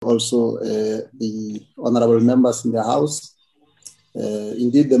also the honorable members in the House.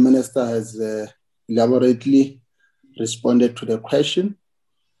 Indeed, the Minister has elaborately responded to the question.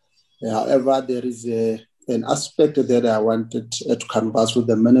 However, there is an aspect that I wanted to converse with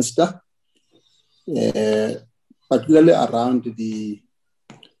the Minister, particularly around the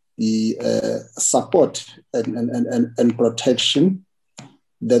support and protection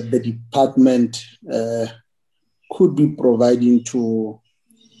that the department could be providing to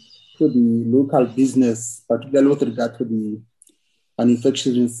the local business, particularly with regard to the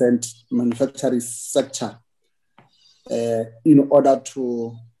manufacturing sector, in order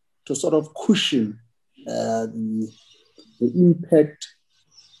to sort of cushion the impact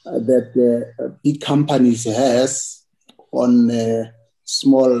that big companies has on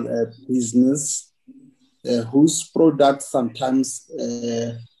small business, whose products sometimes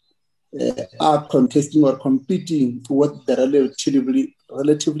are contesting or competing with the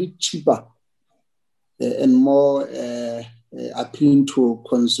relatively cheaper and more appealing to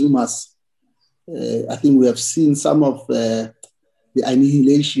consumers. I think we have seen some of the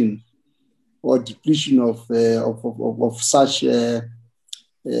annihilation or depletion of such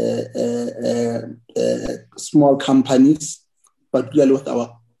small companies, particularly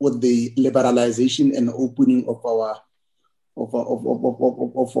with the liberalization and opening of our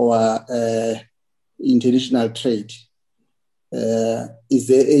international trade. Is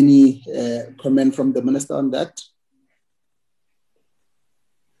there any comment from the Minister on that?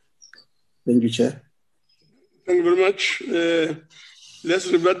 Thank you, Chair. Thank you very much.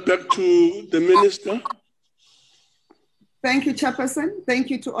 Let's revert back to the Minister. Thank you, Chairperson. Thank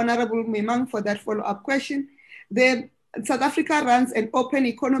you to Honorable Moimang for that follow-up question. South Africa runs an open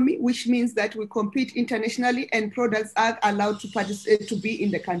economy, which means that we compete internationally and products are allowed to be in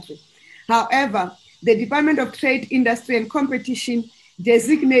the country. However, the Department of Trade, Industry and Competition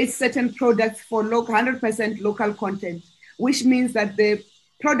designates certain products for 100% local content, which means that the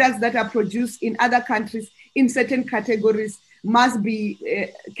products that are produced in other countries in certain categories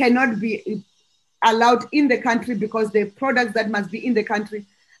cannot be allowed in the country, because the products that must be in the country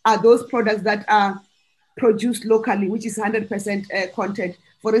are those products that are produced locally, which is 100% content.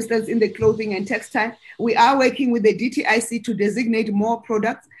 For instance, in the clothing and textile, we are working with the DTIC to designate more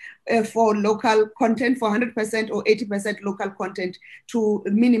products for local content, for 100% or 80% local content, to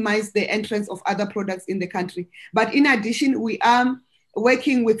minimize the entrance of other products in the country. But in addition, we are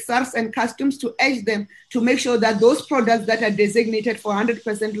working with SARS and Customs to urge them to make sure that those products that are designated for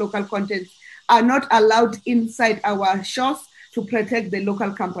 100% local content are not allowed inside our shores to protect the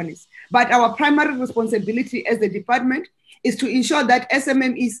local companies. But our primary responsibility as the department is to ensure that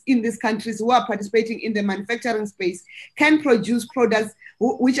SMMEs in these countries who are participating in the manufacturing space can produce products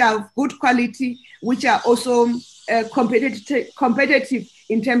which are of good quality, which are also competitive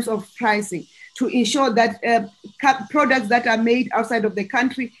in terms of pricing, to ensure that products that are made outside of the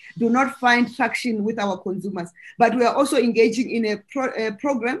country do not find traction with our consumers. But we are also engaging in a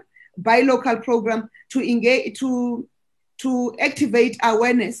program, buy local program, to engage to activate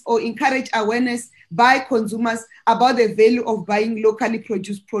awareness or encourage awareness by consumers about the value of buying locally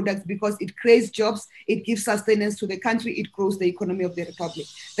produced products, because it creates jobs, it gives sustenance to the country, it grows the economy of the Republic.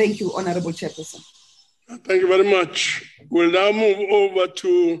 Thank you, Honorable Chairperson. Thank you very much. We'll now move over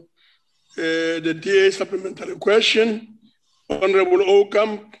to the DA supplementary question. Honorable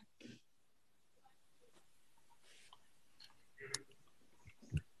Ncop.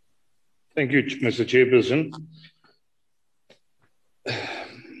 Thank you, Mr. Chairperson.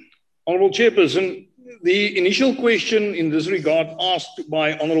 Honorable Chairperson, the initial question in this regard asked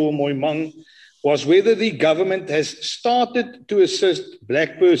by Honorable Moimang was whether the government has started to assist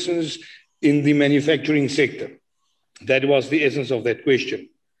Black persons in the manufacturing sector. That was the essence of that question.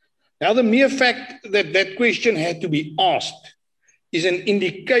 Now, the mere fact that that question had to be asked is an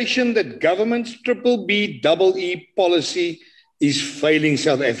indication that government's BBBEE policy is failing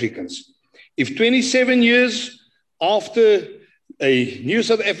South Africans. If 27 years after a new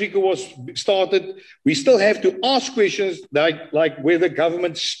South Africa was started, we still have to ask questions like whether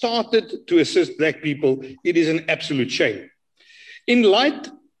government started to assist Black people, it is an absolute shame. In light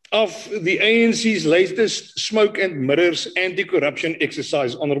of the ANC's latest smoke and mirrors anti-corruption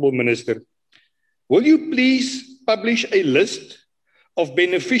exercise, Honourable Minister, will you please publish a list of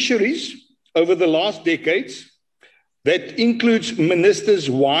beneficiaries over the last decades that includes ministers'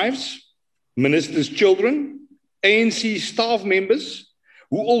 wives, ministers' children, ANC staff members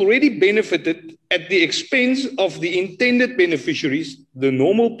who already benefited at the expense of the intended beneficiaries, the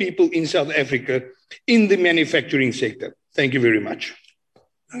normal people in South Africa, in the manufacturing sector? Thank you very much.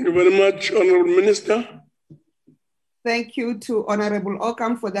 Thank you very much, Honourable Minister. Thank you to Honorable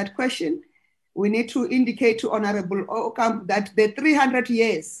Ocamp for that question. We need to indicate to Honorable Ocamp that the 300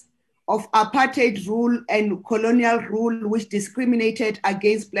 years of apartheid rule and colonial rule which discriminated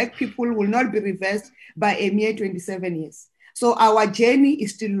against Black people will not be reversed by a mere 27 years. So our journey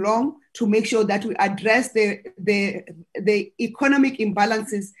is still long to make sure that we address the economic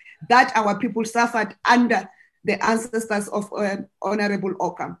imbalances that our people suffered under the ancestors of Honorable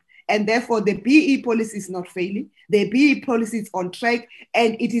Ocamp. And therefore, the BE policy is not failing. The BE policy is on track.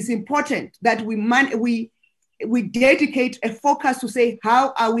 And it is important that we dedicate a focus to say,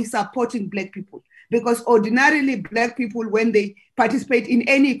 how are we supporting Black people? Because ordinarily, Black people, when they participate in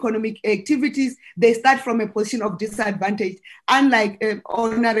any economic activities, they start from a position of disadvantage, unlike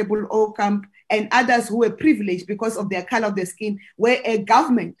Honorable Ocamp and others who were privileged because of their color of their skin, where a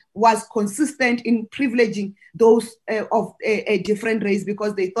government was consistent in privileging those of a different race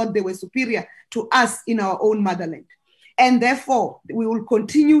because they thought they were superior to us in our own motherland. And therefore, we will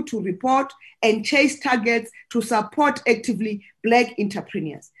continue to report and chase targets to support actively Black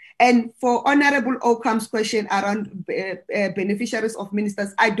entrepreneurs. And for Honorable Ocamp's question around beneficiaries of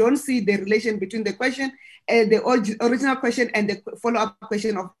ministers, I don't see the relation between the question, the original question and the follow-up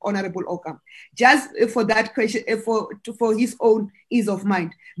question of Honorable Ocamp. Just for that question, for his own ease of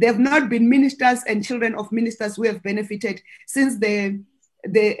mind. There have not been ministers and children of ministers who have benefited since the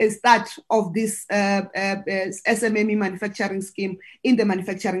start of this SMME manufacturing scheme in the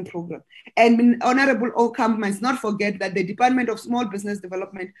manufacturing program. And Honorable Ocamp must not forget that the Department of Small Business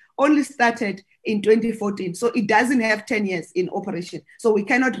Development only started in 2014. So it doesn't have 10 years in operation. So we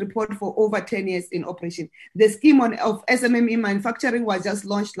cannot report for over 10 years in operation. The scheme of SMME manufacturing was just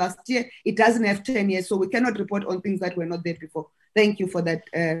launched last year. It doesn't have 10 years. So we cannot report on things that were not there before. Thank you for that,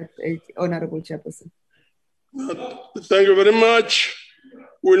 Honorable Chairperson. Thank you very much.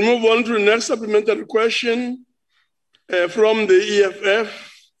 We'll move on to the next supplementary question from the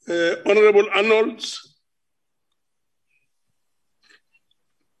EFF, Honorable Arnold.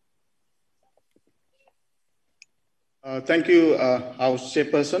 Thank you, House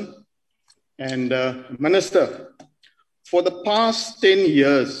Chairperson. And Minister, for the past 10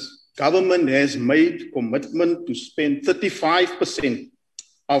 years, government has made commitment to spend 35%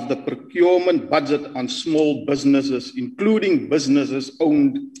 of the procurement budget on small businesses, including businesses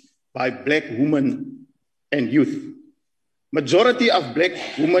owned by Black women and youth. Majority of Black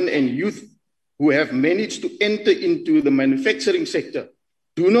women and youth who have managed to enter into the manufacturing sector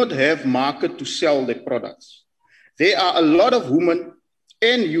do not have market to sell their products. There are a lot of women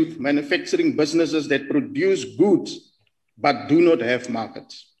and youth manufacturing businesses that produce goods but do not have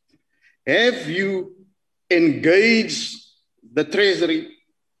markets. Have you engaged the Treasury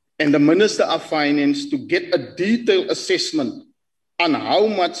and the Minister of Finance to get a detailed assessment on how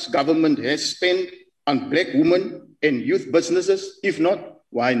much government has spent on Black women and youth businesses? If not,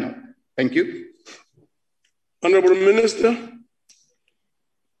 why not? Thank you. Honorable Minister.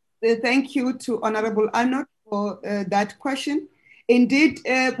 Thank you to Honorable Arnold for that question. Indeed,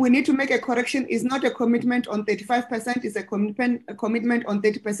 we need to make a correction. It's not a commitment on 35%, it's a commitment on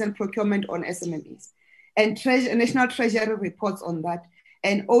 30% procurement on SMMEs. And National Treasury reports on that.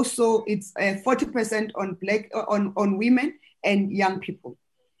 And also it's 40% on women and young people.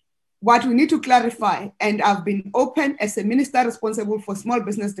 What we need to clarify, and I've been open as a minister responsible for small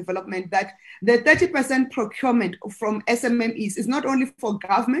business development, that the 30% procurement from SMMEs is not only for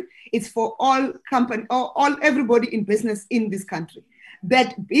government, it's for all company, all everybody in business in this country.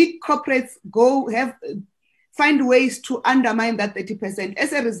 That big corporates find ways to undermine that 30%.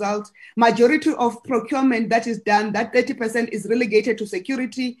 As a result, majority of procurement that is done, that 30% is relegated to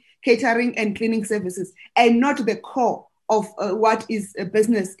security, catering, and cleaning services, and not the core of what is a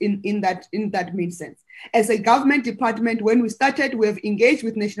business in that main sense. As a government department, when we started, we have engaged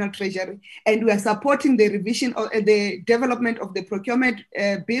with National Treasury, and we are supporting the revision of the development of the procurement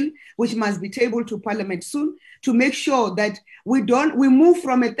bill, which must be tabled to Parliament soon, to make sure that we move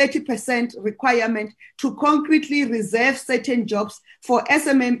from a 30% requirement to concretely reserve certain jobs for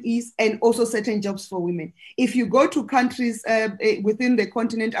SMMEs and also certain jobs for women. If you go to countries within the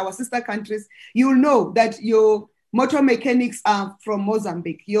continent, our sister countries, you'll know that your motor mechanics are from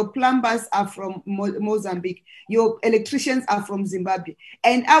Mozambique, your plumbers are from Mozambique, your electricians are from Zimbabwe.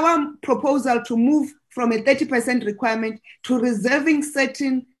 And our proposal to move from a 30% requirement to reserving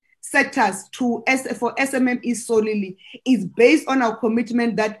certain sectors for SMMEs solely is based on our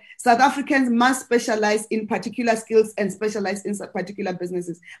commitment that South Africans must specialize in particular skills and specialize in particular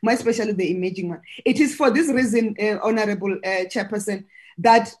businesses, more especially the emerging one. It is for this reason, Honorable Chairperson,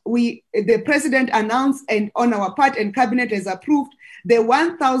 that the President announced, and on our part and Cabinet has approved, the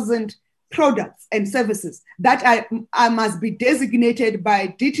 1,000 products and services that must be designated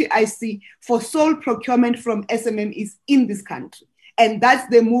by DTIC for sole procurement from SMMEs in this country. And that's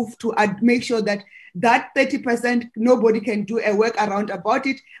the move to make sure that 30%, nobody can do a workaround about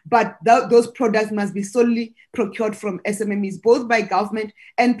it, but those products must be solely procured from SMMEs, both by government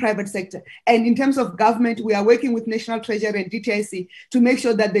and private sector. And in terms of government, we are working with National Treasury and DTIC to make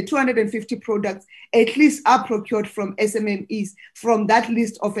sure that the 250 products at least are procured from SMMEs from that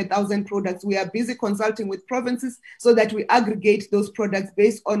list of 1,000 products. We are busy consulting with provinces so that we aggregate those products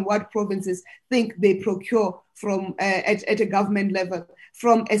based on what provinces think they procure from at a government level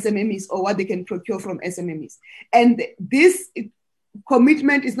from SMMEs, or what they can procure from SMMEs. And this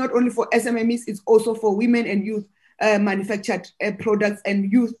commitment is not only for SMMEs, it's also for women and youth manufactured products and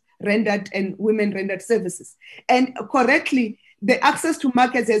youth rendered and women rendered services. And correctly, the access to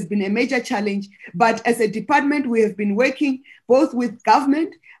markets has been a major challenge, but as a department, we have been working both with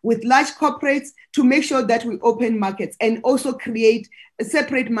government, with large corporates to make sure that we open markets and also create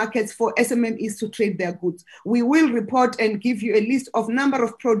separate markets for SMMEs to trade their goods. We will report and give you a list of number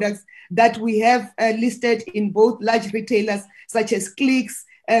of products that we have listed in both large retailers such as Clicks,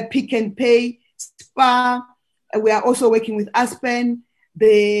 Pick and Pay, Spar. We are also working with Aspen,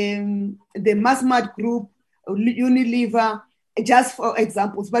 the Massmart Group, Unilever, just for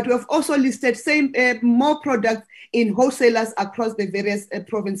examples. But we have also listed more products in wholesalers across the various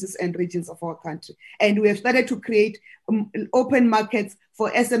provinces and regions of our country. And we have started to create open markets for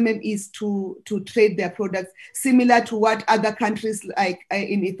SMMEs to trade their products, similar to what other countries like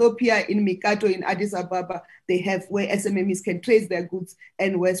in Ethiopia, in Mikato, in Addis Ababa, they have, where SMMEs can trade their goods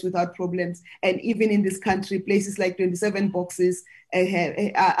and wares without problems. And even in this country, places like 27 Boxes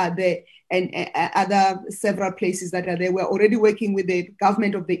are there, and other several places that are there. We're already working with the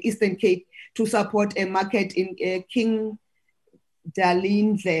government of the Eastern Cape to support a market in King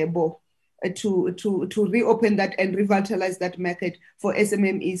Dalindlebo to reopen that and revitalize that market for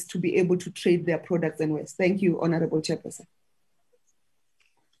SMMEs to be able to trade their products and wares. Thank you, Honorable Chairperson.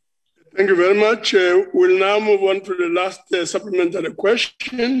 Thank you very much. We'll now move on to the last supplementary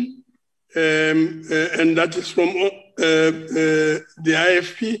question, and that is from the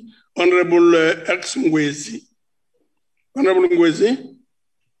IFP, Honorable X Ngwezi. Honorable Ngwezi.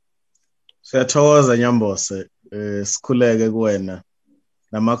 Siyathokoza Nyambose, sikhuleke kuwena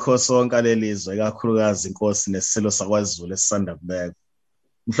namakhosi wonke alelizwe, ikakhulukazi inkosi nesilo sakwaZulu esisanda kubeka.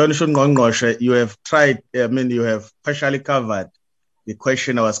 Mhlonishwa uNgqongqoshe, you have tried, you have partially covered the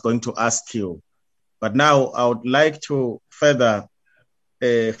question I was going to ask you. But now I would like to further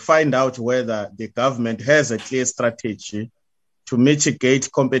find out whether the government has a clear strategy to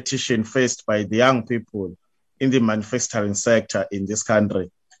mitigate competition faced by the young people in the manufacturing sector in this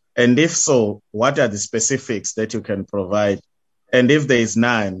country. And if so, what are the specifics that you can provide? And if there is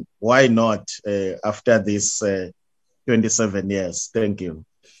none, why not after this 27 years? Thank you.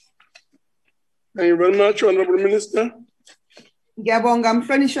 Thank you very much, Honorable Minister. Ngiyabonga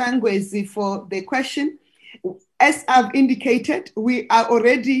Mhlonishwa Ngwezi for the question. As I've indicated, we are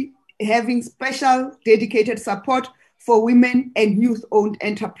already having special dedicated support for women and youth-owned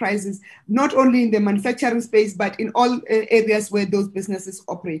enterprises, not only in the manufacturing space, but in all areas where those businesses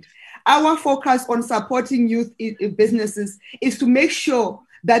operate. Our focus on supporting youth businesses is to make sure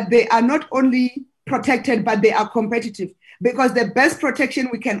that they are not only protected, but they are competitive, because the best protection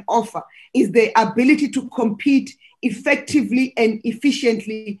we can offer is the ability to compete effectively and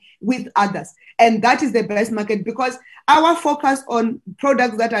efficiently with others. And that is the best market, because our focus on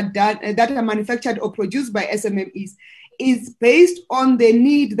products that are manufactured or produced by SMMEs is based on the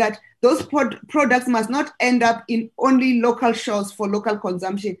need that those products must not end up in only local shelves for local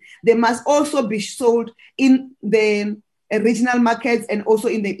consumption. They must also be sold in the regional markets and also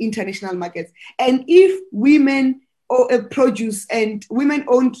in the international markets. And if women produce and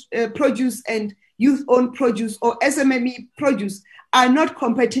women-owned produce and youth-owned produce or SMME produce are not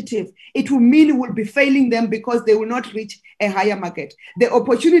competitive, it will mean we'll be failing them because they will not reach a higher market. The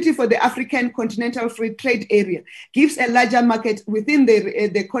opportunity for the African Continental Free Trade Area gives a larger market within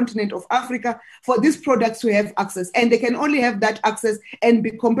the continent of Africa for these products to have access. And they can only have that access and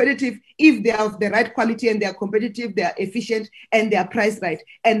be competitive if they are of the right quality and they are competitive, they are efficient, and they are priced right.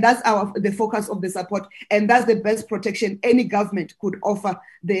 And that's the focus of the support. And that's the best protection any government could offer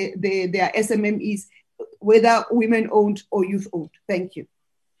their SMMEs, whether women-owned or youth-owned. Thank you.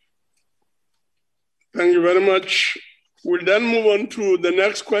 Thank you very much. We'll then move on to the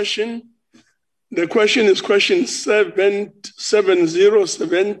next question. The question is question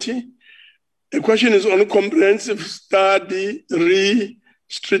 7070. The question is on comprehensive study,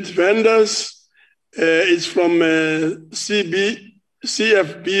 street vendors. It's from CB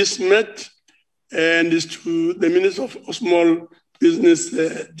CFBs met, and is to the Minister of Small Business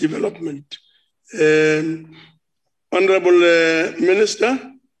Development. Honorable Minister.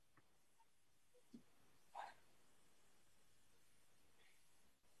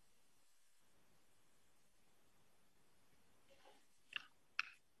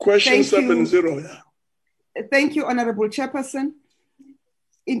 Question 70. Yeah. Thank you, Honorable Chairperson.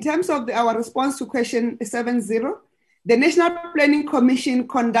 In terms of our response to question 70, the National Planning Commission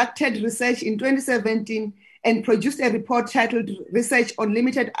conducted research in 2017 and produced a report titled Research on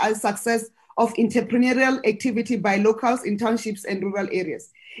Limited Success of Entrepreneurial Activity by Locals in Townships and Rural Areas.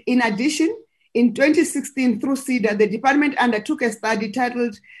 In addition, in 2016, through CEDA, the department undertook a study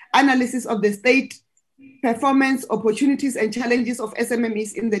titled Analysis of the State Performance, Opportunities and Challenges of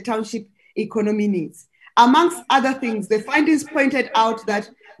SMMEs in the Township Economy Needs. Amongst other things, the findings pointed out that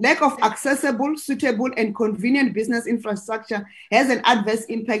lack of accessible, suitable, and convenient business infrastructure has an adverse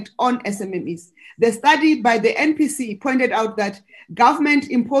impact on SMMEs. The study by the NPC pointed out that government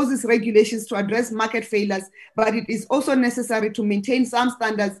imposes regulations to address market failures, but it is also necessary to maintain some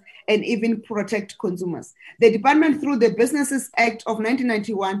standards and even protect consumers. The department, through the Businesses Act of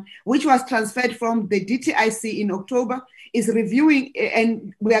 1991, which was transferred from the DTIC in October, is reviewing,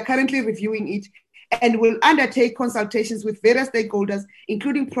 and we are currently reviewing it, and will undertake consultations with various stakeholders,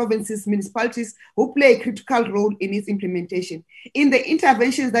 including provinces, municipalities, who play a critical role in its implementation. In the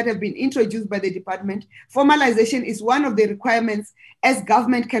interventions that have been introduced by the department, formalization is one of the requirements, as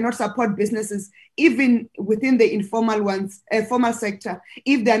government cannot support businesses, even within the informal ones, formal sector,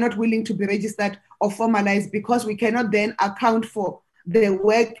 if they are not willing to be registered or formalized, because we cannot then account for the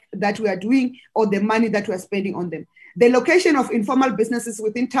work that we are doing or the money that we are spending on them. The location of informal businesses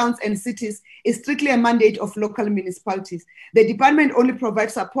within towns and cities is strictly a mandate of local municipalities. The department only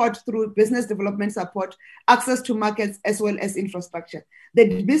provides support through business development support, access to markets, as well as infrastructure.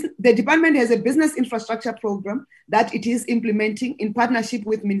 The department has a business infrastructure program that it is implementing in partnership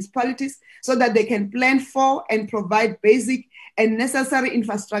with municipalities so that they can plan for and provide basic and necessary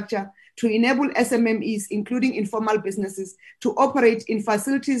infrastructure to enable SMMEs, including informal businesses, to operate in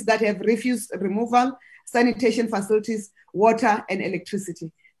facilities that have refuse removal, sanitation facilities, water, and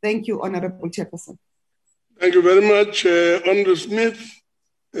electricity. Thank you, Honorable Chairperson. Thank you very much. Honorable Smith,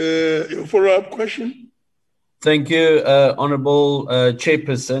 your follow-up question? Thank you, Honorable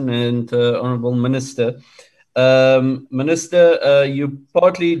Chairperson and Honorable Minister. Minister, you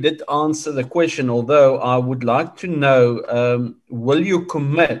partly did answer the question, although I would like to know, will you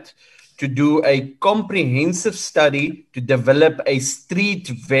commit to do a comprehensive study to develop a street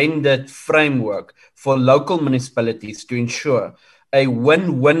vendor framework for local municipalities to ensure a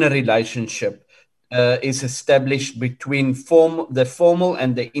win-win relationship is established between the formal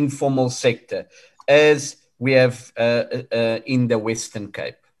and the informal sector, as we have in the Western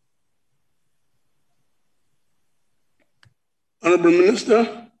Cape? Honourable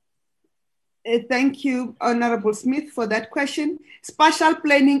Minister. Thank you, Honourable Smith, for that question. Spatial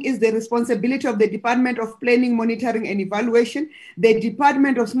planning is the responsibility of the Department of Planning, Monitoring and Evaluation. The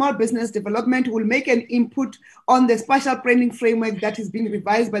Department of Small Business Development will make an input on the spatial planning framework that is being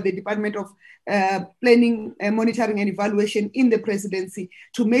revised by the Department of Planning, Monitoring and Evaluation in the presidency,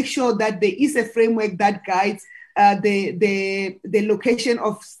 to make sure that there is a framework that guides the location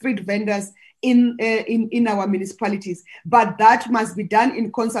of street vendors in our municipalities. But that must be done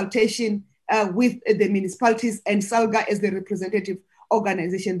in consultation with the municipalities and SALGA as the representative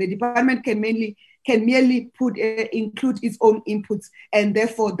organization. The department can merely include its own inputs, and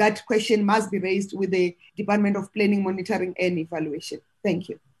therefore that question must be raised with the Department of Planning, Monitoring and Evaluation. Thank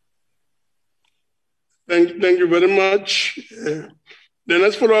you. Thank you very much. The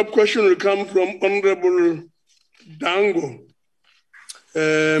next follow-up question will come from Honorable Dango.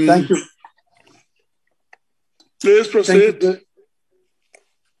 Thank you. Please proceed.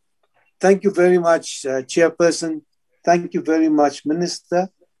 Thank you very much, Chairperson. Thank you very much, Minister,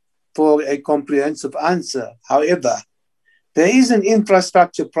 for a comprehensive answer. However, there is an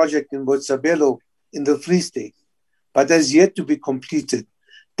infrastructure project in Botshabelo in the Free State, but has yet to be completed.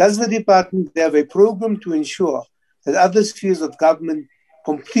 Does the department have a program to ensure that other spheres of government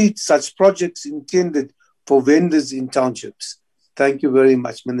complete such projects intended for vendors in townships? Thank you very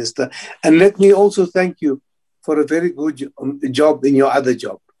much, Minister. And let me also thank you for a very good job in your other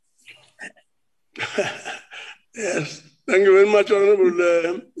job. Yes, thank you very much,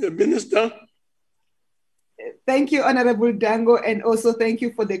 Honorable Minister. Thank you, Honorable Dango, and also thank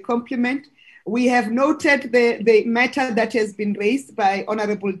you for the compliment. We have noted the matter that has been raised by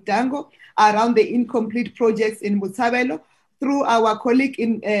Honorable Dango around the incomplete projects in Botshabelo. through our colleague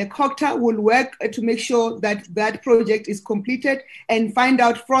in COCTA, will work to make sure that that project is completed and find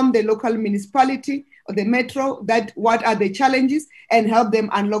out from the local municipality or the metro that what are the challenges and help them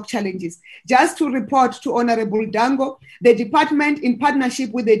unlock challenges. Just to report to Honorable Dango, the department in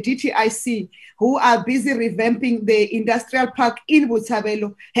partnership with the DTIC, who are busy revamping the industrial park in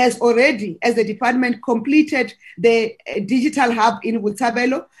Botshabelo, has already, as a department, completed the digital hub in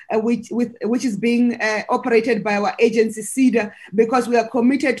Botshabelo, which is being operated by our agency CEDA, because we are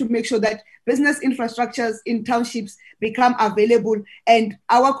committed to make sure that business infrastructures in townships become available, and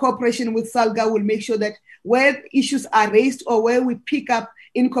our cooperation with SALGA will make sure that where issues are raised or where we pick up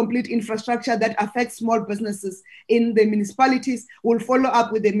incomplete infrastructure that affects small businesses in the municipalities, we'll follow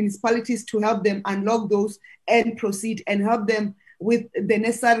up with the municipalities to help them unlock those and proceed and help them with the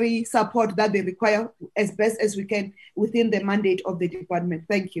necessary support that they require as best as we can within the mandate of the department.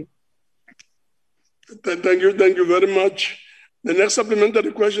 Thank you. Thank you very much. The next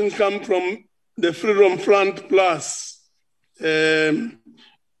supplementary questions come from the Freedom Front Plus.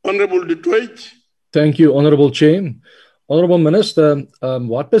 Honorable Detroit. Thank you, Honorable Chair. Honorable Minister,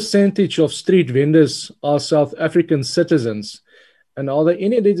 what percentage of street vendors are South African citizens? And are there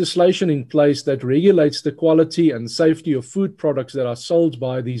any legislation in place that regulates the quality and safety of food products that are sold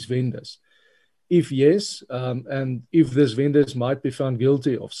by these vendors? If yes, and if these vendors might be found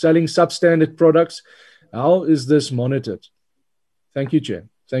guilty of selling substandard products, how is this monitored? Thank you, Chair.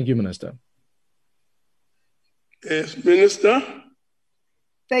 Thank you, Minister. Yes, Minister.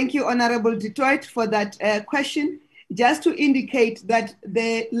 Thank you, Honorable Detroit, for that question. Just to indicate that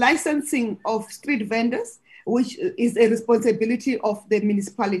the licensing of street vendors, which is a responsibility of the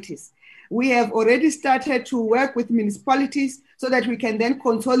municipalities. We have already started to work with municipalities so that we can then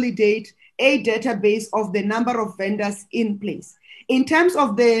consolidate a database of the number of vendors in place. In terms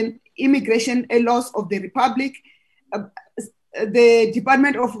of the immigration laws of the Republic, the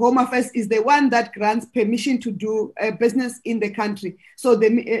Department of Home Affairs is the one that grants permission to do business in the country. So the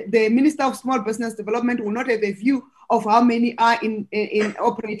Minister of Small Business Development will not have a view of how many are in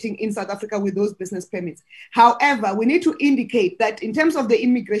operating in South Africa with those business permits. However, we need to indicate that in terms of the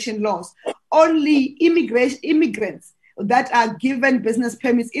immigration laws, only immigrants that are given business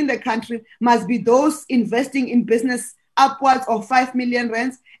permits in the country must be those investing in business upwards of 5 million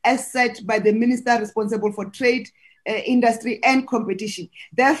rands as set by the minister responsible for trade, industry and competition.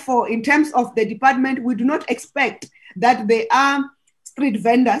 Therefore, in terms of the department, we do not expect that there are street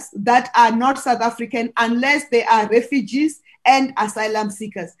vendors that are not South African unless they are refugees and asylum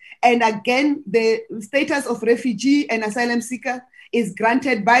seekers. And again, the status of refugee and asylum seeker is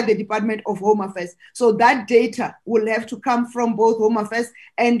granted by the Department of Home Affairs. So that data will have to come from both Home Affairs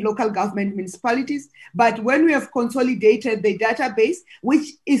and local government municipalities. But when we have consolidated the database,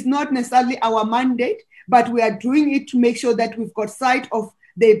 which is not necessarily our mandate, but we are doing it to make sure that we've got sight of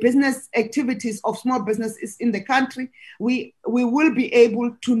the business activities of small businesses in the country, we will be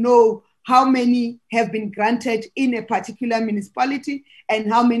able to know how many have been granted in a particular municipality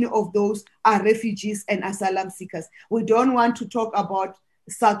and how many of those are refugees and asylum seekers. We don't want to talk about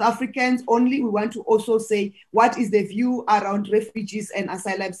South Africans only. We want to also say what is the view around refugees and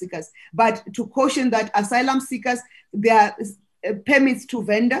asylum seekers. But to caution that asylum seekers, their permits to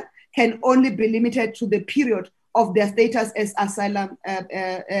vendor can only be limited to the period of their status as asylum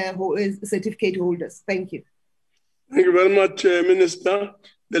certificate holders. Thank you. Thank you very much, Minister.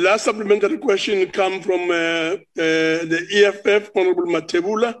 The last supplementary question comes from the EFF, Honorable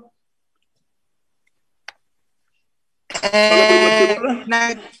Matebula.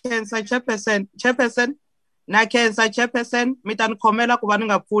 Chairperson, mitan khomela ku va ni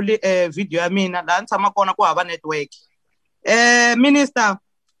nga pfuli video ya mina laha ni tshama kona ku hava network. Minister,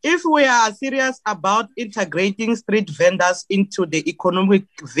 if we are serious about integrating street vendors into the economic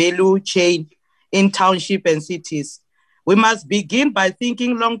value chain in township and cities, we must begin by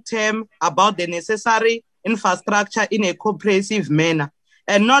thinking long-term about the necessary infrastructure in a comprehensive manner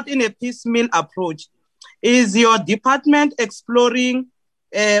and not in a piecemeal approach. Is your department exploring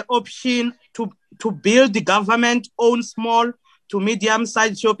option to build the government-owned small to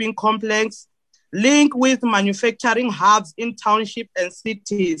medium-sized shopping complex, link with manufacturing hubs in township and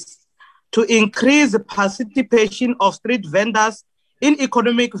cities to increase the participation of street vendors in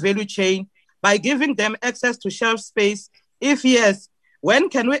economic value chain by giving them access to shelf space? If yes, when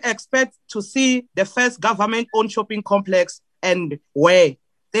can we expect to see the first government-owned shopping complex and where?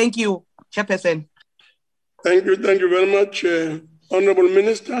 Thank you, Chairperson. Thank you very much, Honorable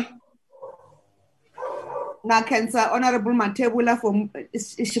Minister. Nakensa Honorable Matebula from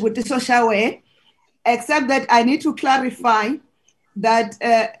Shibutiso Shawe, except that I need to clarify that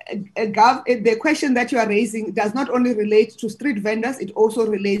the question that you are raising does not only relate to street vendors, it also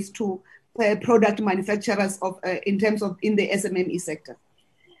relates to product manufacturers in the SMME sector.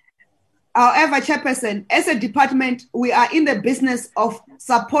 However, Chairperson, as a department, we are in the business of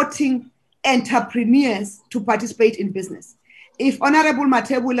supporting entrepreneurs to participate in business. If Honorable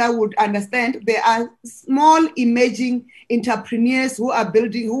Matebula would understand, there are small emerging entrepreneurs who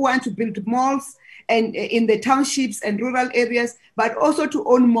want to build malls and in the townships and rural areas, but also to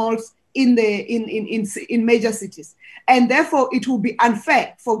own malls in major cities. And therefore, it will be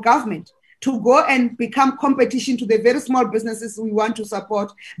unfair for government to go and become competition to the very small businesses we want to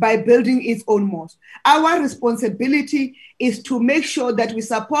support by building its own malls. Our responsibility is to make sure that we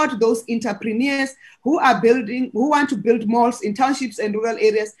support those entrepreneurs who want to build malls in townships and rural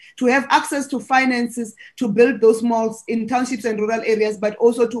areas, to have access to finances to build those malls in townships and rural areas, but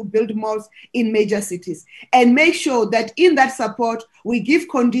also to build malls in major cities. And make sure that in that support, we give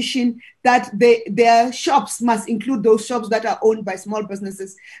condition that their shops must include those shops that are owned by small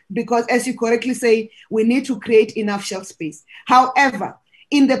businesses, because as you correctly say, we need to create enough shelf space. However,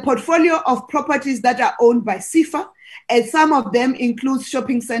 in the portfolio of properties that are owned by SIFA, and some of them include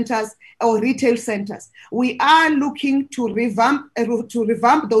shopping centers or retail centers, we are looking to revamp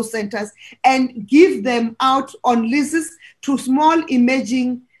those centers and give them out on leases to small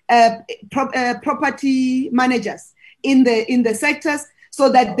emerging property managers in the sectors, so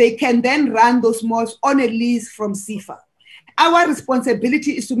that they can then run those malls on a lease from SIFA. Our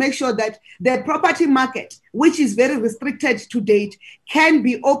responsibility is to make sure that the property market, which is very restricted to date, can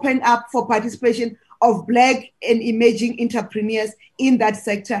be opened up for participation of Black and emerging entrepreneurs in that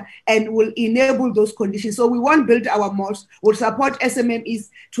sector, and will enable those conditions. So we won't build our malls, we'll support SMMEs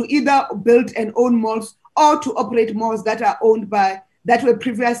to either build and own malls or to operate malls that were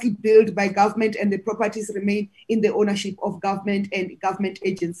previously built by government, and the properties remain in the ownership of government and government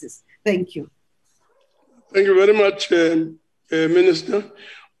agencies. Thank you. Thank you very much, Minister.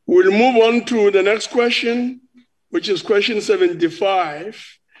 We'll move on to the next question, which is question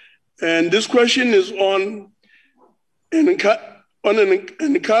 75. And this question is on encourage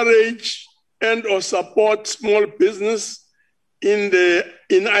and or support small business in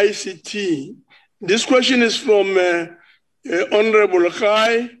ICT. This question is from Honorable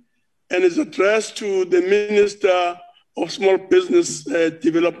Khai, and is addressed to the Minister of Small Business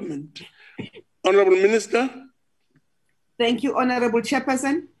Development. Honorable Minister. Thank you, Honorable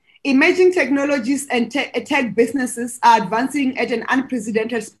Chairperson. Emerging technologies and tech businesses are advancing at an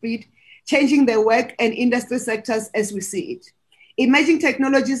unprecedented speed, changing the work and industry sectors as we see it. Emerging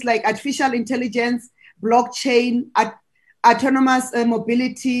technologies like artificial intelligence, blockchain, autonomous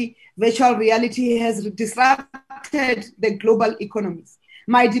mobility, virtual reality has disrupted the global economies.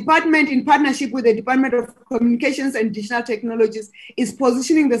 My department, in partnership with the Department of Communications and Digital Technologies, is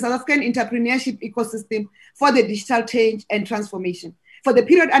positioning the South African entrepreneurship ecosystem for the digital change and transformation. For the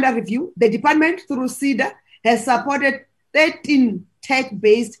period under review, the department, through CEDA, has supported 13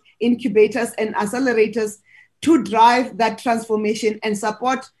 tech-based incubators and accelerators to drive that transformation and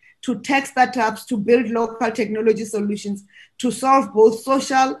support to tech startups to build local technology solutions to solve both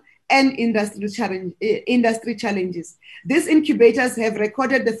social and industry challenges. These incubators have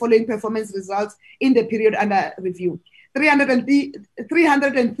recorded the following performance results in the period under review.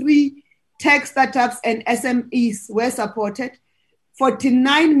 303 tech startups and SMEs were supported.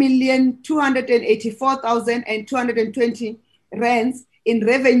 49,284,220 rands in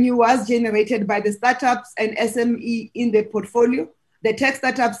revenue was generated by the startups and SME in the portfolio, the tech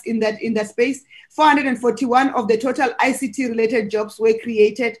startups in that space. 441 of the total ICT-related jobs were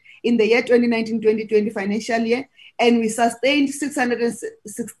created in the year 2019-2020 financial year, and we sustained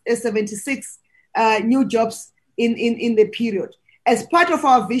 676 new jobs in the period. As part of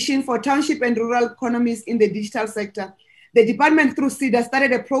our vision for township and rural economies in the digital sector, the department, through CEDA,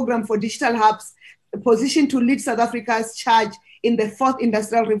 started a program for digital hubs positioned to lead South Africa's charge in the fourth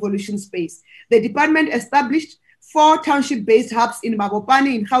industrial revolution space. The department established 4 township-based hubs in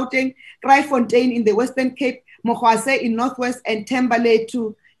Mabopane in Gauteng, Kraaifontein in the Western Cape, Mokhwase in Northwest, and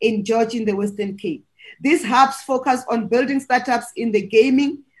Thembalethu in George in the Western Cape. These hubs focus on building startups in the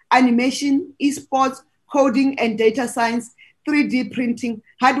gaming, animation, esports, coding and data science, 3D printing,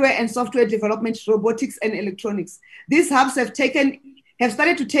 hardware and software development, robotics and electronics. These hubs have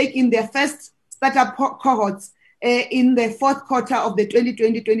started to take in their first startup cohorts in the fourth quarter of the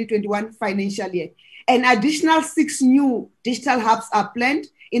 2020-2021 financial year. An additional 6 new digital hubs are planned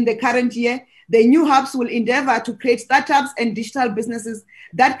in the current year. The new hubs will endeavor to create startups and digital businesses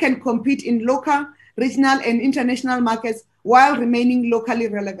that can compete in local, regional, and international markets while remaining locally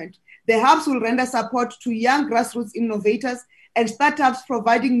relevant. The hubs will render support to young grassroots innovators and startups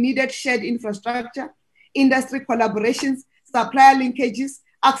providing needed shared infrastructure, industry collaborations, supplier linkages,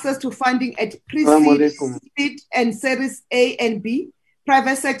 access to funding at pre-seed, seed, and Series A and B,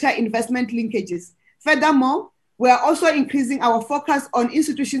 private sector investment linkages. Furthermore, we are also increasing our focus on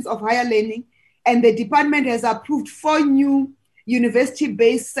institutions of higher learning, and the department has approved 4 new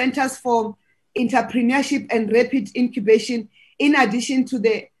university-based centers for entrepreneurship and rapid incubation, in addition to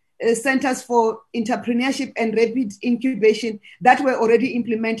the centers for entrepreneurship and rapid incubation that were already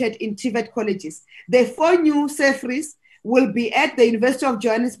implemented in TVET colleges. The 4 new CEFRIs will be at the University of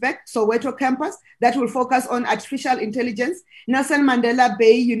Johannesburg, Soweto campus, that will focus on artificial intelligence, Nelson Mandela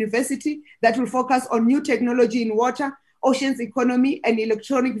Bay University, that will focus on new technology in water, oceans economy, and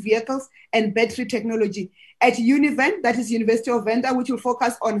electronic vehicles and battery technology. At Univen, that is University of Venda, which will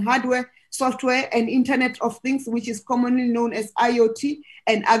focus on hardware, software, and Internet of Things, which is commonly known as IoT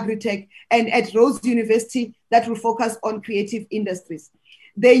and agri-tech. And at Rhodes University, that will focus on creative industries.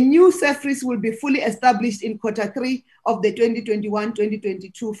 The new CEFRIs will be fully established in Q3 of the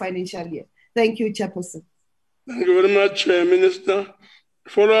 2021-2022 financial year. Thank you, Chairperson. Thank you very much, Minister.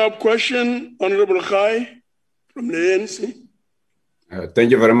 Follow-up question, Honorable Khai from the ANC.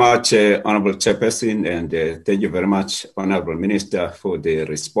 Thank you very much, Honorable Chairperson, and thank you very much, Honorable Minister, for the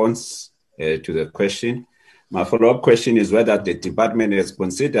response to the question. My follow-up question is whether the department has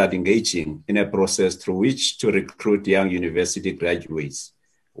considered engaging in a process through which to recruit young university graduates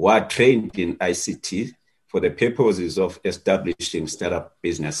who are trained in ICT for the purposes of establishing startup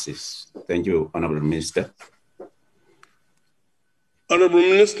businesses. Thank you, Honorable Minister. Honorable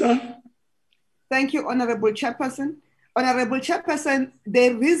Minister. Thank you, Honorable Chairperson. Honorable Chairperson,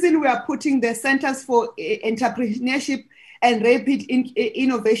 the reason we are putting the Centers for Entrepreneurship and Rapid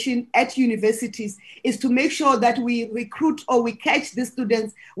Innovation at universities is to make sure that we recruit or we catch the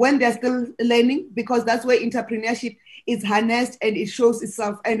students when they're still learning, because that's where entrepreneurship is harnessed and it shows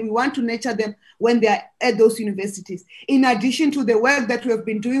itself. And we want to nurture them when they're at those universities. In addition to the work that we have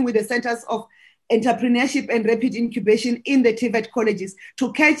been doing with the Centers of Entrepreneurship and Rapid Incubation in the TVET colleges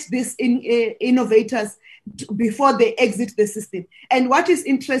to catch these innovators before they exit the system. And what is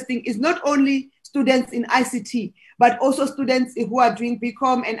interesting is not only students in ICT, but also students who are doing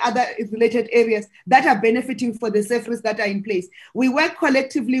BCom and other related areas that are benefiting for the CEFRIs that are in place. We work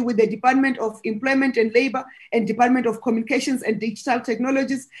collectively with the Department of Employment and Labor and Department of Communications and Digital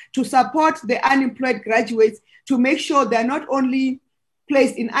Technologies to support the unemployed graduates to make sure they're not only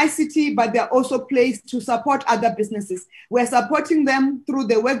placed in ICT, but they're also placed to support other businesses. We're supporting them through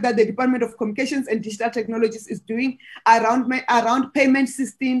the work that the Department of Communications and Digital Technologies is doing around payment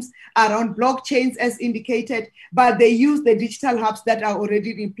systems, around blockchains as indicated, but they use the digital hubs that are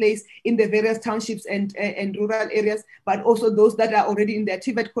already in place in the various townships and rural areas, but also those that are already in the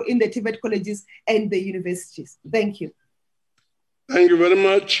TVET colleges and the universities. Thank you. Thank you very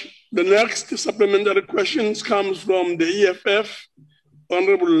much. The next supplementary questions comes from the EFF.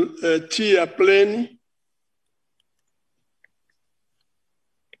 Honorable Ncop Plenary.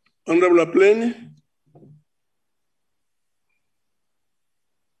 Honorable Plenary.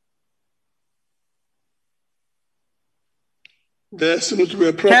 There seems to be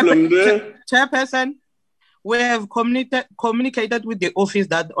a problem there. Chairperson, we have communicated with the office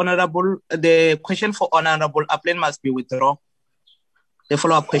that the question for Honorable Plenary must be withdrawn. The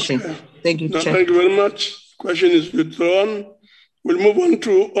follow-up question. Okay. Thank you, Chair. Thank you very much. Question is withdrawn. We'll move on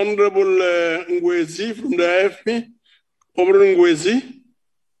to Honorable Ngwezi from the AFP. Honorable Ngwezi.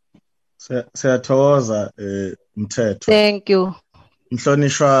 Siyathokoza Mthetho. Thank you.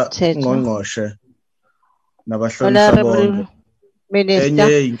 Mhlonishwa ngqongqoshe nabahlonishwa bonke. Minister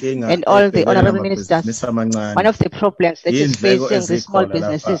and all the honorable ministers. One of the problems that is facing the small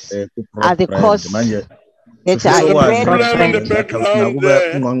businesses are the costs that are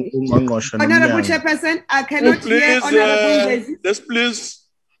Honorable Chairperson, I cannot hear Honorable Ngwezi. Let's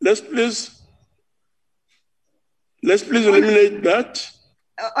please eliminate that.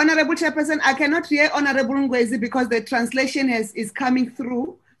 Honorable Chairperson, I cannot hear Honorable Ngwezi because the translation is coming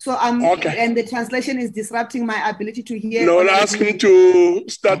through. So and the translation is disrupting my ability to hear. No, I'll ask him to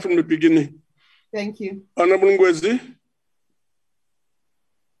start from the beginning. Thank you. Honorable Ngwezi.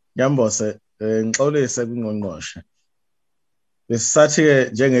 Yambose, ngixolise kungqongqoshe. Besisathi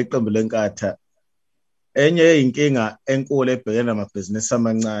ke njengeqembu lenkatha enye inkinga enkulu ebhekene namabhizinisi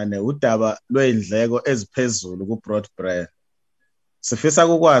amancane udaba lweindleko eziphezulu ku broadband. Sifisa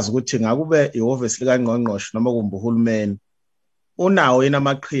ukwazi ukuthi ngakube ihhovisi lika ngqongqoshe noma kumbe uhulumeni unawo yena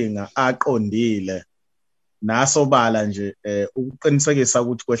amaqhinga aqondile nasobala nje ukuqinisekisa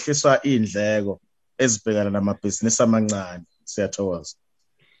ukuthi kwehliswa indleko ezibhekana namabhizinisi amancane. Siyathokoza.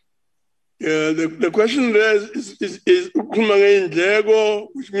 The question there is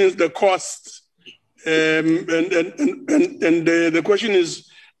which means the cost. And the question is,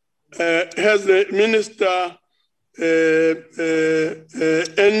 has the minister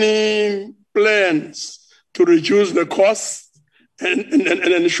any plans to reduce the cost and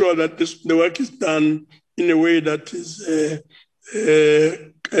ensure that the work is done in a way that is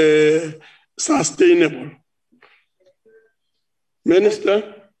sustainable?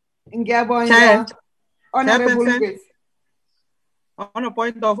 Minister? Chair. Honorable Chairperson. On a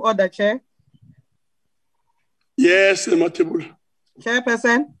point of order, Chair. Yes, Matebula.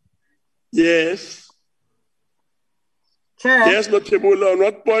 Chairperson. Yes. Chair. Yes, Matebula. On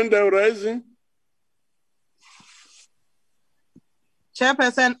what point are you raising?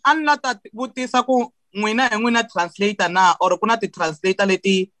 Chairperson, anlata vutisa ku n'wina translator na or ku na ti translator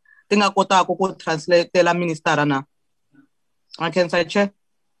leti ti nga kotaka ku translatela minister na. I can say, Chair.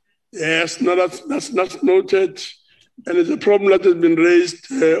 Yes, no, that's noted. And it's a problem that has been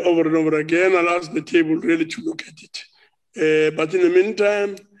raised over and over again. I'll ask the table really to look at it. But in the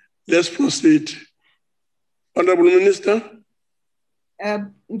meantime, let's proceed. Honorable Minister.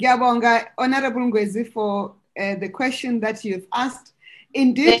 Ngiyabonga, Honorable Ngwezi, for the question that you've asked.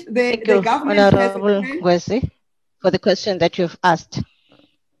 Indeed, the government Honorable Ngwezi, for the question that you've asked.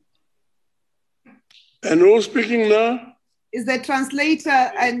 And who's speaking now? Is the translator,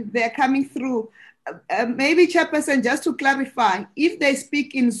 and they're coming through. Maybe, Chairperson, just to clarify, if they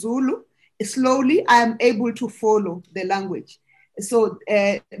speak in Zulu slowly, I am able to follow the language. So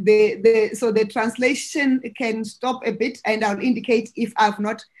the translation can stop a bit, and I'll indicate if I've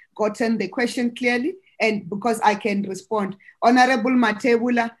not gotten the question clearly, and because I can respond. Honorable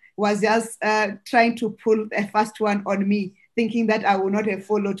Matebula was just trying to pull a fast one on me, thinking that I would not have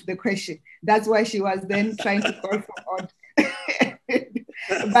followed the question. That's why she was then trying to call for order.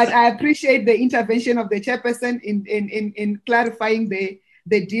 But I appreciate the intervention of the chairperson in clarifying the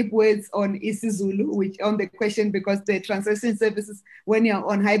deep words on isiZulu, which on the question, because the translation services when you're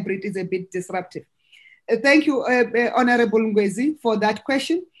on hybrid is a bit disruptive. Thank you, Honorable Ngwezi, for that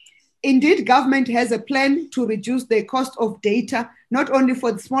question. Indeed, government has a plan to reduce the cost of data, not only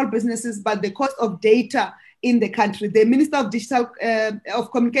for the small businesses, but the cost of data in the country. The Minister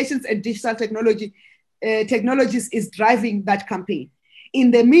of Communications and Digital Technologies is driving that campaign.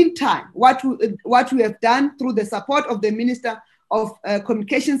 In the meantime, what we have done through the support of the Minister of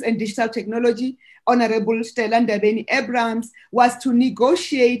Communications and Digital Technology, Honorable Stella Ndabeni-Abrahams, was to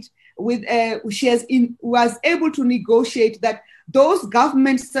negotiate with, was able to negotiate that those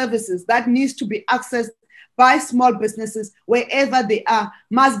government services that needs to be accessed by small businesses wherever they are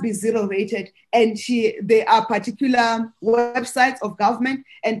must be zero rated, and there are particular websites of government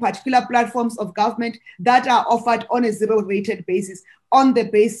and particular platforms of government that are offered on a zero rated basis on the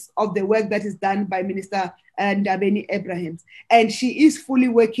base of the work that is done by Minister Ndabeni-Abrahams, and she is fully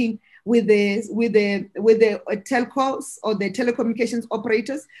working with the telcos or the telecommunications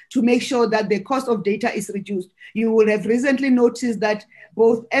operators to make sure that the cost of data is reduced. You will have recently noticed that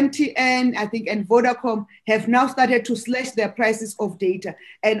both MTN, I think, and Vodacom have now started to slash their prices of data.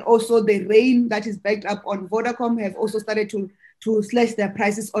 And also the RAIN that is backed up on Vodacom have also started to slash their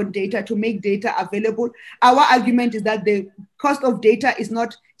prices on data to make data available. Our argument is that the cost of data is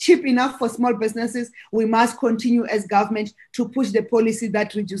not cheap enough for small businesses. We must continue as government to push the policy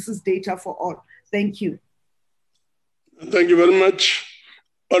that reduces data for all. Thank you. Thank you very much.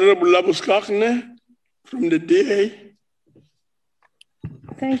 Honorable Labuskachne from the DA.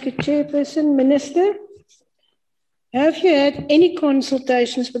 Thank you, Chairperson. Minister, have you had any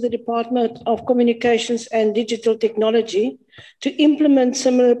consultations with the Department of Communications and Digital Technology to implement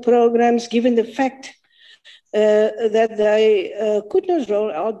similar programs, given the fact that they could not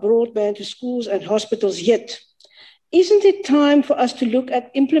roll out broadband to schools and hospitals yet? Isn't it time for us to look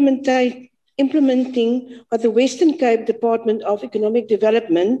at implementing what the Western Cape Department of Economic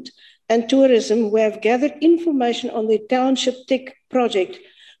Development and Tourism, who have gathered information on the Township Tech project,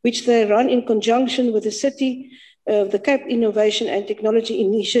 which they run in conjunction with the City of the Cape Innovation and Technology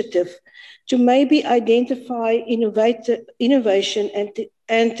Initiative, to maybe identify innovation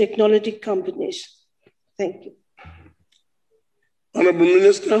and technology companies? Thank you. Honorable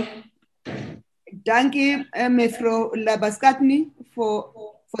Minister. Thank you, Mr. Labuskachne, for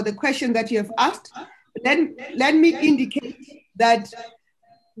the question that you have asked. Let me indicate that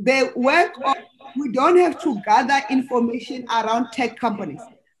the work of, we don't have to gather information around tech companies.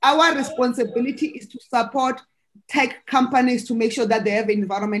 Our responsibility is to support tech companies to make sure that they have an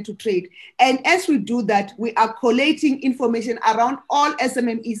environment to trade. And as we do that, we are collating information around all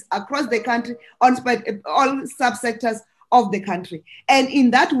SMMEs across the country, on all subsectors of the country. And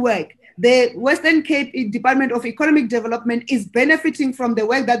in that work, The Western Cape Department of Economic Development is benefiting from the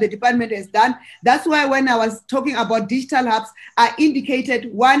work that the department has done. That's why when I was talking about digital hubs, I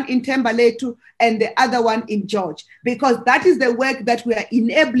indicated one in Thembalethu and the other one in George, because that is the work that we are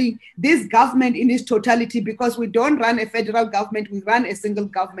enabling this government in its totality, because we don't run a federal government, we run a single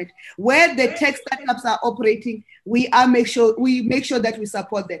government. Where the tech startups are operating, we make sure that we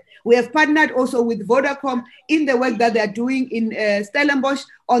support them. We have partnered also with Vodacom in the work that they are doing in Stellenbosch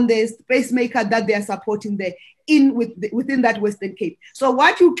on the pacemaker that they are supporting there within that Western Cape. So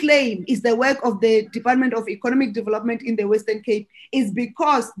what you claim is the work of the Department of Economic Development in the Western Cape is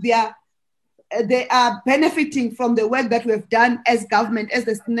because they are benefiting from the work that we have done as government, as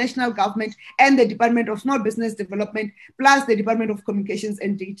the national government and the Department of Small Business Development, plus the Department of Communications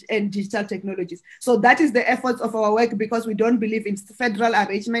and Digital Technologies. So that is the efforts of our work, because we don't believe in federal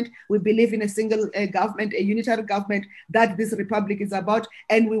arrangement. We believe in a single government, a unitary government that this republic is about.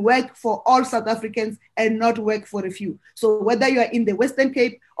 And we work for all South Africans and not work for a few. So whether you are in the Western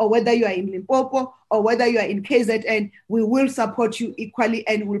Cape or whether you are in Limpopo or whether you are in KZN, we will support you equally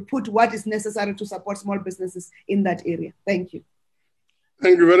and will put what is necessary to support small businesses in that area. Thank you.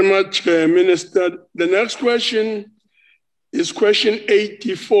 Thank you very much, Minister. The next question is question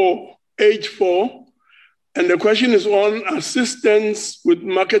 84, and the question is on assistance with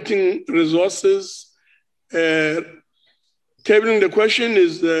marketing resources. Tabling the question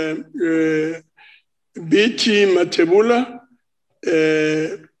is BT Matebula,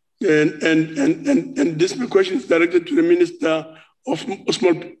 and this question is directed to the Minister of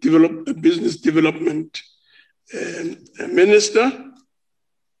Small Business Development. Minister.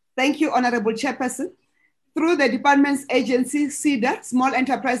 Thank you, Honorable Chairperson. Through the department's agency, SEDA, Small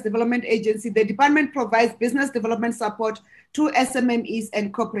Enterprise Development Agency, the department provides business development support to SMMEs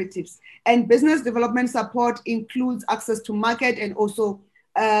and cooperatives. And business development support includes access to market and also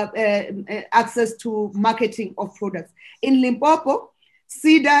access to marketing of products. In Limpopo,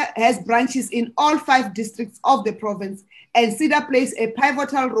 SEDA has branches in all 5 districts of the province, and SEDA plays a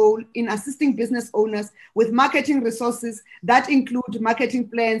pivotal role in assisting business owners with marketing resources that include marketing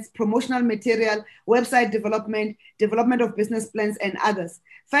plans, promotional material, website development, development of business plans, and others.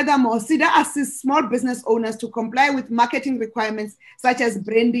 Furthermore, SEDA assists small business owners to comply with marketing requirements such as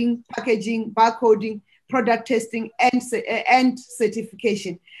branding, packaging, barcoding, product testing, and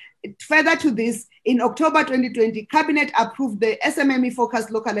certification. Further to this, in October 2020, Cabinet approved the SMME-focused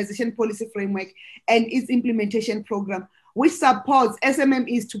localization policy framework and its implementation program, which supports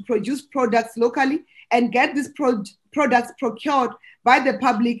SMMEs to produce products locally and get these products procured by the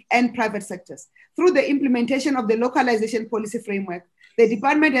public and private sectors. Through the implementation of the localization policy framework, the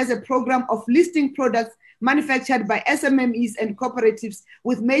department has a program of listing products manufactured by SMMEs and cooperatives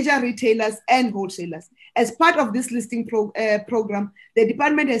with major retailers and wholesalers. As part of this listing program, the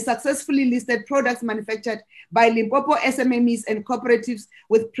department has successfully listed products manufactured by Limpopo SMMEs and cooperatives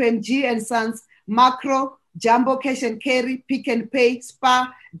with Prem G and Sons, Macro, Jumbo Cash and Carry, Pick and Pay,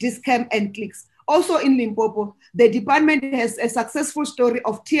 Spar, Discam, and Clicks. Also in Limpopo, the department has a successful story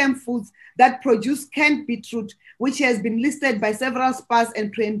of TM Foods that produce canned beetroot, which has been listed by several Spars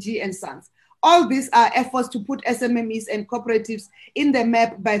and Prem G and Sons. All these are efforts to put SMMEs and cooperatives in the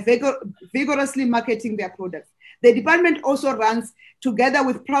map by vigorously marketing their products. The department also runs, together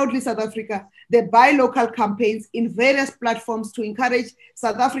with Proudly South Africa, the Buy Local campaigns in various platforms to encourage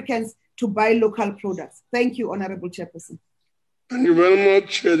South Africans to buy local products. Thank you, Honorable Chairperson. Thank you very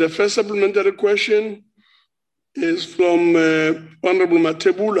much. The first supplementary question is from Honorable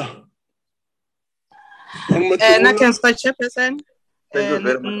Matebula. Chairperson. Thank you very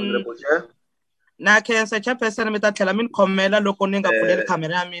much, Honorable Chair. Nakhensa chairperson mi ta tlhela mi ni khomela loko ni nga pfuleli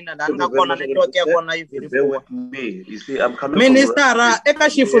camera ya mina laha ni nga kona network ya kona yi Bear with me. You see, I'm coming Ministara eka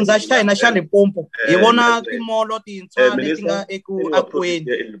xifundza xa hina xa Limpopo hi vona timolo tintshwa leti nga eku akweni.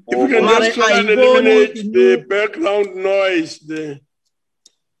 If you can just try and eliminate the background noise there.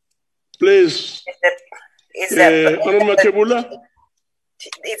 Please. Honorable Matebula.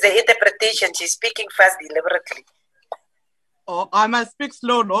 It's the interpretation. She's speaking fast deliberately. Oh, I must speak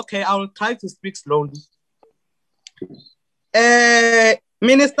slowly. Okay, I will try to speak slowly.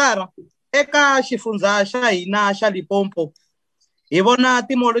 Minister, eka xifundza xa hina xa Limpopo hi vona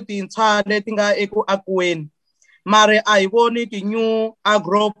timolo tintshwa leti nga eku akweni, mare a hi voni ti-new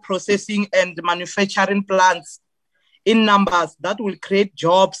agro processing and manufacturing plants in numbers that will create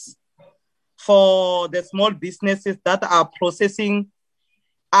jobs for the small businesses that are processing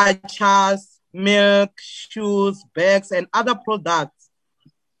achars, milk, shoes, bags, and other products.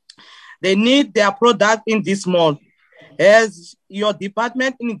 They need their product in this mall. Has your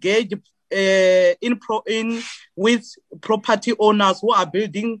department engaged with property owners who are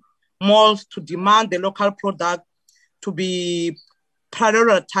building malls to demand the local product to be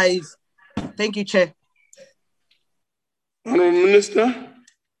prioritized? Thank you, Chair. Honourable Minister.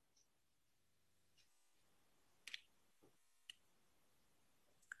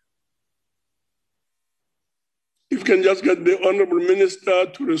 If you can just get the Honourable Minister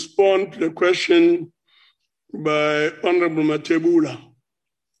to respond to the question by Honourable Matebula.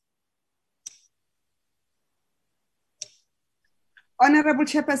 Honourable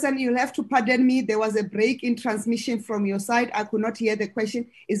Chairperson, you'll have to pardon me. There was a break in transmission from your side. I could not hear the question.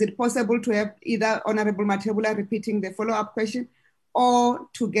 Is it possible to have either Honourable Matebula repeating the follow-up question or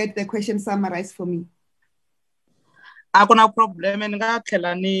to get the question summarized for me? Akuna problem nga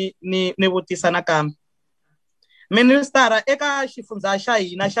ni vutisa nakambe. Minister, eka xifundza xa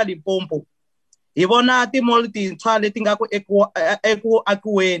hina xa Limpopo hi vona timall tintshwa leti nga eku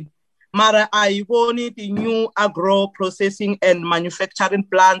akiweni mara a hi voni ti-new agro processing and manufacturing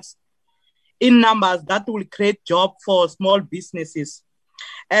plants in numbers that will create jobs for small businesses,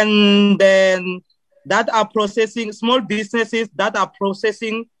 and then that are processing small businesses that are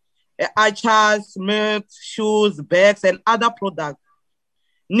processing archers, milk, shoes, bags, and other products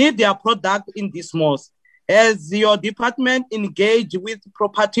need their product in these malls. Has your department engaged with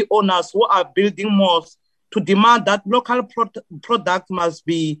property owners who are building malls to demand that local product must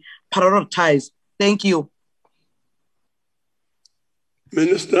be prioritized? Thank you.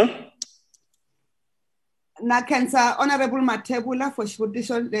 Minister. Nakensa, Honorable Matebula for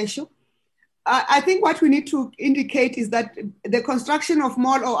Shudisho. I think what we need to indicate is that the construction of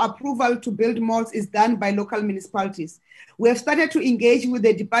mall or approval to build malls is done by local municipalities. We have started to engage with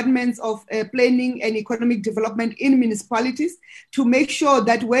the departments of planning and economic development in municipalities to make sure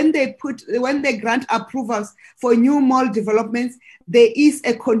that when they grant approvals for new mall developments, there is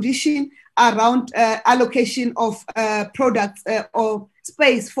a condition around allocation of products or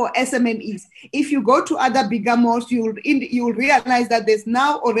space for SMMEs. If you go to other bigger malls, you'll realize that there's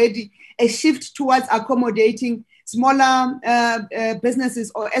now already a shift towards accommodating smaller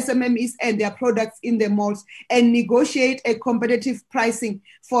businesses or SMMEs and their products in the malls and negotiate a competitive pricing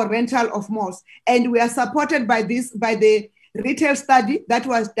for rental of malls. And we are supported by this, by the retail study that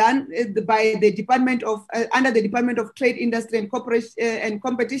was done by the Department of, under the Department of Trade, Industry and Corporation and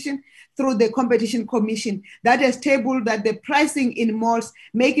Competition through the Competition Commission that has tabled that the pricing in malls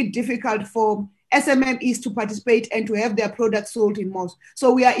make it difficult for SMMEs to participate and to have their products sold in malls.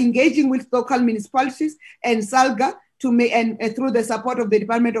 So we are engaging with local municipalities and SALGA to make, and through the support of the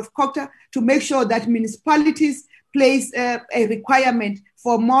Department of COCTA to make sure that municipalities place a requirement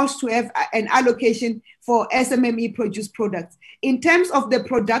for malls to have an allocation for SMME produced products. In terms of the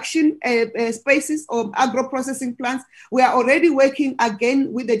production spaces or agro-processing plants, we are already working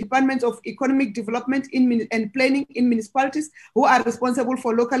again with the Department of Economic Development and Planning in municipalities who are responsible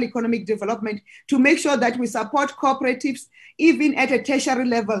for local economic development to make sure that we support cooperatives even at a tertiary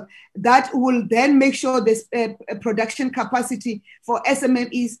level that will then make sure there's production capacity for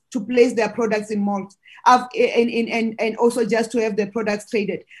SMMEs to place their products in malls. And also just to have the products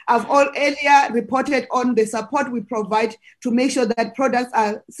traded. I've earlier reported on the support we provide to make sure that products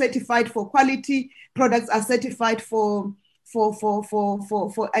are certified for quality, products are certified for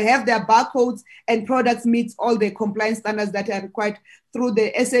have their barcodes, and products meet all the compliance standards that are required through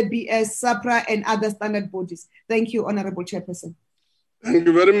the SABS, SAPRA, and other standard bodies. Thank you, Honorable Chairperson. Thank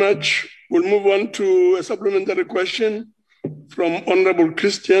you very much. We'll move on to a supplementary question from Honorable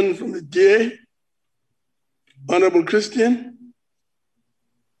Christian from the DA. Honorable Christian.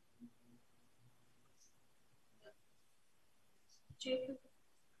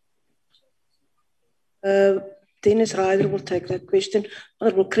 Dennis Ryder will take that question.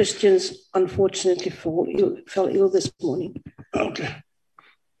 Honorable Christians unfortunately fell ill this morning. Okay.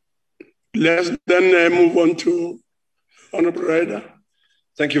 Let's then move on to Honorable Ryder.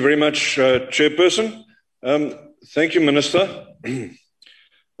 Thank you very much, Chairperson. Thank you, Minister.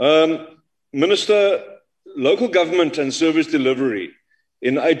 Minister, local government and service delivery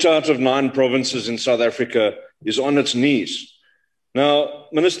in 8 out of 9 provinces in South Africa is on its knees. Now,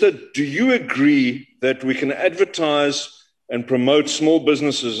 Minister, do you agree that we can advertise and promote small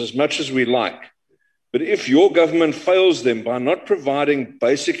businesses as much as we like, but if your government fails them by not providing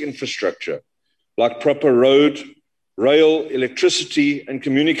basic infrastructure like proper road, rail, electricity, and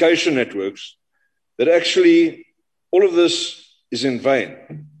communication networks, that actually all of this is in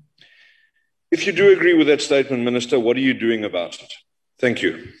vain? If you do agree with that statement, Minister, what are you doing about it? Thank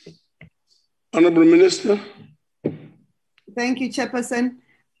you. Honourable Minister. Thank you, Chairperson.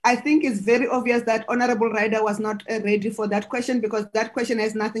 I think it's very obvious that Honourable Ryder was not ready for that question because that question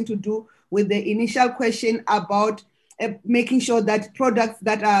has nothing to do with the initial question about making sure that products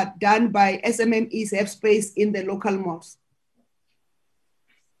that are done by SMMEs have space in the local malls.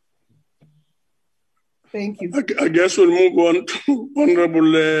 Thank you. I guess we'll move on to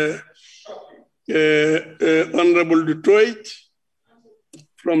Honorable Detroit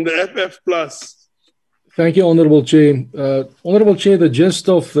from the FF Plus. Thank you, Honorable Chair. Honorable Chair, the gist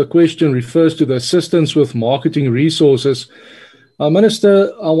of the question refers to the assistance with marketing resources.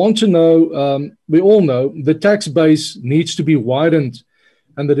 Minister, I want to know, we all know the tax base needs to be widened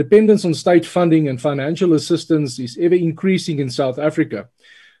and the dependence on state funding and financial assistance is ever increasing in South Africa.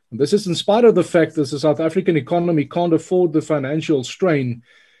 This is in spite of the fact that the South African economy can't afford the financial strain.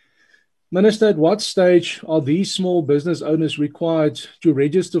 Minister, at what stage are these small business owners required to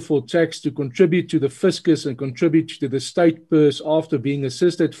register for tax to contribute to the fiscus and contribute to the state purse after being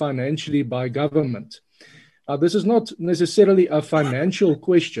assisted financially by government? This is not necessarily a financial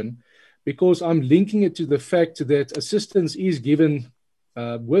question because I'm linking it to the fact that assistance is given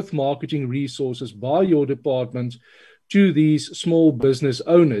with marketing resources by your department to these small business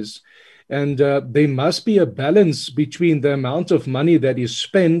owners. And there must be a balance between the amount of money that is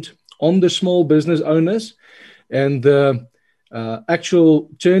spent on the small business owners and the actual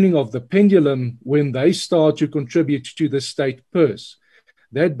turning of the pendulum when they start to contribute to the state purse.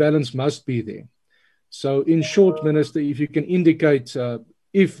 That balance must be there. So in short, Minister, if you can indicate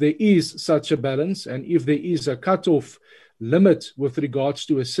if there is such a balance and if there is a cutoff limit with regards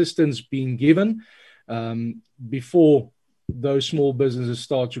to assistance being given before those small businesses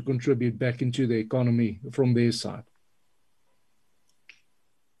start to contribute back into the economy from their side.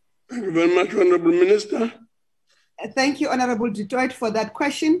 Thank you very much, Honorable Minister. Thank you, Honorable Detroit, for that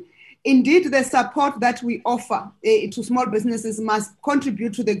question. Indeed, the support that we offer to small businesses must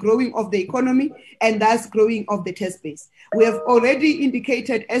contribute to the growing of the economy and thus growing of the tax base. We have already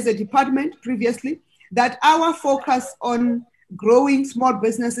indicated as a department previously that our focus on growing small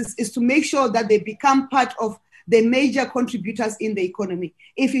businesses is to make sure that they become part of the major contributors in the economy.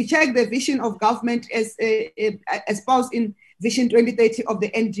 If you check the vision of government as espoused in Vision 2030 of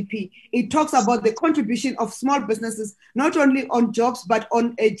the NGP, it talks about the contribution of small businesses, not only on jobs, but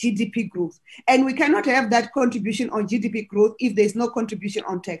on a GDP growth. And we cannot have that contribution on GDP growth if there's no contribution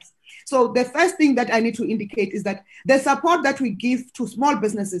on tax. So the first thing that I need to indicate is that the support that we give to small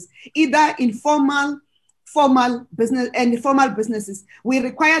businesses, either informal, formal business and formal businesses, we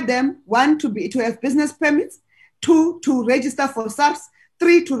require them, one, to have business permits, two, to register for SARS,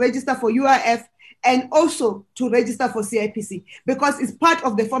 three, to register for UIF, and also to register for CIPC, because it's part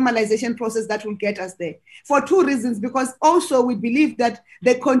of the formalization process that will get us there. For two reasons, because also we believe that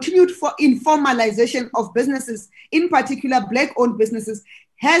the continued informalization of businesses, in particular Black-owned businesses,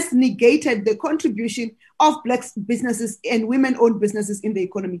 has negated the contribution of Black businesses and women-owned businesses in the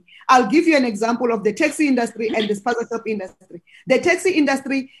economy. I'll give you an example of the taxi industry and the spaza shop industry. The taxi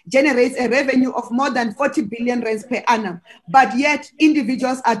industry generates a revenue of more than 40 billion rands per annum, but yet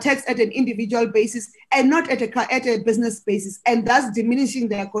individuals are taxed at an individual basis and not at a business basis, and thus diminishing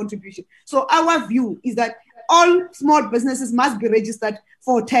their contribution. So our view is that all small businesses must be registered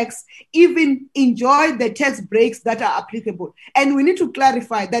for tax, even enjoy the tax breaks that are applicable. And we need to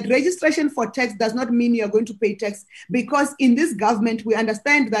clarify that registration for tax does not mean you're going to pay tax, because in this government, we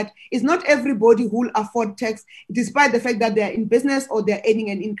understand that it's not everybody who will afford tax, despite the fact that they're in business or they're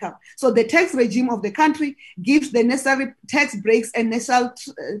earning an income. So the tax regime of the country gives the necessary tax breaks and necessary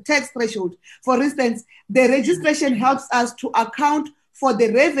tax threshold. For instance, the registration helps us to account for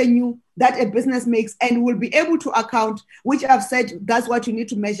the revenue that a business makes, and will be able to account, which I've said, that's what you need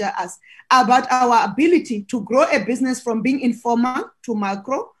to measure us, about our ability to grow a business from being informal to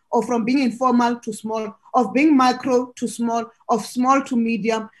macro, or from being informal to small, of being macro to small, of small to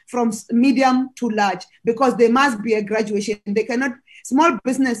medium, from medium to large, because there must be a graduation. They cannot, small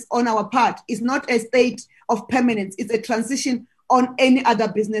business on our part is not a state of permanence, it's a transition on any other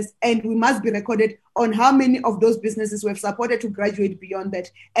business, and we must be recorded on how many of those businesses we have supported to graduate beyond that,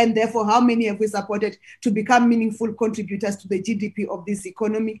 and therefore how many have we supported to become meaningful contributors to the GDP of this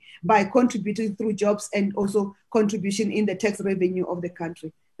economy by contributing through jobs and also contribution in the tax revenue of the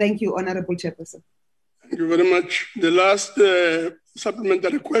country. Thank you, Honorable Chairperson. Thank you very much. The last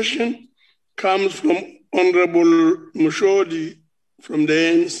supplementary question comes from Honorable Mushodi from the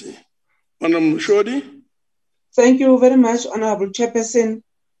ANC. Honorable Mushodi. Thank you very much, Honorable Chairperson.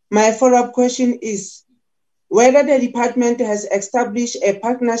 My follow-up question is whether the department has established a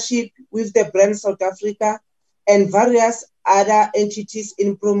partnership with the brand South Africa and various other entities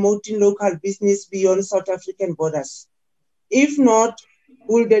in promoting local business beyond South African borders. If not,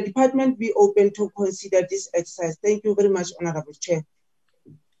 will the department be open to consider this exercise? Thank you very much, Honorable Chair.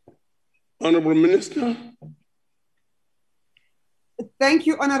 Honorable Minister. Thank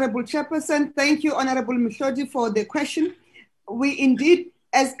you, Honorable Chairperson. Thank you, Honorable Mishodi, for the question. We indeed,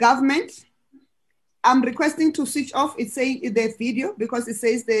 as government, I'm requesting to switch off the video because it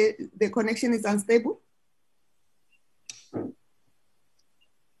says the connection is unstable.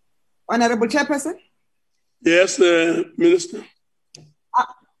 Honorable Chairperson? Yes, Minister.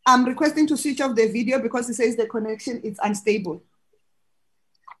 I'm requesting to switch off the video because it says the connection is unstable.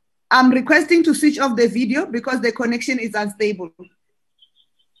 I'm requesting to switch off the video because the connection is unstable.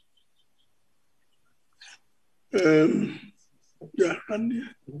 Yeah.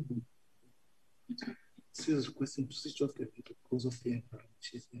 She's requesting to switch off the video because of the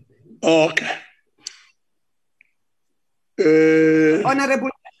okay. Honorable.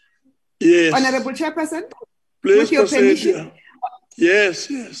 Yes. Honorable Chairperson. Please with your proceed. permission. Yes.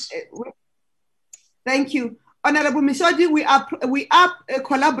 Yes. Thank you, Honorable Mishodi. We are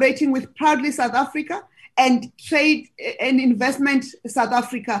collaborating with Proudly South Africa and Trade and Investment South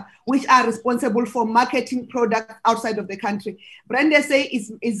Africa, which are responsible for marketing products outside of the country. Brand SA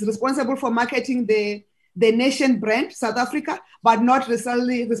is responsible for marketing the nation brand, South Africa, but not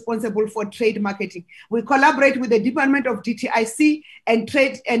necessarily responsible for trade marketing. We collaborate with the Department of DTIC and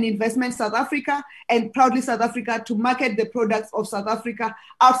Trade and Investment South Africa and Proudly South Africa to market the products of South Africa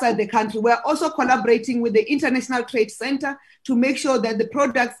outside the country. We're also collaborating with the International Trade Center to make sure that the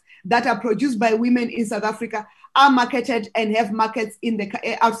products that are produced by women in South Africa are marketed and have markets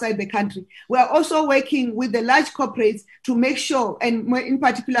outside the country. We are also working with the large corporates to make sure, and in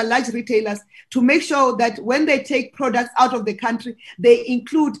particular large retailers, to make sure that when they take products out of the country, they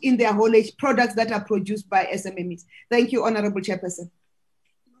include in their haulage products that are produced by SMMEs. Thank you, Honorable Chairperson.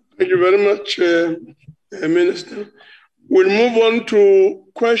 Thank you very much, Minister. We'll move on to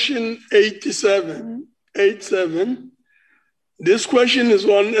question 87. This question is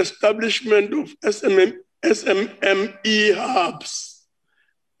on establishment of SMME hubs.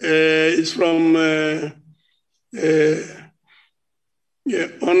 It's from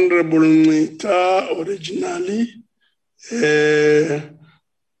Honorable Nita originally,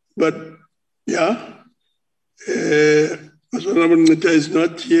 but as Honorable Nita is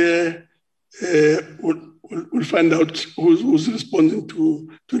not here, we'll find out who's responding to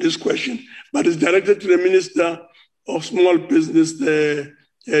this question. But it's directed to the Minister of Small Business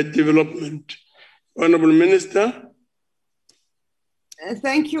Development. Honorable Minister.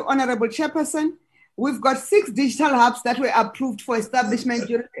 Thank you, Honorable Chairperson. We've got 6 digital hubs that were approved for establishment.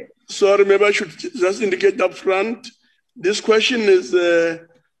 Sorry, maybe I should just indicate up front. This question is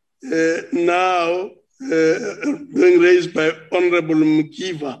now being raised by Honorable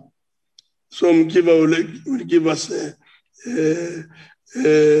Mkiva. So Mkiva will give us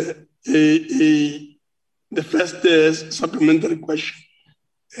the first supplementary question.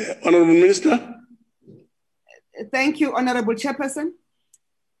 Honorable Minister. Thank you, Honorable Chairperson.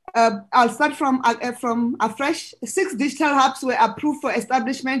 I'll start from afresh. 6 digital hubs were approved for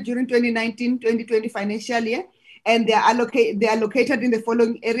establishment during 2019-2020 financial year, and they are located in the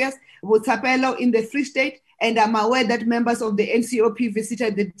following areas: Botshabelo in the Free State, and I'm aware that members of the NCOP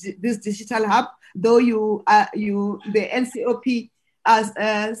visited this digital hub, though the NCOP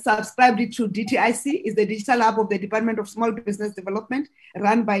subscribed to DTIC, is the digital hub of the Department of Small Business Development,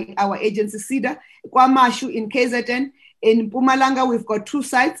 run by our agency SIDA. Kwamashu in KZN. In Mpumalanga, we've got 2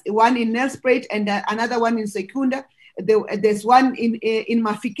 sites, one in Nelspruit and another one in Secunda. There's one in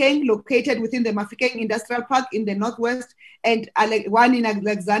Mafikeng, located within the Mafikeng Industrial Park in the northwest, and one in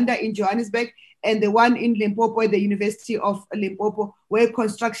Alexander in Johannesburg, and the one in Limpopo at the University of Limpopo, where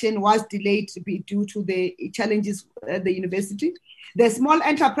construction was delayed due to the challenges at the university. The Small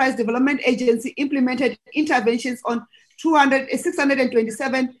Enterprise Development Agency implemented interventions on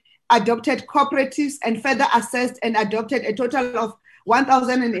 627 adopted cooperatives and further assessed and adopted a total of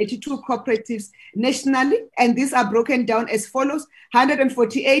 1,082 cooperatives nationally, and these are broken down as follows: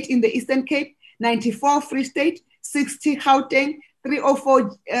 148 in the Eastern Cape, 94 Free State, 60 Gauteng,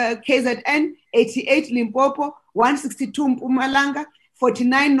 304 KZN, 88 Limpopo, 162 Mpumalanga,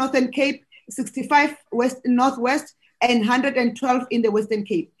 49 Northern Cape, 65 Northwest, and 112 in the Western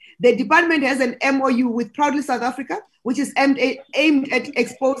Cape. The department has an MOU with Proudly South Africa, which is aimed at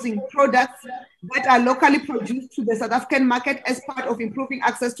exposing products that are locally produced to the South African market as part of improving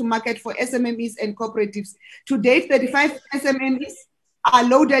access to market for SMMEs and cooperatives. To date, 35 SMMEs are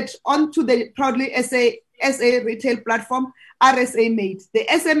loaded onto the Proudly SA retail platform, RSA Made. The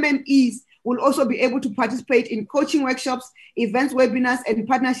SMMEs will also be able to participate in coaching workshops, events, webinars, and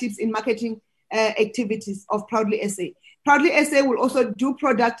partnerships in marketing activities of Proudly SA. Proudly SA will also do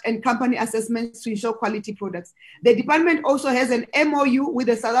product and company assessments to ensure quality products. The department also has an MOU with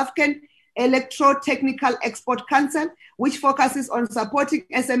the South African Electro-Technical Export Council, which focuses on supporting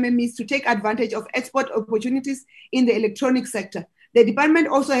SMMEs to take advantage of export opportunities in the electronic sector. The department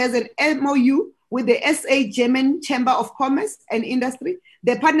also has an MOU with the SA German Chamber of Commerce and Industry.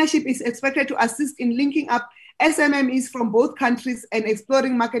 The partnership is expected to assist in linking up SMMEs from both countries and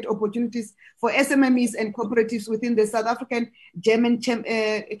exploring market opportunities for SMMEs and cooperatives within the South African German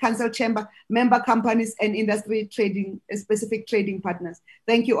Council Chamber, member companies and industry trading, specific trading partners.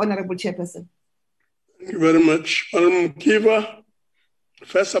 Thank you, Honorable Chairperson. Thank you very much. Honorable Kiva,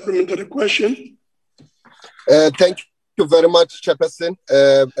 first supplementary question. Thank you very much, Chairperson,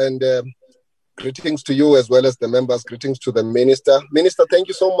 and greetings to you as well as the members. Greetings to the Minister. Minister, thank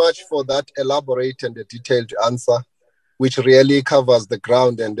you so much for that elaborate and detailed answer, which really covers the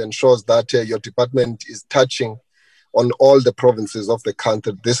ground and ensures that your department is touching on all the provinces of the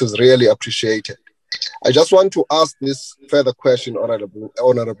country. This is really appreciated. I just want to ask this further question,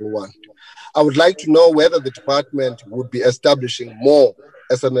 Honorable One. I would like to know whether the department would be establishing more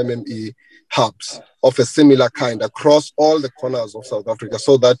SMME hubs of a similar kind across all the corners of South Africa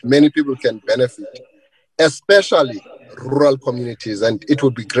so that many people can benefit, especially rural communities. And it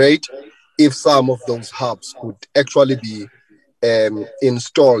would be great if some of those hubs could actually be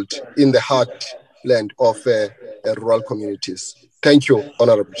installed in the heartland of rural communities. Thank you,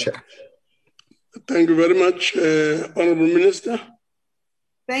 Honorable Chair. Thank you very much, Honorable Minister.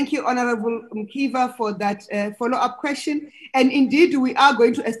 Thank you, Honorable Mkiva, for that follow-up question. And indeed, we are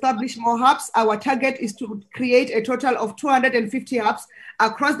going to establish more hubs. Our target is to create a total of 250 hubs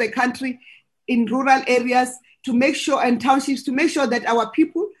across the country in rural areas to make sure, and townships, to make sure that our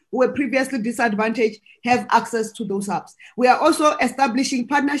people who were previously disadvantaged have access to those hubs. We are also establishing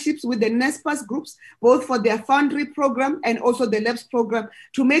partnerships with the NESPAS groups, both for their Foundry program and also the LABS program,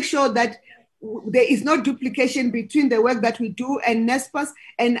 to make sure that there is no duplication between the work that we do and NESPAS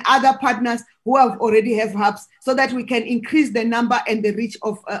and other partners who already have hubs, so that we can increase the number and the reach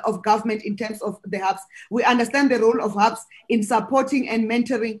of government in terms of the hubs. We understand the role of hubs in supporting and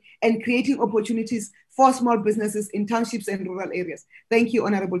mentoring and creating opportunities for small businesses in townships and rural areas. Thank you,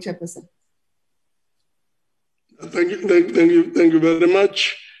 Honorable Chairperson. Thank you very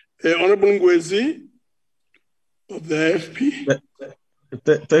much. Honorable Ngwezi of the AFP.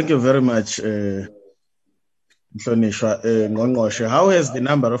 Thank you very much, Ngqongqoshe. How has the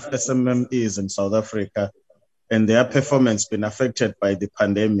number of SMMEs in South Africa and their performance been affected by the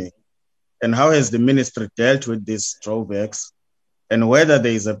pandemic? And how has the ministry dealt with these drawbacks? And whether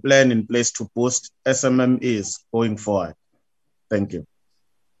there is a plan in place to boost SMMEs going forward? Thank you.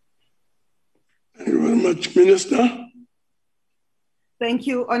 Thank you very much, Minister. Thank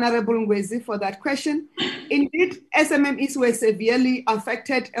you, Honorable Ngwezi, for that question. Indeed, SMMEs were severely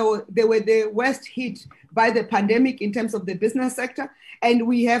affected, or they were the worst hit by the pandemic in terms of the business sector. And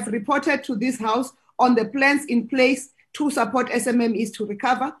we have reported to this House on the plans in place to support SMMEs to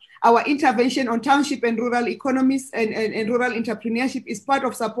recover. Our intervention on township and rural economies and rural entrepreneurship is part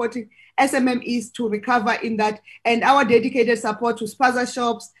of supporting SMMEs to recover in that. And our dedicated support to spaza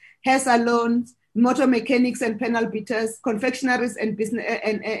shops, hair salons, motor mechanics and panel beaters, confectionaries and business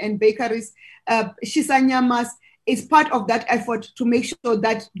and bakeries, Shisanyamas, is part of that effort to make sure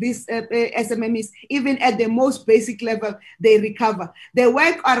that these SMMEs, even at the most basic level, they recover. They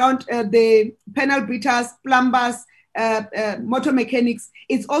work around the panel beaters, plumbers, motor mechanics.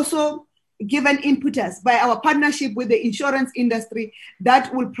 It's also given impetus by our partnership with the insurance industry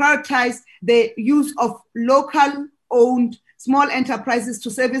that will prioritize the use of local-owned small enterprises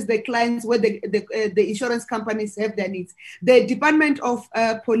to service the clients where the insurance companies have their needs. The Department of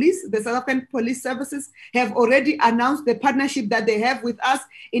Police, the South African Police Services, have already announced the partnership that they have with us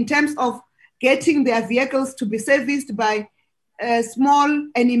in terms of getting their vehicles to be serviced by small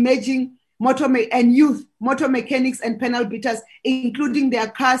and emerging youth motor mechanics and panel beaters, including their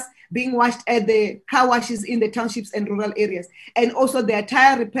cars being washed at the car washes in the townships and rural areas, and also their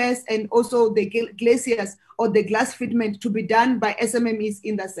tire repairs and also the glaciers or the glass fitment to be done by SMMEs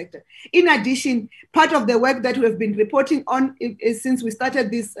in that sector. In addition, part of the work that we have been reporting on since we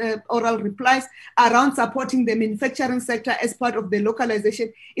started these oral replies around supporting the manufacturing sector as part of the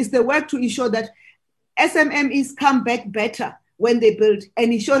localization is the work to ensure that SMMEs come back better when they build,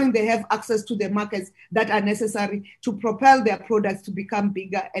 and ensuring they have access to the markets that are necessary to propel their products to become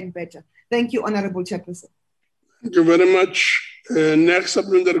bigger and better. Thank you, Honorable Chairperson. Thank you very much. Next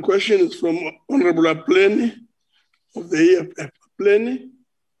supplementary question is from Honorable Plenary of the EFF. Plenary.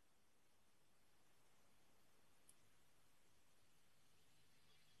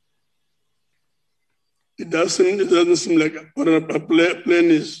 It doesn't seem like Honorable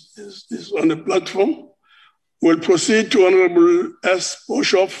Plenary is on the platform. We'll proceed to Honorable S.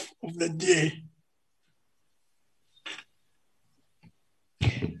 Boshoff of the DA.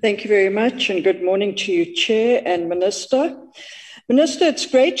 Thank you very much, and good morning to you, Chair and Minister. Minister, it's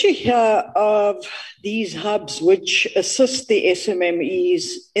great to hear of these hubs which assist the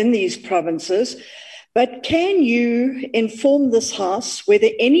SMMEs in these provinces, but can you inform this House whether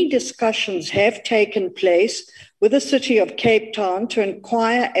any discussions have taken place with the City of Cape Town to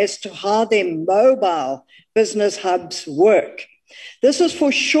inquire as to how their mobile business hubs work? This is for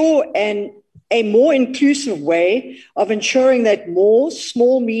sure a more inclusive way of ensuring that more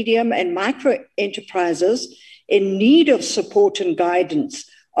small, medium, and micro enterprises in need of support and guidance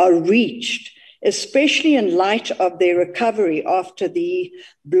are reached, especially in light of their recovery after the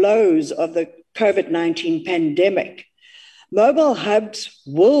blows of the COVID-19 pandemic. Mobile hubs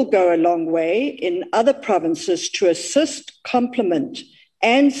will go a long way in other provinces to assist, complement,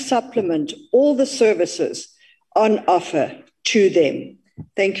 and supplement all the services on offer to them.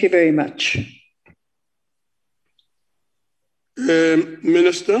 Thank you very much.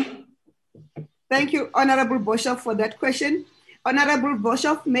 Minister. Thank you, Honorable Boshoff, for that question. Honorable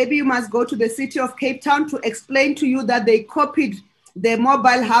Boshoff, maybe you must go to the City of Cape Town to explain to you that they copied the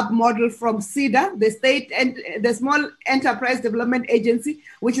mobile hub model from SEDA, the State and the Small Enterprise Development Agency,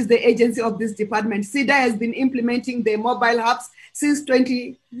 which is the agency of this department. SEDA has been implementing the mobile hubs since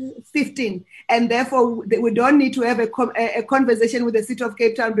 2015, and therefore we don't need to have a conversation with the City of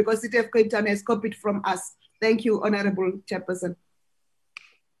Cape Town because City of Cape Town has copied from us. Thank you, Honorable Chairperson.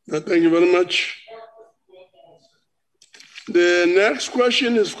 Thank you very much. The next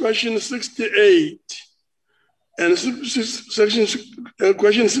question is question 68. And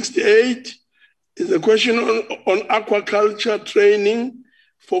question 68 is a question on aquaculture training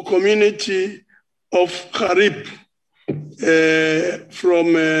for community of Karib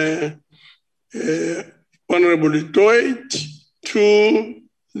from Honorable Toit to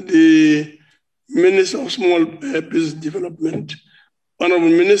the Minister of Small Business Development. Honorable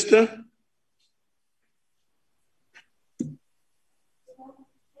Minister.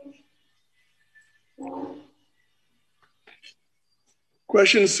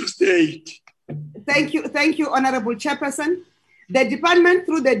 Question 68. Thank you, Honorable Chairperson. The department,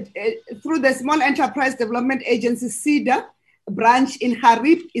 through the Small Enterprise Development Agency, SEDA branch in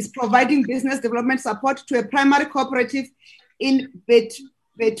Harib, is providing business development support to a primary cooperative in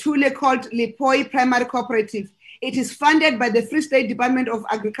Bethule called Lipoi Primary Cooperative. It is funded by the Free State Department of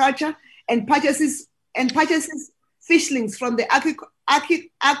Agriculture and purchases fishlings from the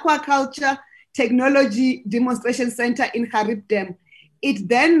Aquaculture Technology Demonstration Center in Harib Dam. It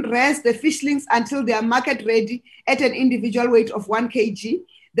then rears the fishlings until they are market ready at an individual weight of 1 kg.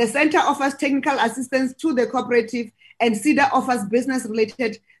 The center offers technical assistance to the cooperative, and SEDA offers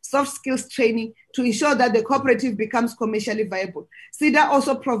business-related soft skills training to ensure that the cooperative becomes commercially viable. SEDA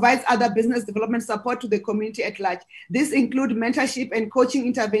also provides other business development support to the community at large. This includes mentorship and coaching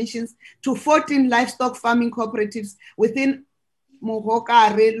interventions to 14 livestock farming cooperatives within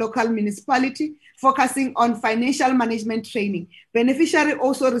Mohokare local municipality, focusing on financial management training. Beneficiaries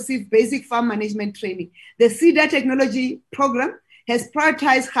also receive basic farm management training. The SEDA technology program has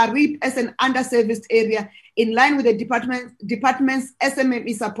prioritized Harib as an underserviced area in line with the department's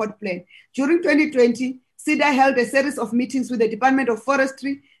SMME support plan. During 2020, SEDA held a series of meetings with the Department of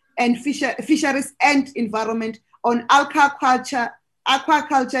Forestry and Fisheries and Environment on aquaculture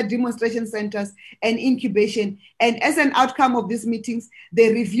demonstration centers and incubation. And as an outcome of these meetings,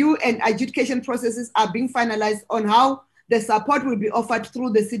 the review and adjudication processes are being finalized on how the support will be offered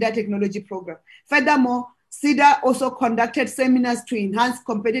through the SEDA technology program. Furthermore, SEDA also conducted seminars to enhance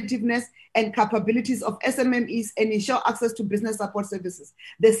competitiveness and capabilities of SMMEs and ensure access to business support services.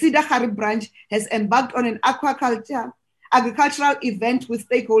 The SEDA Harib branch has embarked on an agricultural event with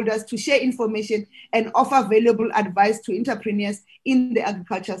stakeholders to share information and offer valuable advice to entrepreneurs in the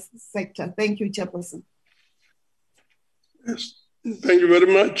agriculture sector. Thank you, Chairperson. Yes, thank you very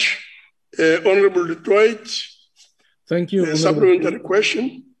much. Honorable Detroit. Thank you. Supplementary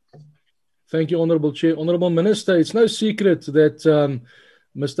question. Thank you, Honorable Chair. Honorable Minister, it's no secret that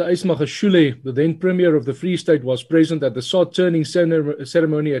Mr. Ysmagashule, the then Premier of the Free State, was present at the sod turning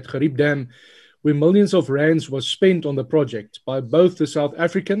ceremony at Harib Dam, where millions of rands was spent on the project by both the South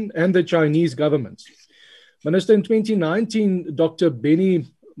African and the Chinese governments. Minister, in 2019, Dr. Benny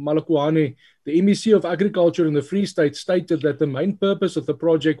Malakwane, the MEC of Agriculture in the Free State, stated that the main purpose of the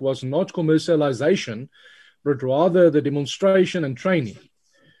project was not commercialization, but rather the demonstration and training.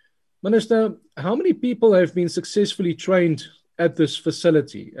 Minister, how many people have been successfully trained at this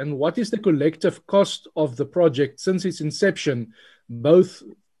facility, and what is the collective cost of the project since its inception, both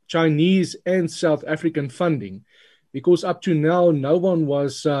Chinese and South African funding? Because up to now, no one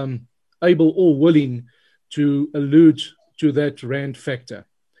was able or willing to allude to that rand factor.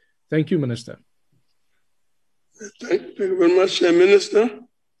 Thank you, Minister. Thank you very much, Minister.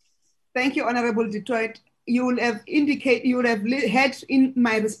 Thank you, Honorable Detroit. You will have heard in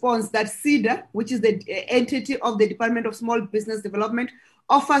my response that CEDA, which is the entity of the Department of Small Business Development,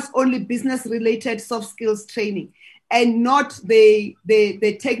 offers only business-related soft skills training and not the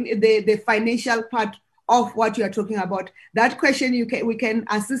financial part of what you are talking about. That question we can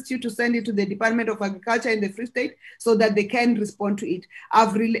assist you to send it to the Department of Agriculture in the Free State so that they can respond to it.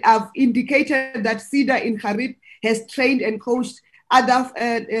 I've indicated that CEDA in Harib has trained and coached other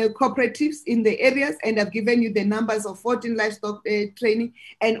cooperatives in the areas, and I've given you the numbers of 14 livestock training,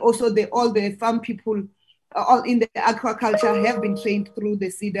 and also all the farm people all in the aquaculture have been trained through the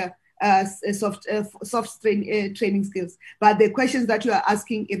CEDA soft training skills. But the questions that you are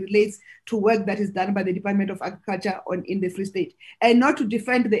asking, it relates to work that is done by the Department of Agriculture in the Free State. And not to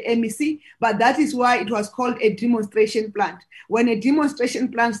defend the MEC, but that is why it was called a demonstration plant. When a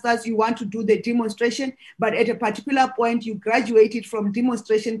demonstration plant starts, you want to do the demonstration, but at a particular point, you graduated from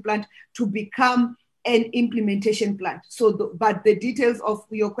demonstration plant to become an implementation plant. So, but the details of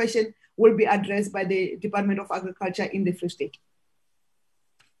your question will be addressed by the Department of Agriculture in the Free State.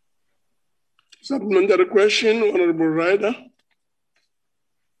 Supplementary question, Honorable Ryder.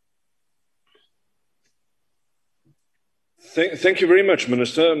 Thank you very much,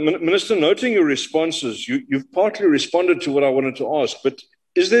 Minister. Minister, noting your responses, you've partly responded to what I wanted to ask, but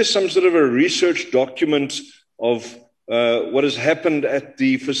is there some sort of a research document of what has happened at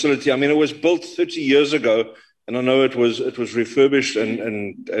the facility? I mean, it was built 30 years ago, and I know it was refurbished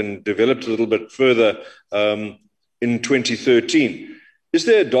and developed a little bit further in 2013. Is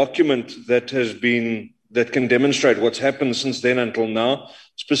there a document that can demonstrate what's happened since then until now,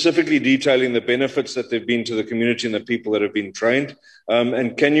 specifically detailing the benefits that they've been to the community and the people that have been trained?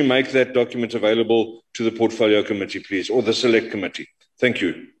 And can you make that document available to the Portfolio Committee, please, or the Select Committee? Thank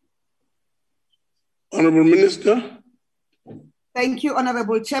you. Honourable Minister. Thank you,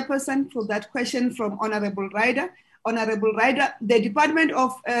 Honourable Chairperson, for that question from Honourable Ryder. Honourable Ryder, the Department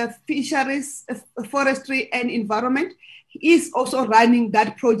of Fisheries, Forestry and Environment is also running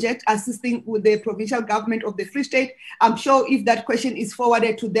that project, assisting with the provincial government of the Free State. I'm sure if that question is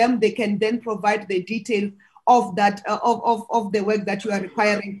forwarded to them, they can then provide the detail of that of the work that you are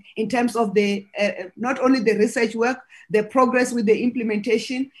requiring in terms of the not only the research work, the progress with the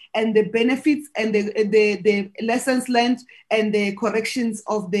implementation, and the benefits and the lessons learned and the corrections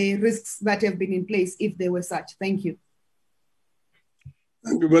of the risks that have been in place, if there were such. Thank you.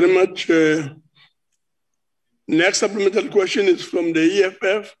 Thank you very much. Next supplemental question is from the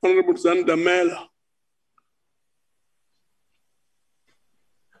EFF, Honorable Zanda Mela.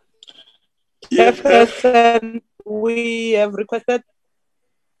 Chairperson, we have requested.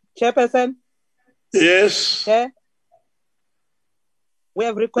 Chairperson? Yes. Chair? We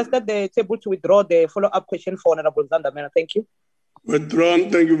have requested the table to withdraw the follow-up question for Honorable Zanda Mela. Thank you. Withdrawn.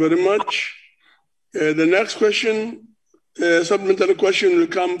 Thank you very much. The next question, supplementary question, will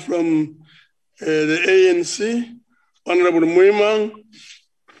come from the ANC, Honorable Moimang.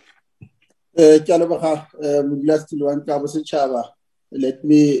 Let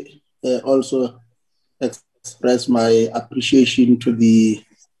me also express my appreciation to the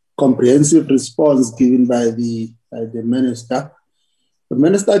comprehensive response given by the Minister. The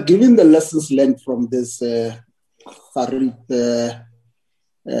Minister, given the lessons learned from this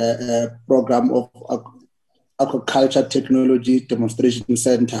program of Aquaculture Technology Demonstration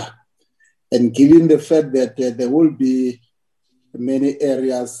Center, and given the fact that there will be many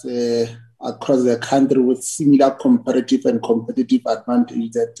areas across the country with similar comparative and competitive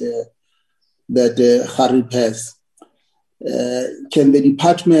advantage that Harib has, can the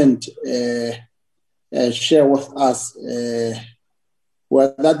department share with us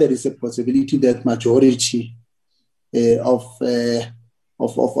whether there is a possibility that majority of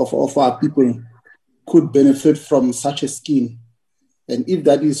our people could benefit from such a scheme? And if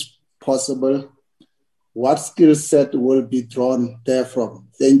that is possible, what skill set will be drawn therefrom?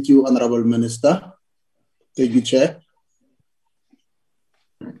 Thank you, Honorable Minister. Thank you, Chair.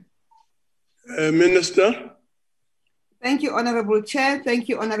 Minister. Thank you, Honorable Chair. Thank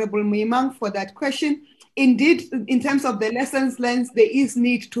you, Honorable Moimang, for that question. Indeed, in terms of the lessons learned, there is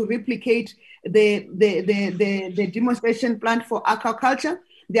need to replicate the demonstration plant for aquaculture.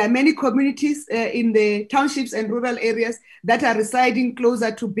 There are many communities in the townships and rural areas that are residing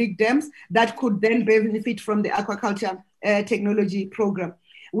closer to big dams that could then benefit from the aquaculture technology program.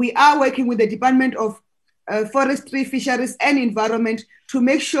 We are working with the Department of forestry, fisheries, and environment to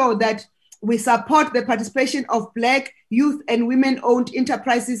make sure that we support the participation of Black, youth, and women-owned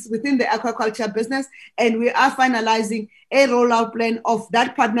enterprises within the aquaculture business, and we are finalizing a rollout plan of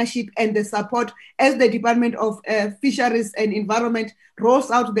that partnership and the support as the Department of Fisheries and Environment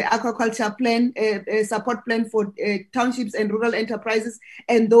rolls out the aquaculture plan, support plan for townships and rural enterprises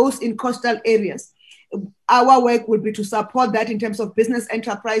and those in coastal areas. Our work will be to support that in terms of business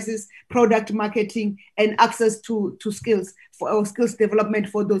enterprises, product marketing, and access to skills or skills development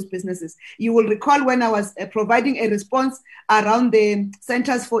for those businesses. You will recall when I was providing a response around the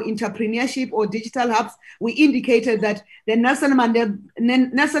Centers for Entrepreneurship or Digital Hubs, we indicated that the Nelson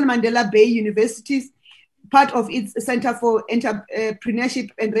Mandela Bay University's part of its Center for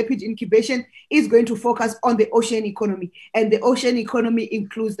Entrepreneurship and Rapid Incubation is going to focus on the ocean economy. And the ocean economy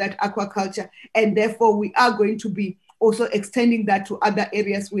includes that aquaculture. And therefore, we are going to be also extending that to other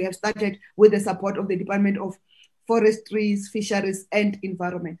areas. We have started with the support of the Department of Forestries, Fisheries, and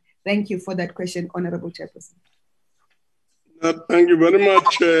Environment. Thank you for that question, Honorable Chairperson. Thank you very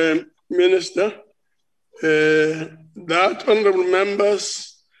much, Minister. That, honorable members,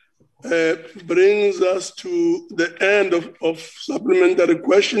 brings us to the end of supplementary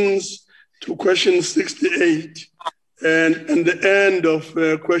questions to question 68 and the end of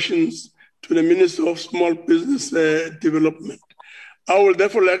questions to the Minister of Small Business Development. I would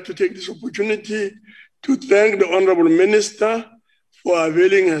therefore like to take this opportunity to thank the Honorable Minister for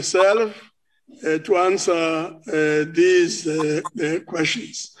availing herself to answer these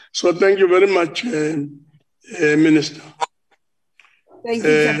questions. So thank you very much, Minister. Thank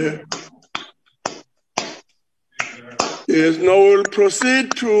you, Yes, now we'll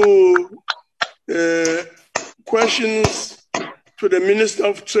proceed to questions to the Minister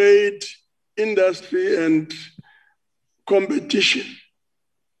of Trade, Industry and Competition.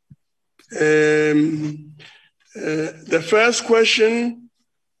 The first question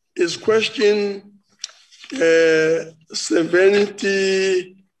is question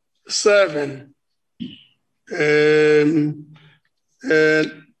 77.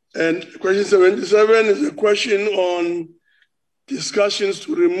 And question 77 is a question on discussions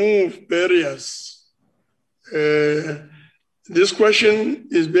to remove barriers. This question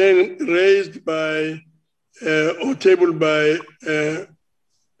is being raised by or tabled by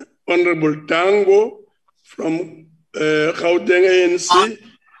Honorable Tango from Gauteng ANC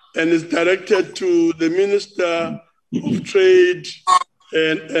and is directed to the Minister of Trade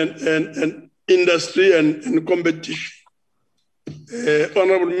and Industry and Competition.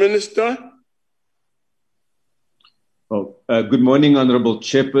 Honorable Minister. Well, good morning, Honorable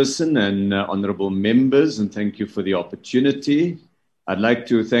Chairperson and Honorable members, and thank you for the opportunity. I'd like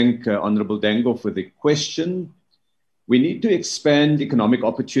to thank Honorable Dango for the question. We need to expand economic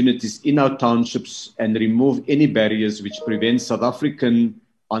opportunities in our townships and remove any barriers which prevent South African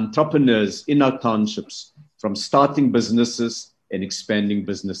entrepreneurs in our townships from starting businesses and expanding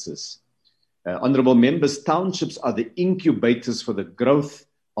businesses. Honorable members, townships are the incubators for the growth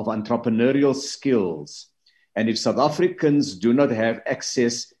of entrepreneurial skills. And if South Africans do not have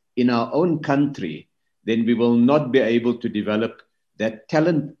access in our own country, then we will not be able to develop that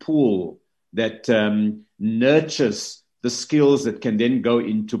talent pool that nurtures the skills that can then go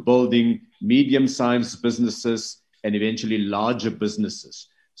into building medium-sized businesses and eventually larger businesses.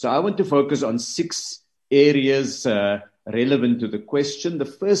 So I want to focus on 6 areas relevant to the question. The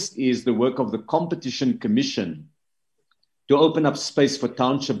first is the work of the Competition Commission to open up space for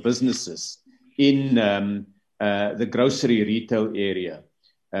township businesses in the grocery retail area.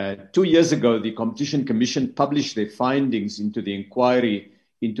 2 years ago, the Competition Commission published their findings into the inquiry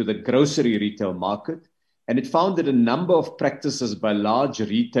into the grocery retail market, and it found that a number of practices by large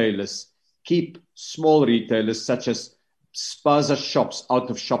retailers keep small retailers such as spaza shops out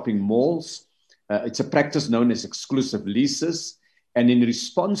of shopping malls. It's a practice known as exclusive leases. And in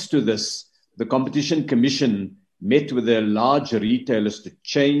response to this, the Competition Commission met with the large retailers to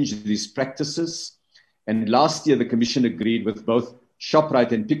change these practices. And last year, the Commission agreed with both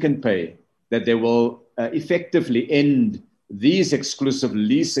ShopRite and Pick n Pay that they will effectively end these exclusive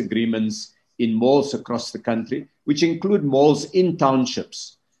lease agreements in malls across the country, which include malls in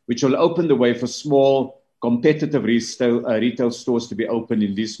townships, which will open the way for small competitive retail stores to be open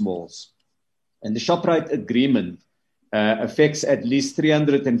in these malls. And the ShopRite agreement affects at least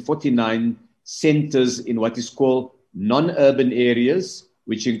 349 centers in what is called non-urban areas,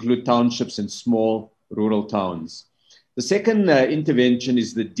 which include townships and small rural towns. The second intervention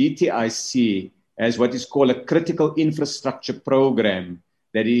is the DTIC as what is called a critical infrastructure program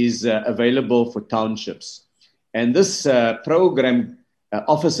that is available for townships. And this program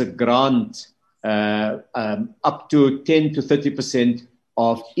offers a grant up to 10 to 30%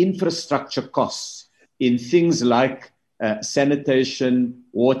 of infrastructure costs in things like sanitation,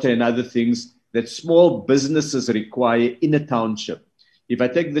 water, and other things that small businesses require in a township. If I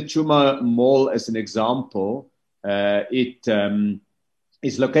take the Chuma Mall as an example, it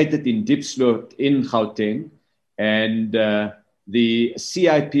is located in Diepsloot in Gauteng, and the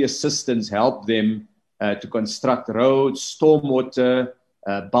CIP assistants help them to construct roads, stormwater,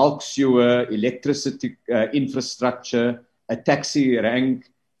 bulk sewer, electricity infrastructure, a taxi rank,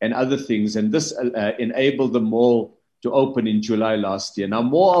 and other things. And this enabled the mall to open in July last year. Now,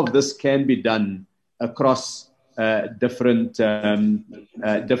 more of this can be done across different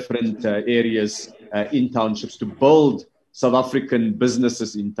areas in townships to build South African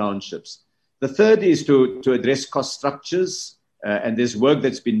businesses in townships. The third is to address cost structures, and there's work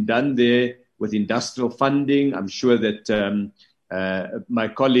that's been done there with industrial funding. I'm sure that my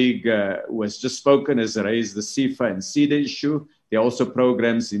colleague who has just spoken has raised the CIFA and CEDA issue. There are also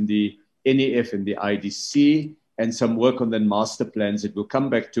programs in the NEF and the IDC, and some work on the master plans that we'll come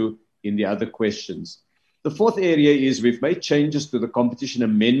back to in the other questions. The fourth area is we've made changes to the Competition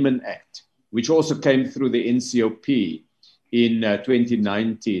Amendment Act, which also came through the NCOP in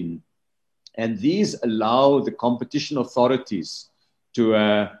 2019. And these allow the competition authorities to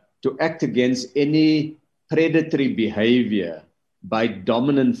act against any predatory behavior by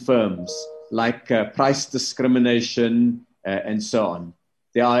dominant firms like price discrimination and so on.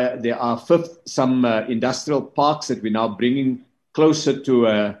 There are some industrial parks that we're now bringing closer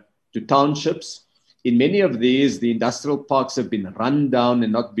to townships. In many of these, the industrial parks have been run down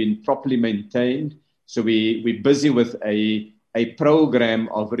and not been properly maintained. So we're busy with a program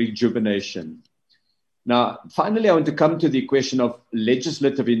of rejuvenation. Now, finally, I want to come to the question of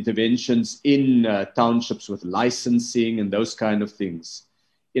legislative interventions in townships with licensing and those kind of things.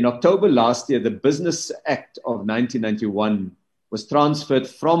 In October last year, the Business Act of 1991 was transferred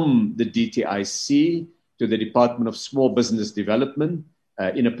from the DTIC to the Department of Small Business Development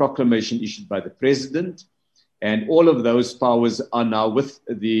in a proclamation issued by the President. And all of those powers are now with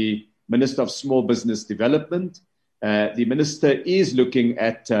the Minister of Small Business Development. The Minister is looking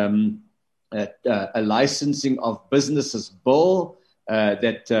at a licensing of businesses bill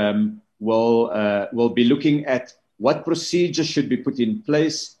that will be looking at what procedures should be put in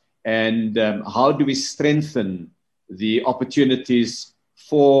place and how do we strengthen the opportunities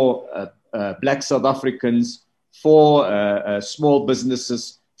for Black South Africans, for small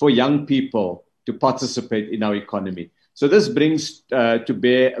businesses, for young people to participate in our economy. So this brings to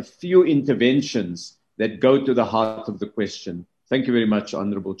bear a few interventions that go to the heart of the question. Thank you very much,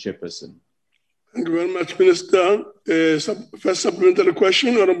 Honourable Chairperson. Thank you very much, Minister. First supplementary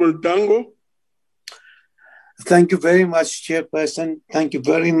question, Honourable Dango. Thank you very much, Chairperson. Thank you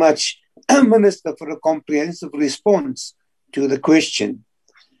very much, Minister, for a comprehensive response to the question.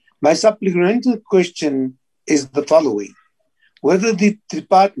 My supplementary question is the following. Whether the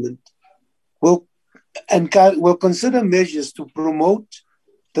department will consider measures to promote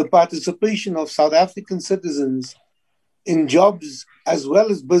the participation of South African citizens in jobs as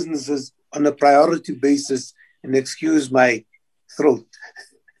well as businesses on a priority basis, and excuse my throat.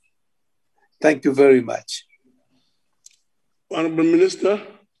 Thank you very much. Honourable Minister.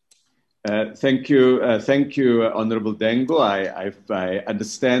 Thank you, Honourable Dango. I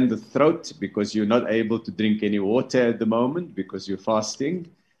understand the throat because you're not able to drink any water at the moment because you're fasting.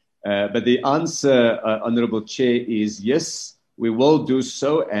 But the answer, Honourable Chair, is yes, we will do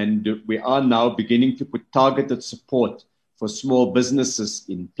so, and we are now beginning to put targeted support for small businesses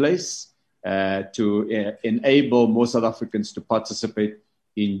in place to enable more South Africans to participate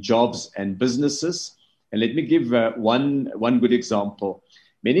in jobs and businesses. And let me give one good example.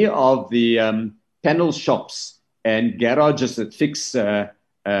 Many of the panel shops and garages that fix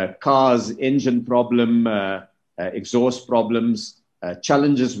cars, engine problem, exhaust problems,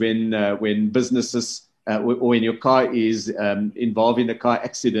 challenges when businesses or when your car is involved in a car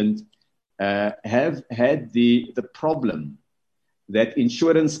accident have had the problem that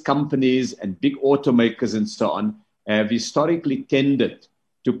insurance companies and big automakers and so on have historically tended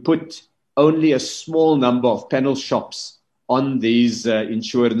to put only a small number of panel shops on these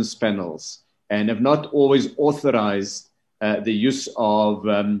insurance panels and have not always authorized the use of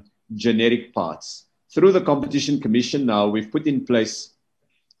generic parts. Through the Competition Commission now, we've put in place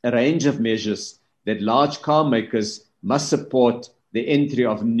a range of measures that large car makers must support the entry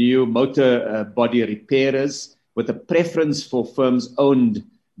of new motor body repairers with a preference for firms owned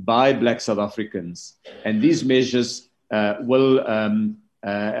by Black South Africans. And these measures will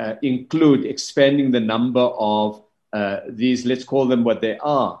include expanding the number of these, let's call them what they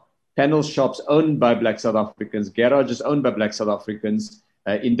are, panel shops owned by Black South Africans, garages owned by Black South Africans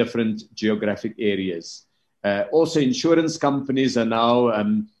in different geographic areas. Also, insurance companies are now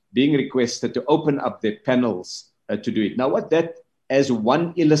being requested to open up their panels to do it. Now, what that as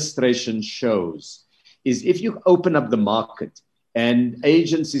one illustration shows is if you open up the market and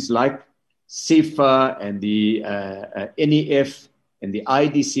agencies like CIFA and the NEF and the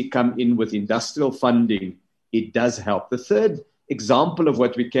IDC come in with industrial funding, it does help. The third example of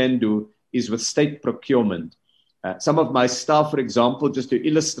what we can do is with state procurement. Some of my staff, for example, just to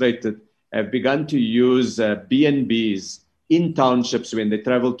illustrate it, have begun to use B&Bs in townships when they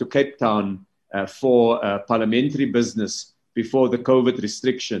travel to Cape Town for parliamentary business before the COVID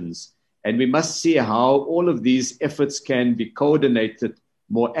restrictions. And we must see how all of these efforts can be coordinated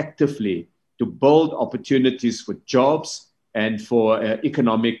more actively to build opportunities for jobs and for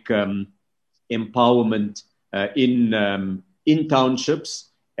economic empowerment in townships.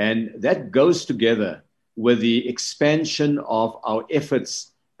 And that goes together with the expansion of our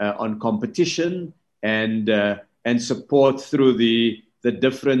efforts on competition and support through the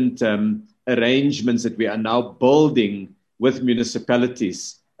different arrangements that we are now building with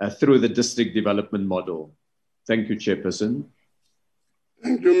municipalities through the district development model. Thank you, Chairperson.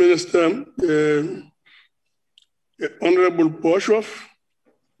 Thank you, Minister. Honorable Boshoff.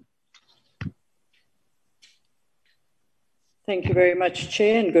 Thank you very much,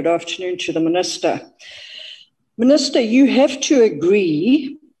 Chair, and good afternoon to the Minister. Minister, you have to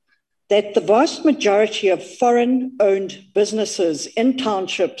agree that the vast majority of foreign-owned businesses in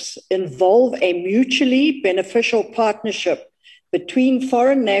townships involve a mutually beneficial partnership between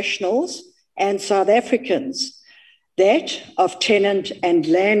foreign nationals and South Africans, that of tenant and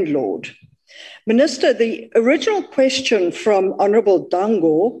landlord. Minister, the original question from Honourable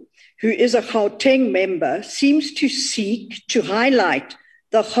Dango, who is a Gauteng member, seems to seek to highlight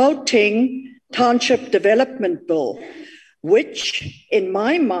the Gauteng Township Development Bill, which in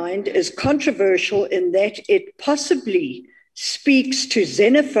my mind is controversial in that it possibly speaks to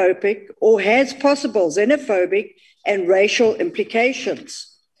xenophobic or has possible xenophobic and racial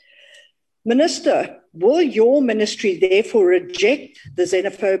implications. Minister, will your ministry therefore reject the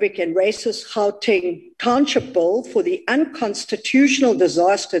xenophobic and racist Gauteng Township Bill for the unconstitutional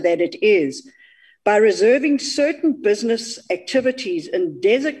disaster that it is by reserving certain business activities in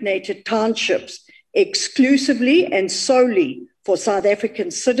designated townships exclusively and solely for South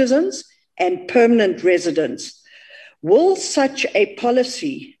African citizens and permanent residents? Will such a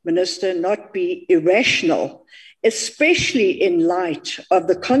policy, Minister, not be irrational, especially in light of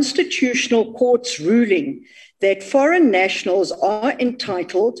the Constitutional Court's ruling that foreign nationals are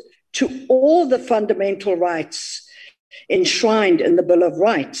entitled to all the fundamental rights enshrined in the Bill of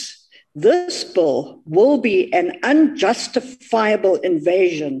Rights? This bill will be an unjustifiable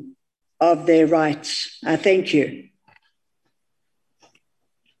invasion of their rights. Thank you.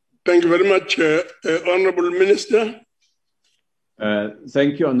 Thank you very much, Honourable Minister.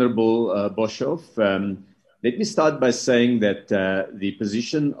 Thank you, Honourable Boshoff. Let me start by saying that the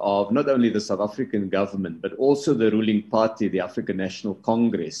position of not only the South African government, but also the ruling party, the African National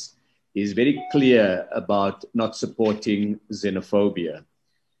Congress, is very clear about not supporting xenophobia.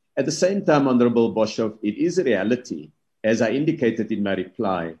 At the same time, Honourable Boshoff, it is a reality, as I indicated in my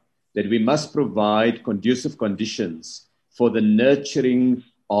reply, that we must provide conducive conditions for the nurturing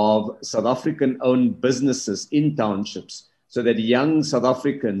of South African-owned businesses in townships so that young South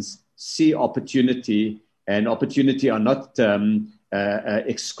Africans see opportunity and opportunity are not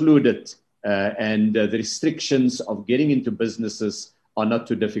excluded and the restrictions of getting into businesses are not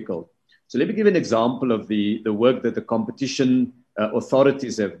too difficult. So let me give an example of the work that the competition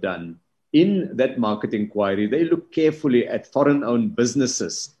authorities have done. In that market inquiry, they look carefully at foreign-owned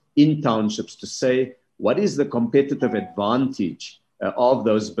businesses in townships to say, what is the competitive advantage of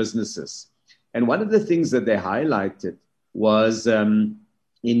those businesses? And one of the things that they highlighted was, in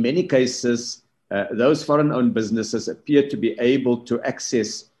many cases, those foreign-owned businesses appear to be able to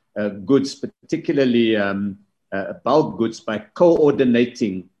access goods, particularly bulk goods, by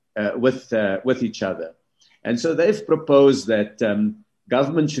coordinating with each other. And so they've proposed that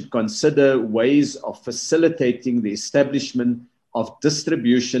government should consider ways of facilitating the establishment of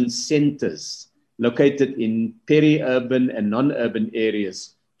distribution centers located in peri-urban and non-urban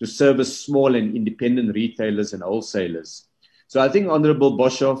areas to service small and independent retailers and wholesalers. So I think, Honourable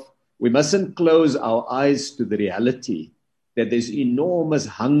Boshoff, we mustn't close our eyes to the reality that there's enormous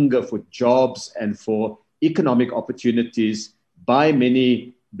hunger for jobs and for economic opportunities by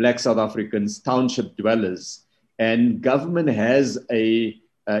many Black South Africans, township dwellers. And government has an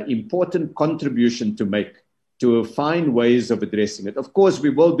important contribution to make to find ways of addressing it. Of course, we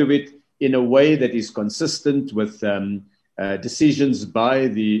will do it in a way that is consistent with decisions by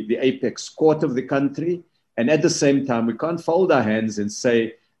the apex court of the country. And at the same time, we can't fold our hands and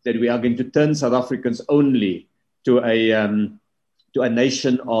say that we are going to turn South Africans only to a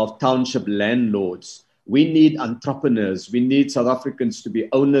nation of township landlords. We need entrepreneurs. We need South Africans to be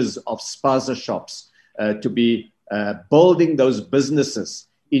owners of spaza shops, to be building those businesses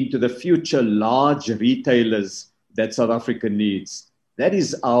into the future large retailers that South Africa needs. That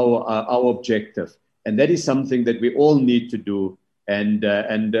is our objective. And that is something that we all need to do. And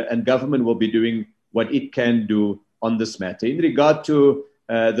government will be doing what it can do on this matter. In regard to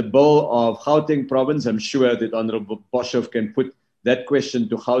the bill of Gauteng province, I'm sure that Honorable Boshoff can put that question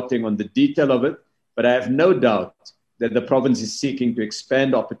to Gauteng on the detail of it. But I have no doubt that the province is seeking to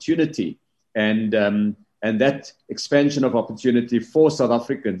expand opportunity, and that expansion of opportunity for South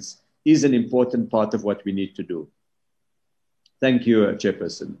Africans is an important part of what we need to do. Thank you,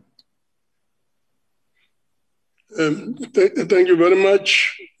 Chairperson. Thank you very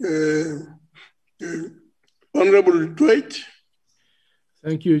much. Honorable Dwight.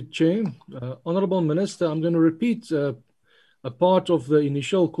 Thank you, Chair. Honorable Minister, I'm going to repeat a part of the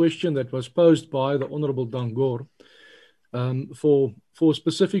initial question that was posed by the Honorable Dangor for a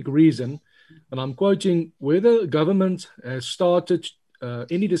specific reason. And I'm quoting, whether government has started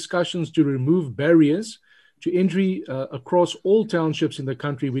any discussions to remove barriers to entry across all townships in the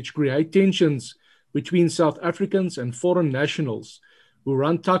country which create tensions between South Africans and foreign nationals who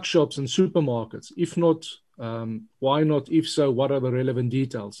run tuck shops and supermarkets. If not, why not? If so, what are the relevant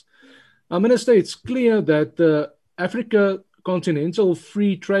details? Minister, it's clear that the Africa Continental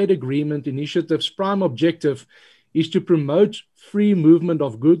Free Trade Agreement initiative's prime objective is to promote free movement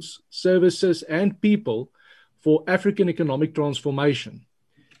of goods, services, and people for African economic transformation.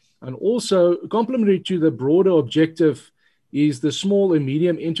 And also, complementary to the broader objective is the Small and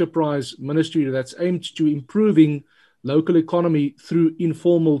Medium Enterprise Ministry that's aimed to improving local economy through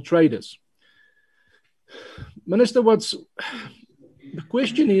informal traders. Minister, the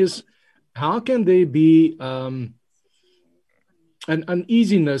question is, how can there be an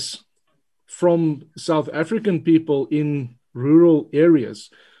uneasiness from South African people in rural areas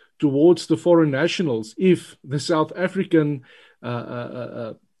towards the foreign nationals if the South African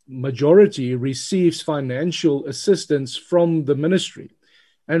majority receives financial assistance from the ministry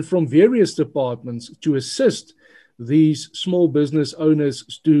and from various departments to assist these small business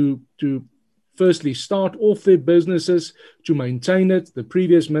owners to firstly start off their businesses, to maintain it? The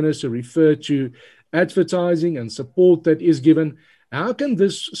previous minister referred to advertising and support that is given. How can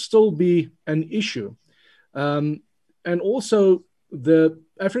this still be an issue? And also the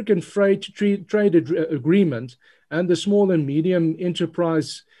African Trade Agreement and the Small and Medium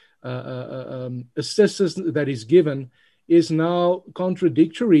Enterprise assistance that is given is now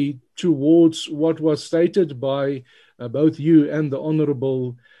contradictory towards what was stated by both you and the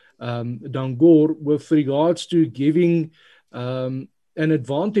Honorable Dangor with regards to giving an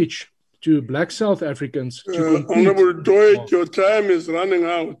advantage to Black South Africans to compete. Honorable Dwight, your time is running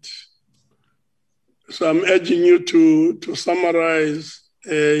out. So I'm urging you to summarize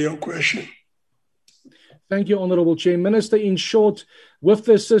your question. Thank you, Honorable Chair. Minister, in short, with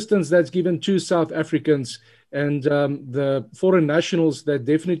the assistance that's given to South Africans and the foreign nationals that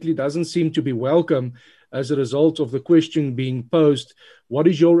definitely doesn't seem to be welcome as a result of the question being posed, what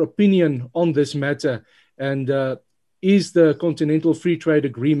is your opinion on this matter? And is the Continental Free Trade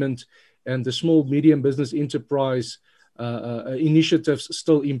Agreement and the Small Medium Business Enterprise initiatives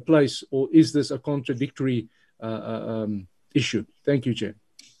still in place, or is this a contradictory issue? Thank you, Chair.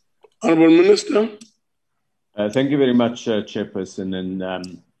 Honourable Minister. Thank you very much, Chairperson,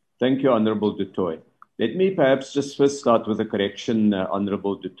 and thank you, Honourable Du Toit. Let me perhaps just first start with a correction,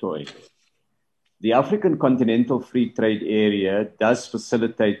 Honourable Du Toit. The African Continental Free Trade Area does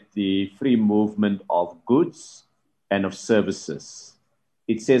facilitate the free movement of goods and of services.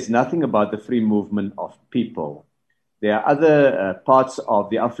 It says nothing about the free movement of people. There are other parts of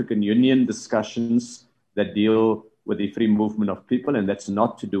the African Union discussions that deal with the free movement of people, and that's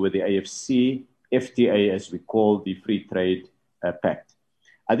not to do with the AFC, FTA, as we call the Free Trade Pact.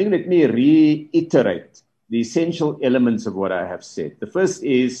 I think let me reiterate the essential elements of what I have said. The first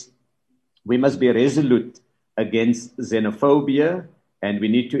is we must be resolute against xenophobia, and we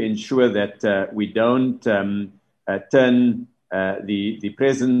need to ensure that we don't turn the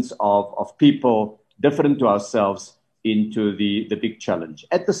presence of people different to ourselves into the big challenge.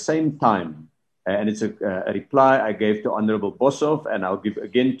 At the same time, and it's a reply I gave to Honorable Boshoff, and I'll give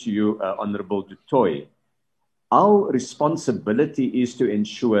again to you, Honorable Du Toit. our responsibility is to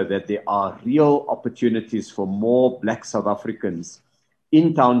ensure that there are real opportunities for more Black South Africans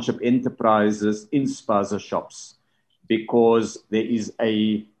in township enterprises, in spaza shops, because there is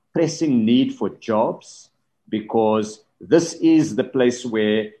a pressing need for jobs, because this is the place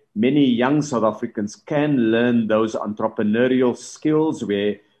where many young South Africans can learn those entrepreneurial skills,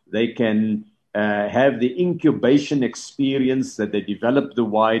 where they can have the incubation experience that they develop the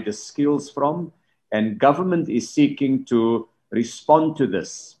wider skills from. And government is seeking to respond to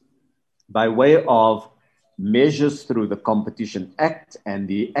this by way of measures through the Competition Act and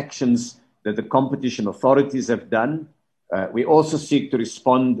the actions that the competition authorities have done. We also seek to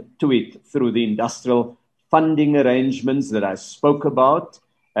respond to it through the industrial funding arrangements that I spoke about.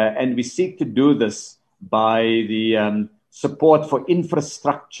 And we seek to do this by the support for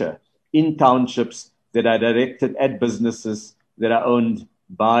infrastructure in townships that are directed at businesses that are owned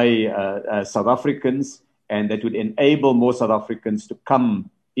by South Africans, and that would enable more South Africans to come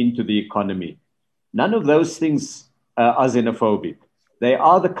into the economy. None of those things are xenophobic. They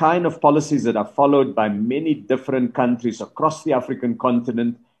are the kind of policies that are followed by many different countries across the African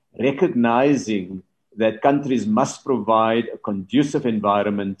continent, recognizing that countries must provide a conducive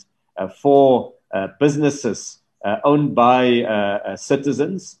environment for businesses owned by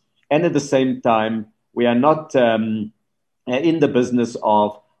citizens. And at the same time, we are not in the business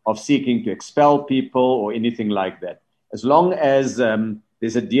of seeking to expel people or anything like that. As long as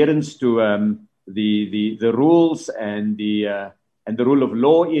there's adherence to the rules and the rule of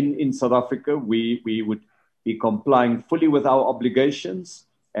law in South Africa, we would be complying fully with our obligations.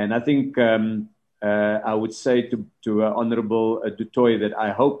 And I think I would say to Honorable Dutoy that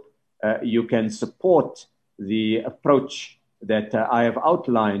I hope you can support the approach that I have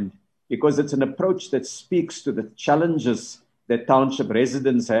outlined, because it's an approach that speaks to the challenges that township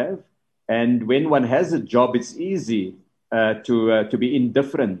residents have. And when one has a job, it's easy to be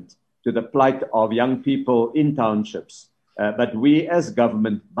indifferent to the plight of young people in townships. But we as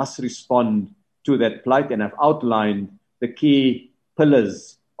government must respond to that plight, and I've outlined the key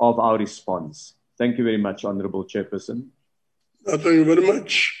pillars of our response. Thank you very much, Honorable Chairperson. Thank you very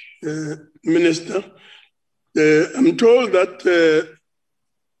much, Minister. I'm told that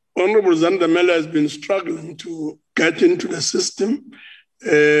Honorable Zandamela has been struggling to get into the system,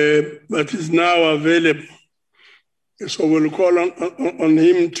 but is now available. So we'll call on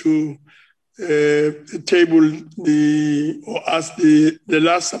him to table or ask the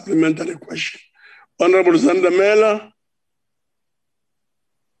last supplementary question. Honorable Zandamela.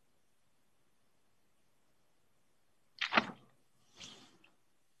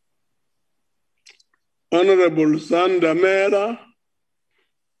 Honorable Zandamela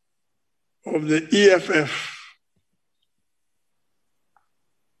of the EFF.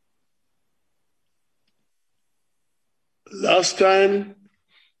 Last time,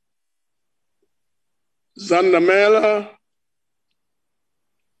 Zandamela,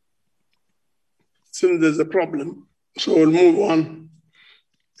 since there's a problem, so we'll move on.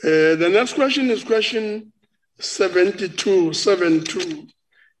 The next question is question 72.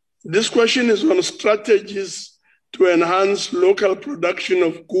 This question is on strategies to enhance local production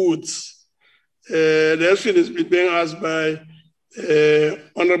of goods. The question is being asked by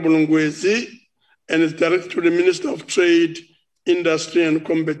Honorable Ngwezi, and is directed to the Minister of Trade, Industry and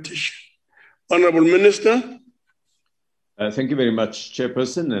Competition. Honorable Minister. Thank you very much,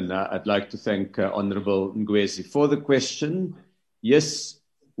 Chairperson, and I'd like to thank Honorable Ngwezi for the question. Yes,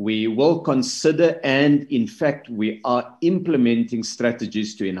 we will consider, and in fact, we are implementing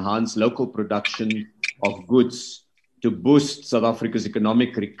strategies to enhance local production of goods to boost South Africa's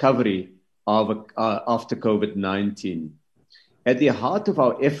economic recovery after COVID-19. At the heart of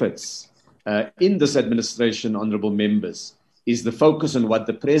our efforts in this administration, honorable members, is the focus on what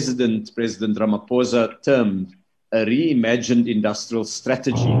the President Ramaphosa, termed a reimagined industrial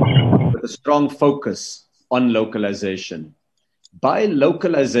strategy with a strong focus on localization. By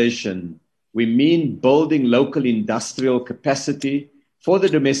localization, we mean building local industrial capacity for the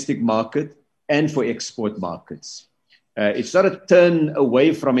domestic market and for export markets. It's not a turn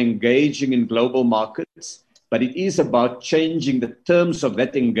away from engaging in global markets, but it is about changing the terms of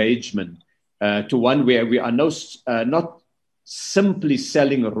that engagement to one where we are not simply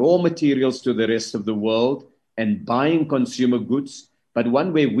selling raw materials to the rest of the world and buying consumer goods, but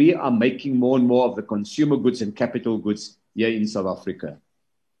one where we are making more and more of the consumer goods and capital goods here in South Africa.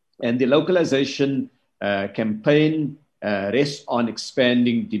 And the localization campaign rests on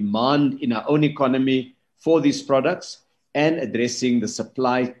expanding demand in our own economy for these products and addressing the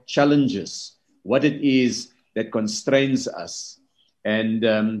supply challenges, what it is that constrains us. And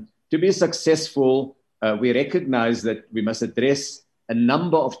to be successful, we recognize that we must address a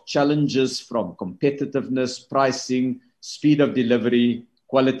number of challenges from competitiveness, pricing, speed of delivery,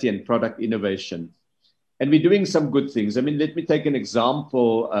 quality, and product innovation. And we're doing some good things. I mean, let me take an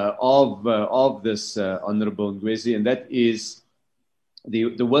example of this, Honorable Ngwezi, and that is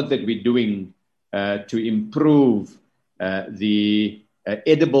the work that we're doing to improve the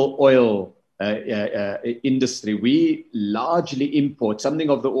edible oil industry. We largely import something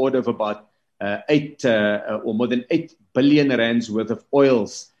of the order of about or more than 8 billion rands worth of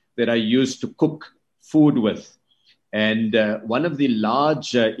oils that are used to cook food with. And one of the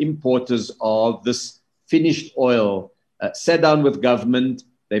large importers of this finished oil sat down with government.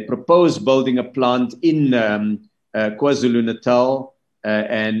 They proposed building a plant in KwaZulu-Natal,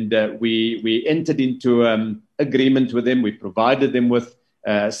 and we entered into agreement with them. We provided them with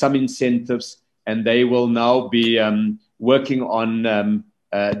some incentives, and they will now be working on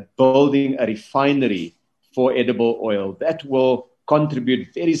building a refinery for edible oil. That will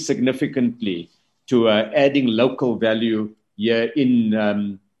contribute very significantly to adding local value here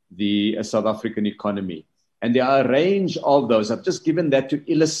in the South African economy. And there are a range of those. I've just given that to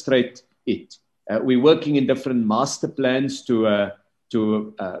illustrate it. We're working in different master plans to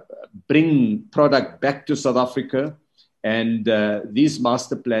bring product back to South Africa. And these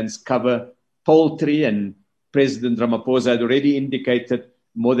master plans cover poultry, and President Ramaphosa had already indicated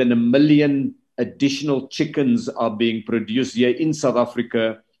more than 1 million additional chickens are being produced here in South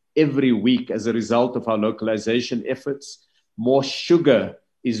Africa every week as a result of our localization efforts. More sugar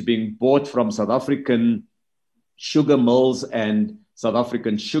is being bought from South African sugar mills and South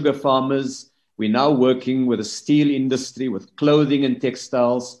African sugar farmers. We're now working with the steel industry, with clothing and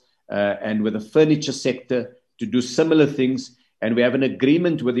textiles, and with the furniture sector to do similar things. And we have an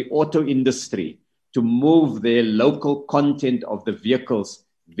agreement with the auto industry to move their local content of the vehicles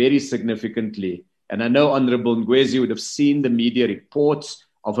very significantly. And I know Honorable Ngwezi would have seen the media reports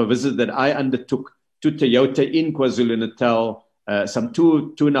of a visit that I undertook to Toyota in KwaZulu-Natal some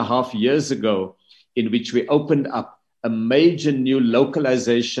two and a half years ago, in which we opened up a major new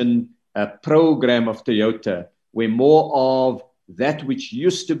localization program of Toyota, where more of that which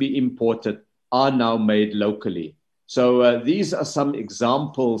used to be imported are now made locally. So these are some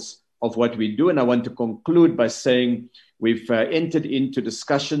examples of what we do. And I want to conclude by saying we've entered into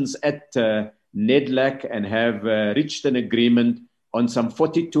discussions at NEDLAC and have reached an agreement on some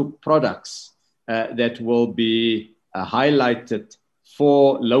 42 products that will be highlighted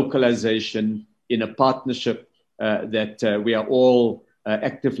for localization in a partnership that we are all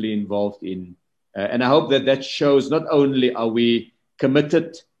actively involved in. And I hope that that shows not only are we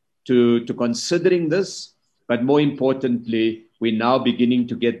committed to considering this, but more importantly, we're now beginning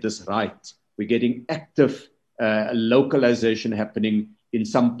to get this right. We're getting active localization happening in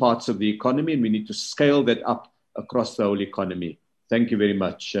some parts of the economy, and we need to scale that up across the whole economy. Thank you very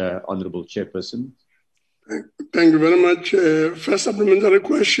much, Honorable Chairperson. Thank you very much. First supplementary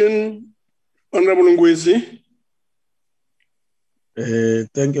question, Honorable Ngwezi.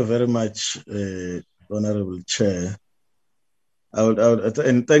 Thank you very much, Honorable Chair.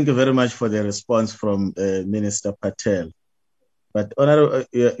 And thank you very much for the response from Minister Patel. But Honorable,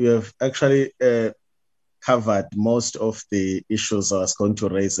 you have actually covered most of the issues I was going to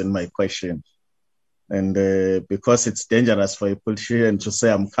raise in my question. And because it's dangerous for a politician to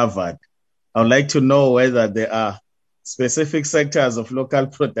say I'm covered, I would like to know whether there are specific sectors of local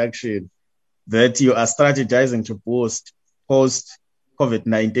production that you are strategizing to boost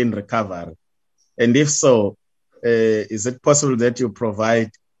post-COVID-19 recovery. And if so, is it possible that you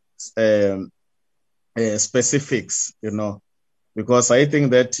provide specifics, because I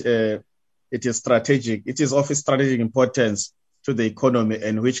think that it is strategic. It is of strategic importance to the economy,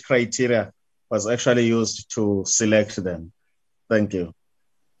 and which criteria was actually used to select them. Thank you.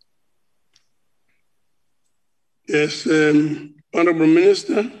 Yes, Honorable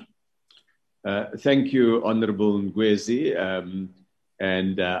Minister. Thank you, Honorable Ngwezi.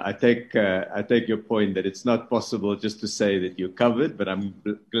 And I take your point that it's not possible just to say that you're covered, but I'm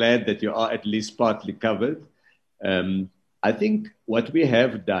glad that you are at least partly covered. I think what we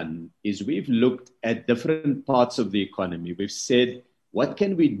have done is we've looked at different parts of the economy. We've said, what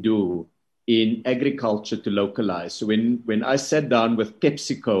can we do in agriculture to localize? So when I sat down with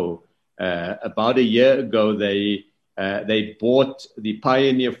PepsiCo about a year ago, they bought the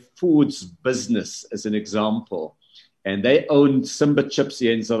Pioneer Foods business as an example. And they own Simba Chips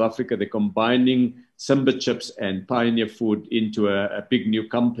here in South Africa. They're combining Simba Chips and Pioneer Food into a big new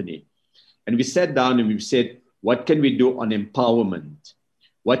company. And we sat down and we said, what can we do on empowerment?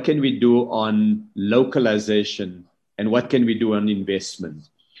 What can we do on localization? And what can we do on investment?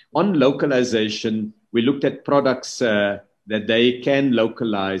 On localization, we looked at products that they can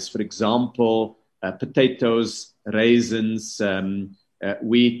localize, for example, potatoes, raisins,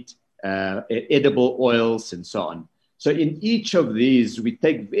 wheat, edible oils, and so on. So in each of these, we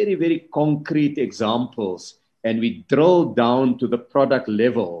take very, very concrete examples and we drill down to the product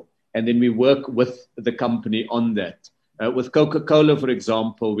level, and then we work with the company on that. With Coca-Cola, for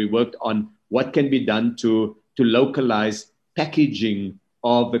example, we worked on what can be done to localize packaging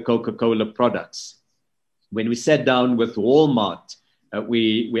of the Coca-Cola products. When we sat down with Walmart,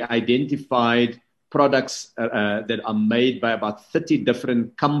 we identified products that are made by about 30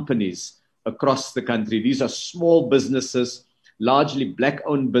 different companies across the country. These are small businesses, largely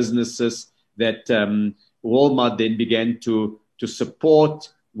Black-owned businesses that Walmart then began to support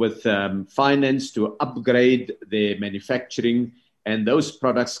with finance to upgrade their manufacturing. And those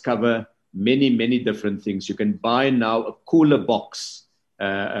products cover many, many different things. You can buy now a cooler box,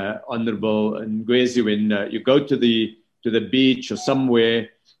 Honorable Ngwezi, when you go to the beach or somewhere,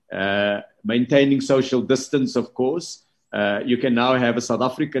 maintaining social distance, of course, you can now have a South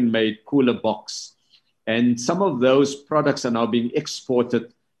African-made cooler box. And some of those products are now being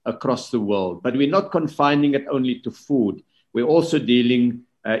exported across the world. But we're not confining it only to food. We're also dealing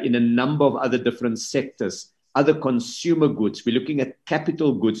in a number of other different sectors, other consumer goods. We're looking at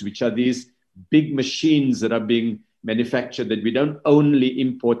capital goods, which are these big machines that are being manufactured, that we don't only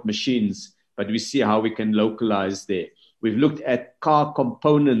import machines, but we see how we can localize there. We've looked at car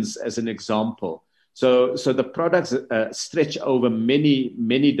components as an example. So the products stretch over many,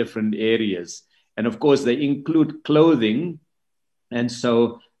 many different areas. And of course, they include clothing. And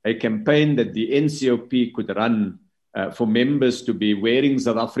so a campaign that the Ncop could run for members to be wearing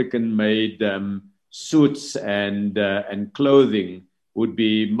South African-made suits and clothing would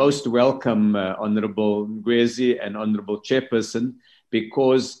be most welcome, Honorable Ngwezi and Honorable Chairperson,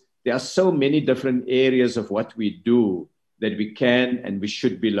 because there are so many different areas of what we do that we can and we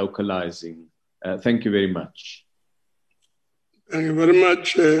should be localizing. Thank you very much. Thank you very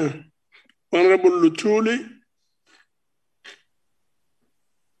much, Honorable Lutuli.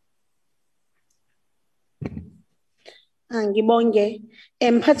 Ngibonge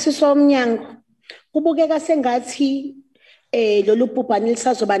emphathiswa womnyango kubukeka sengathi lolu bhubhane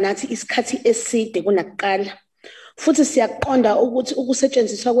lisazoba nathi isikhathi eside kunakuqala futhi siyaqonda ukuthi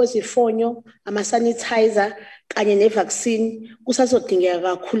ukusetshenziswa kwezifonyo ama-sanitizer kanye ne-vaccine kusazodingeka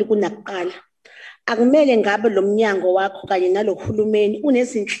kakhulu kunakuqala. Akumele ngabe lo mnyango wakho kanye nalohulumeni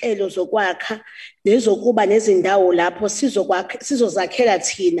unezinhlelo zokwakha nezokuba nezindawo lapho sizozakhela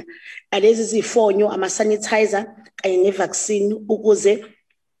thina lezi zifonyo ama-sanitizer kanye ne-vaccine ukuze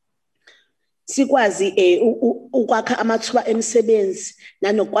sikwazi ukwakha amathuba emisebenzi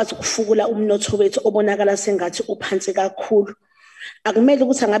nanokwazi ukufukula umnotho wethu obonakala sengathi uphansi kakhulu. Akumele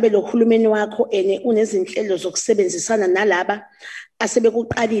ukuthi angabe lo hulumeni wakho unezinhlelo zokusebenzisana nalaba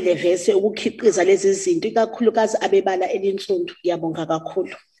asebekuqalile vese ukukhiqiza lezi zinto ikakhulukazi abebala elinsundu. Ngiyabonga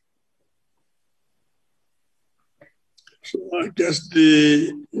kakhulu. So I guess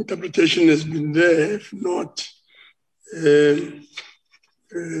the interpretation has been there. If not,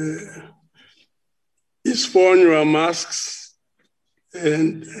 is for masks,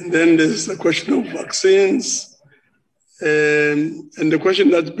 and then there's the question of vaccines, and the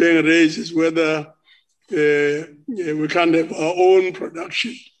question that's being raised is whether we can't have our own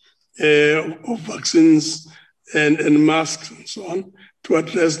production of vaccines and masks and so on to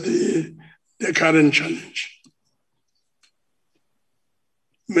address the current challenge.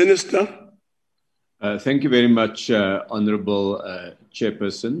 Minister. Thank you very much, Honorable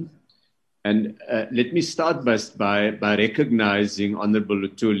Chairperson. And let me start by recognizing, Honorable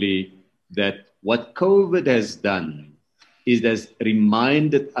Lutuli, that what COVID has done is it has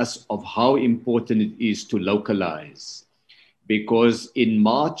reminded us of how important it is to localize. Because in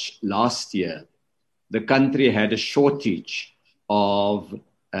March last year, the country had a shortage of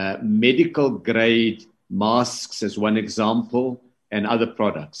medical grade masks, as one example, and other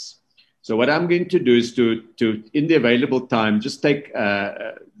products. So what I'm going to do is to in the available time, just take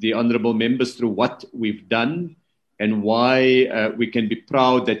the honorable members through what we've done and why we can be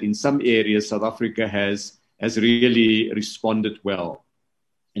proud that in some areas South Africa has really responded well.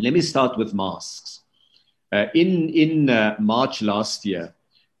 And let me start with masks. In March last year,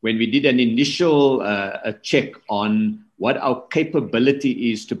 when we did an initial check on what our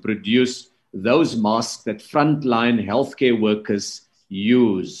capability is to produce those masks that frontline healthcare workers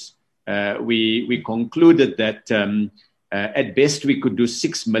use, we concluded that at best we could do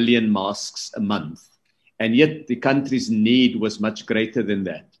 6 million masks a month. And yet the country's need was much greater than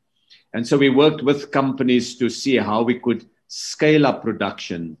that. And so we worked with companies to see how we could scale up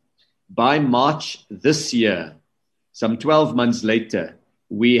production. by March this year, some 12 months later,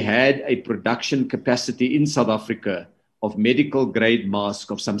 we had a production capacity in South Africa of medical grade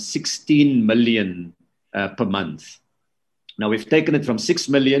masks of some 16 million per month. Now we've taken it from 6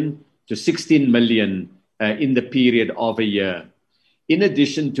 million to 16 million in the period of a year. In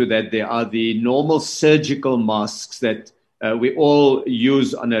addition to that, there are the normal surgical masks that we all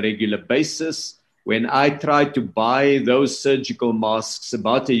use on a regular basis. When I tried to buy those surgical masks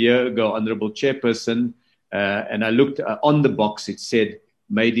about a year ago, Honorable Chairperson, and I looked on the box, it said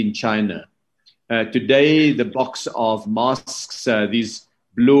made in China. Today, the box of masks, these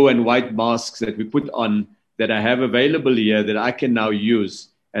blue and white masks that we put on that I have available here that I can now use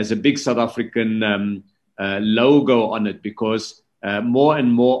as a big South African logo on it, because more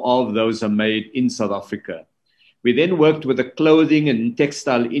and more of those are made in South Africa. We then worked with the clothing and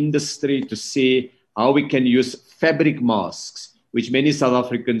textile industry to see how we can use fabric masks, which many South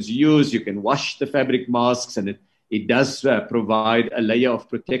Africans use. You can wash the fabric masks and it does provide a layer of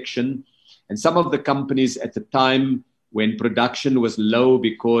protection. And some of the companies at the time when production was low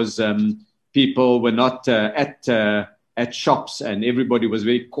because people were not at shops and everybody was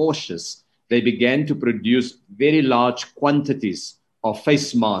very cautious, they began to produce very large quantities of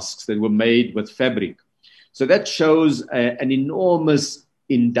face masks that were made with fabric. So that shows an enormous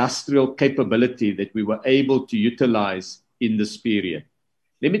industrial capability that we were able to utilize in this period.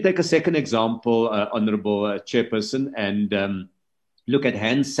 Let me take a second example, Honorable Chairperson, and look at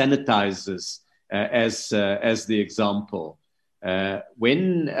hand sanitizers as the example.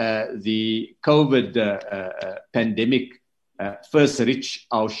 When the COVID pandemic first reached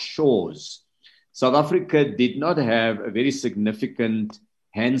our shores, South Africa did not have a very significant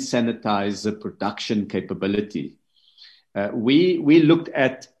hand sanitizer production capability. We looked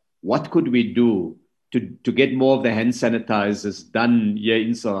at what could we do to get more of the hand sanitizers done here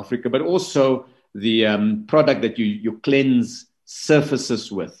in South Africa, but also the product that you cleanse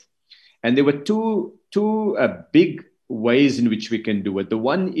surfaces with. And there were two big ways in which we can do it. The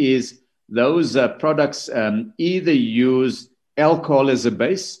one is those products either use alcohol as a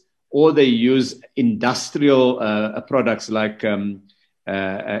base, or they use industrial products like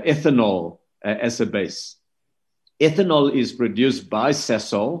ethanol as a base. Ethanol is produced by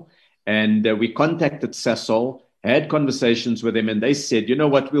Sasol, and we contacted Sasol, had conversations with them, and they said, you know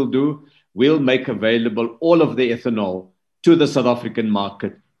what we'll do? We'll make available all of the ethanol to the South African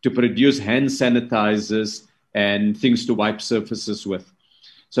market to produce hand sanitizers and things to wipe surfaces with.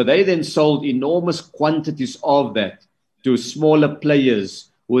 So they then sold enormous quantities of that to smaller players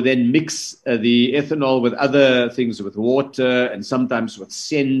who then mix the ethanol with other things, with water and sometimes with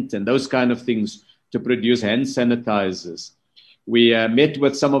scent and those kind of things to produce hand sanitizers. We met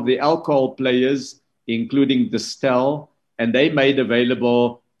with some of the alcohol players, including Distel, and they made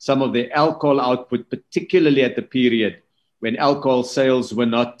available some of the alcohol output, particularly at the period when alcohol sales were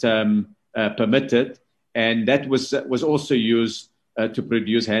not permitted, and that was also used to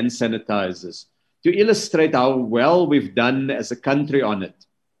produce hand sanitizers. To illustrate how well we've done as a country on it,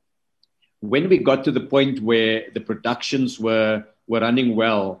 when we got to the point where the productions were running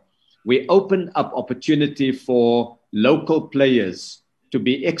well, we opened up opportunity for local players to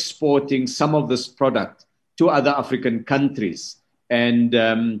be exporting some of this product to other African countries. And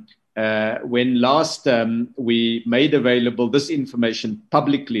when last we made available this information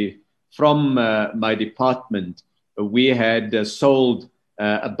publicly from my department, we had sold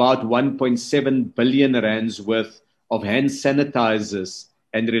about 1.7 billion rands worth of hand sanitizers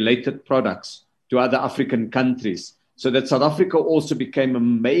and related products to other African countries, so that South Africa also became a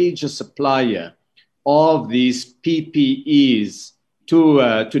major supplier of these PPEs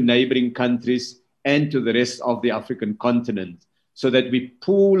to neighboring countries and to the rest of the African continent, so that we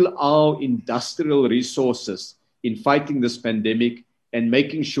pool our industrial resources in fighting this pandemic and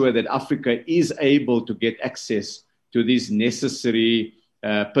making sure that Africa is able to get access to these necessary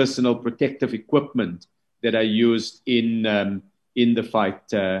personal protective equipment that are used in the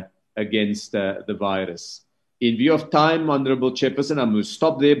fight against the virus. In view of time, Honorable Chairperson, I'm going to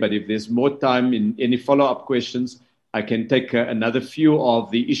stop there, but if there's more time in any follow-up questions, I can take another few of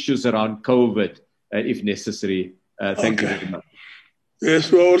the issues around COVID if necessary. Thank you very much.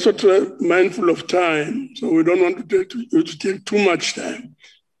 Yes, we're also mindful of time, so we don't want to take too much time.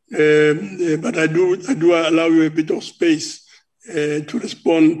 But I do allow you a bit of space to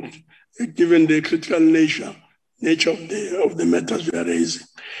respond, given the critical nature of the matters we are raising.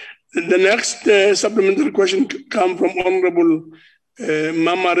 The next supplementary question comes from Honorable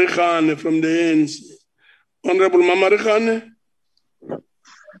Mama Rekhane from the ANC. Honorable Mama Rekhane.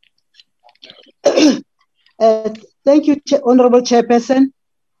 Thank you, Honorable Chairperson.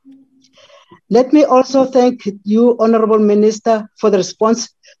 Let me also thank you, Honorable Minister, for the response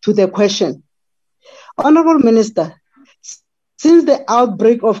to the question. Honorable Minister, since the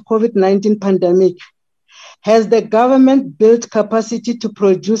outbreak of COVID-19 pandemic, has the government built capacity to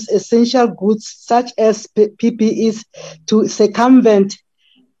produce essential goods such as PPEs to circumvent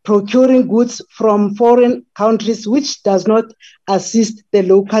procuring goods from foreign countries, which does not assist the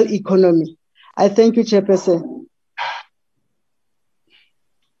local economy? I thank you, Chairperson.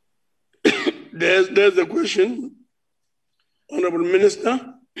 There's the question. Honorable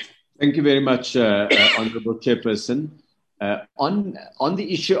Minister. Thank you very much, Honorable Chairperson. On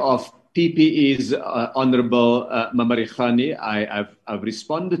the issue of PPEs, Honorable Mamarikhani, I've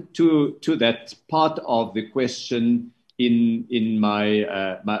responded to that part of the question in my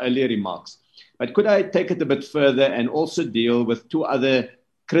earlier remarks. But could I take it a bit further and also deal with two other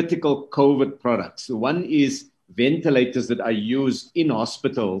critical COVID products? One is ventilators that are used in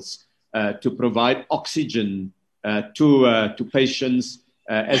hospitals to provide oxygen to patients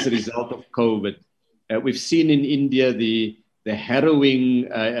as a result of COVID. We've seen in India the harrowing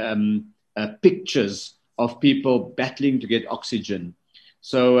pictures of people battling to get oxygen.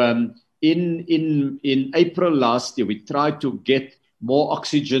 So in April last year, we tried to get more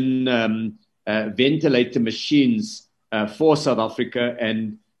oxygen ventilator machines for South Africa,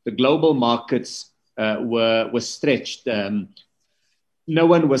 and the global markets were stretched. No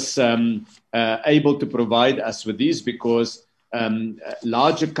one was able to provide us with these because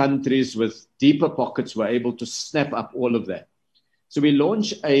larger countries with deeper pockets were able to snap up all of that. So we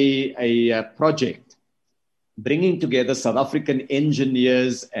launched a project bringing together South African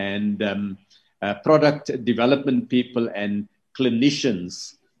engineers and product development people and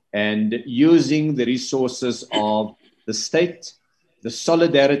clinicians, and using the resources of the state, the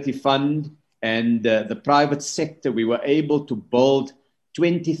Solidarity Fund, and the private sector, we were able to build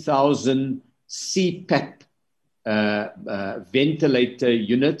 20,000 CPAP ventilator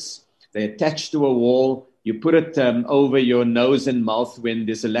units. They're attached to a wall. You put it over your nose and mouth when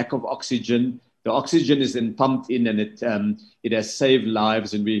there's a lack of oxygen. The oxygen is then pumped in, and it has saved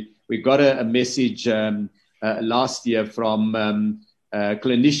lives. And we got a message last year from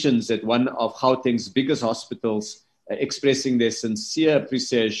clinicians at one of Gauteng's biggest hospitals expressing their sincere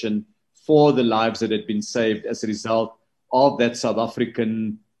appreciation for the lives that had been saved as a result of that South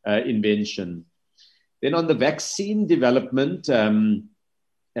African invention. Then on the vaccine development,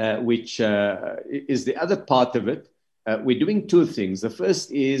 which is the other part of it, we're doing two things. The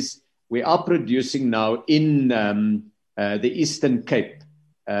first is we are producing now in the Eastern Cape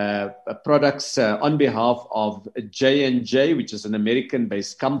products on behalf of J&J, which is an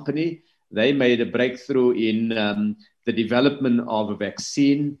American-based company. They made a breakthrough in the development of a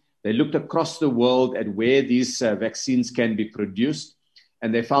vaccine. They looked across the world at where these vaccines can be produced,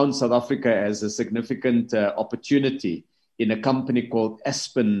 and they found South Africa as a significant opportunity in a company called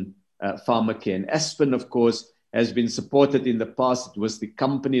Aspen Pharmacare. And Aspen, of course, has been supported in the past. It was the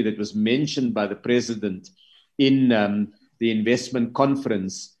company that was mentioned by the president in the investment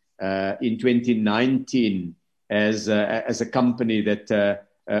conference in 2019 as a company that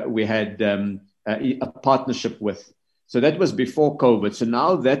we had a partnership with. So that was before COVID. So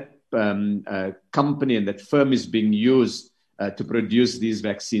now that company and that firm is being used to produce these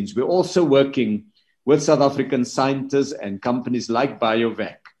vaccines. We're also working with South African scientists and companies like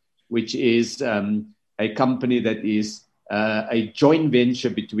BioVac, which is a company that is a joint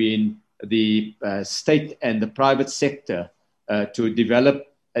venture between the state and the private sector to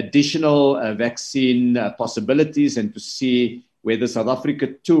develop additional vaccine possibilities and to see whether South Africa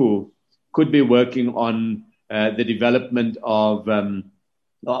too could be working on the development of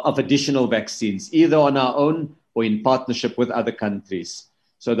additional vaccines, either on our own or in partnership with other countries.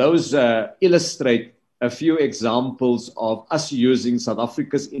 So those illustrate a few examples of us using South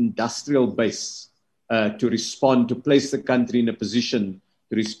Africa's industrial base to respond, to place the country in a position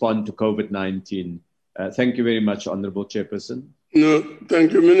to respond to COVID-19. Thank you very much, Honorable Chairperson. No,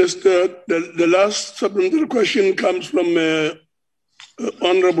 thank you, Minister. The last supplementary question comes from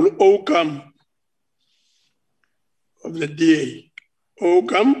Honorable Ocamp of the DA.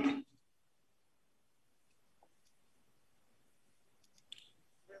 Ocamp.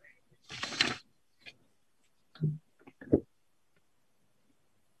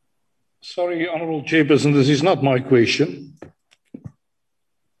 Sorry, Honorable Chairperson, this is not my question.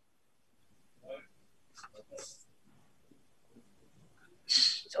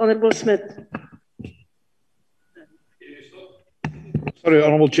 It's Honorable Smith. Sorry,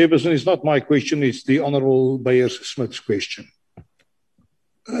 Honorable Chairperson, it's not my question, it's the Honorable Beyers-Smith's question.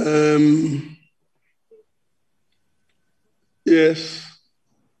 Yes.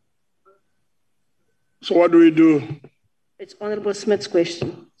 So what do we do? It's Honorable Smith's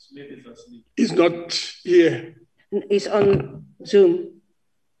question. He's not here. He's on Zoom.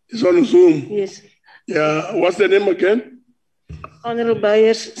 He's on Zoom? Yes. Yeah, what's the name again? Honorable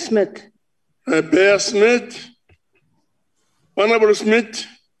Byers Smith. Bear Smith. Honorable Smith.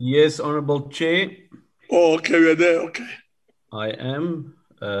 Yes, Honorable Chair. Oh, okay, we're there. Okay. I am.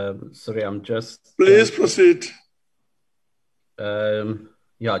 Sorry, I'm just. Please proceed.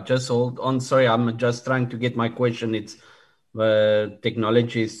 Yeah, just hold on. Sorry, I'm just trying to get my question. It's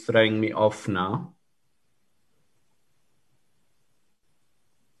technology is throwing me off now.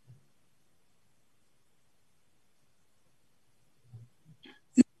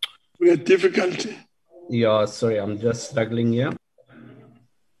 We have difficulty. Yeah, sorry, I'm just struggling here.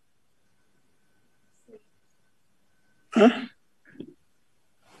 Huh?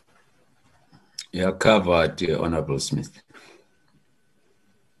 Yeah, covered, Honorable Smith.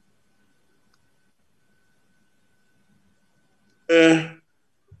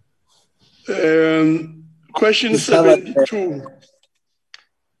 Question 72.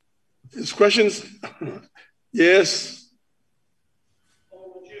 It's questions. Yes.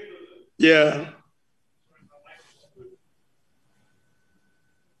 Yeah.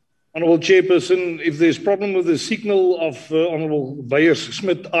 Honourable Chairperson, if there's problem with the signal of Honourable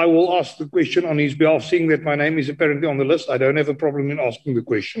Beyers-Smith, I will ask the question on his behalf, seeing that my name is apparently on the list. I don't have a problem in asking the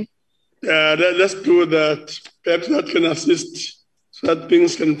question. Yeah, let's do that. Perhaps that can assist so that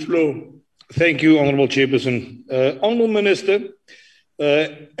things can flow. Thank you, Honourable Chairperson. Honourable Minister,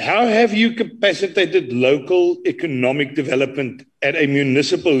 how have you capacitated local economic development at a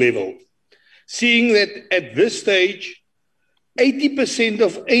municipal level, seeing that at this stage, 80%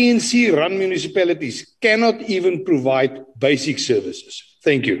 of ANC-run municipalities cannot even provide basic services?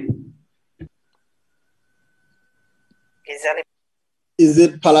 Thank you. Is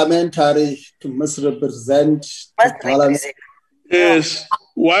it parliamentary to misrepresent the parliament? Yes.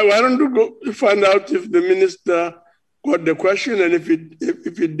 Why don't you go find out if the minister got the question, and if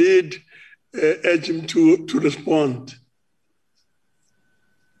he did, urge him to respond.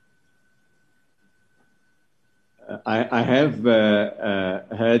 I have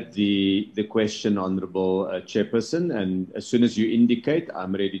heard the question, Honourable Chairperson, and as soon as you indicate,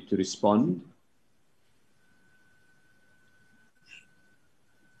 I'm ready to respond.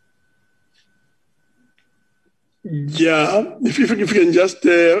 Yeah, if you can just,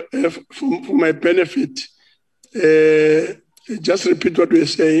 for my benefit, just repeat what we're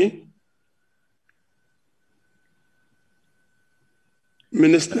saying.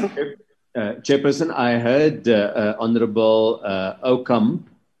 Minister? Chairperson, I heard Honourable Ncop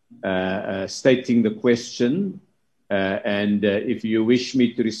stating the question, and if you wish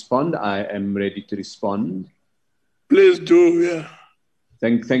me to respond, I am ready to respond. Please do, yeah.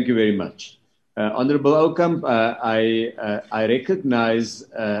 Thank you very much. Honourable Ncop, I recognize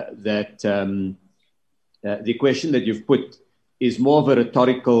that the question that you've put is more of a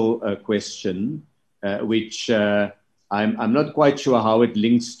rhetorical question, which I'm not quite sure how it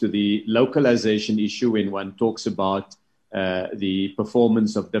links to the localization issue when one talks about the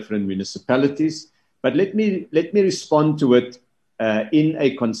performance of different municipalities. But let me respond to it in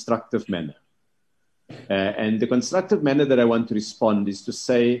a constructive manner. And the constructive manner that I want to respond is to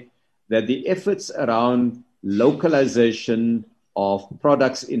say that the efforts around localization of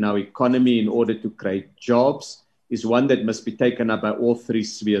products in our economy in order to create jobs is one that must be taken up by all three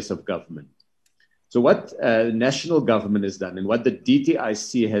spheres of government. So what national government has done and what the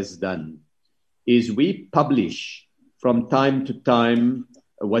DTIC has done is we publish from time to time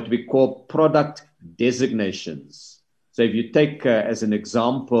what we call product designations. So if you take as an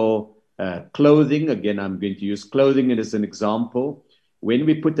example clothing, again I'm going to use clothing as an example, when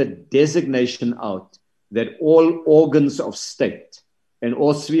we put a designation out that all organs of state and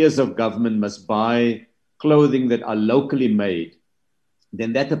all spheres of government must buy clothing that are locally made,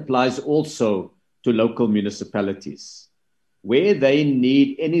 then that applies also to local municipalities. Where they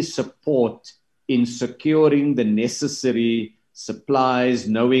need any support in securing the necessary supplies,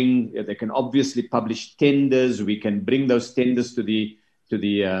 knowing they can obviously publish tenders, we can bring those tenders to the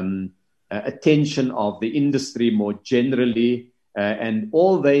attention of the industry more generally, and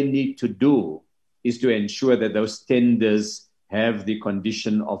all they need to do is to ensure that those tenders have the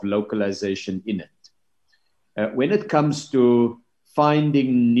condition of localization in it. When it comes to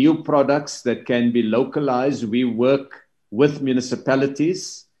finding new products that can be localized, we work with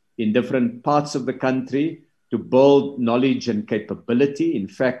municipalities in different parts of the country to build knowledge and capability. In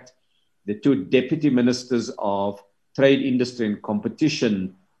fact, the two deputy ministers of Trade, Industry and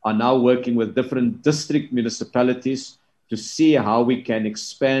Competition are now working with different district municipalities to see how we can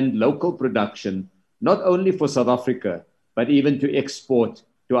expand local production not only for South Africa, but even to export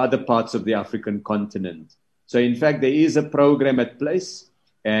to other parts of the African continent. So in fact, there is a program at place,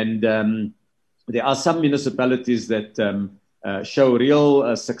 and there are some municipalities that show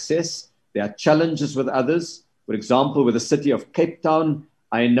real success. There are challenges with others. For example, with the city of Cape Town,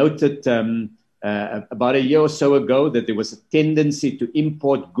 I noted about a year or so ago that there was a tendency to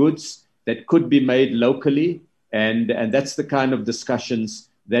import goods that could be made locally. And that's the kind of discussions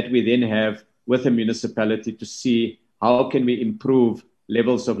that we then have with the municipality to see how can we improve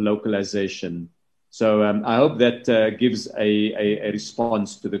levels of localization. So I hope that gives a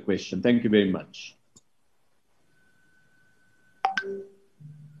response to the question. Thank you very much.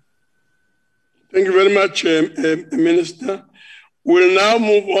 Thank you very much, Minister. We'll now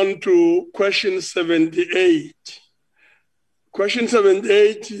move on to question 78. Question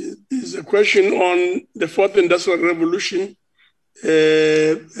 78 is a question on the fourth industrial revolution.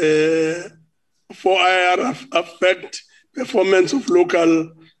 For IR affect performance of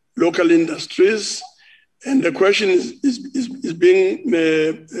local industries. And the question is being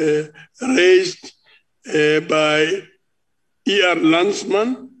raised by E.R.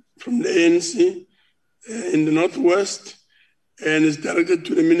 Landsman from the ANC in the Northwest, and is directed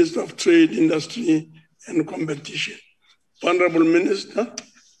to the Minister of Trade, Industry and Competition. Honorable Minister.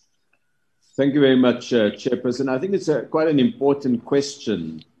 Thank you very much, Chairperson. I think it's quite an important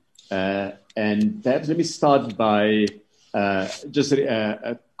question. And perhaps let me start by just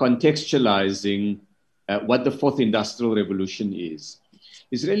contextualizing what the fourth industrial revolution is.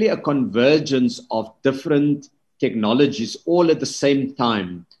 It's really a convergence of different technologies all at the same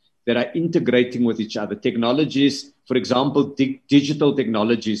time that are integrating with each other. Technologies, for example, digital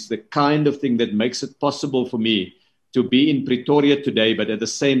technologies, the kind of thing that makes it possible for me to be in Pretoria today, but at the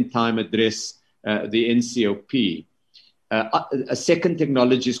same time address the Ncop. A second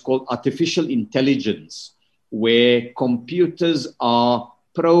technology is called artificial intelligence, where computers are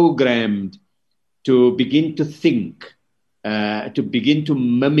programmed to begin to think, to begin to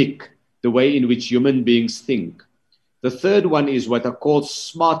mimic the way in which human beings think. The third one is what are called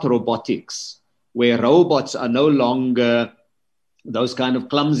smart robotics, where robots are no longer those kind of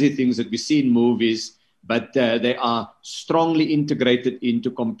clumsy things that we see in movies, but they are strongly integrated into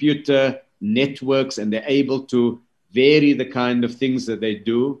computer networks, and they're able to vary the kind of things that they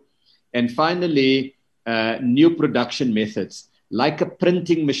do. And finally, new production methods, like a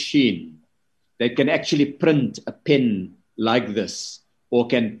printing machine that can actually print a pen like this, or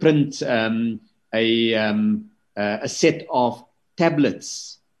can print a set of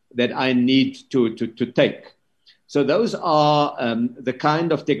tablets that I need to take. So those are the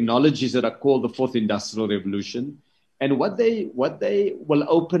kind of technologies that are called the fourth industrial revolution. And what they will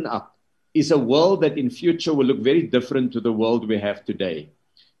open up is a world that in future will look very different to the world we have today.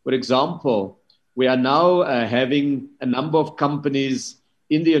 For example, we are now having a number of companies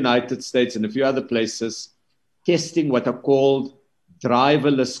in the United States and a few other places testing what are called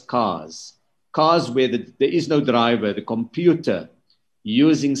driverless cars. Cars where there is no driver, the computer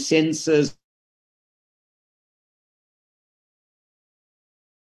using sensors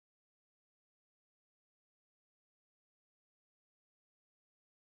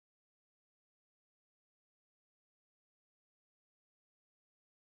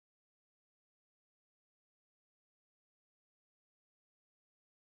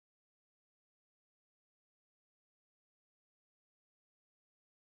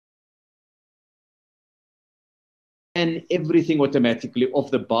and everything automatically off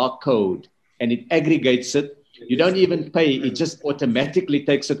the barcode, and it aggregates it. You don't even pay, it just automatically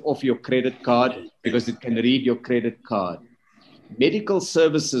takes it off your credit card because it can read your credit card. Medical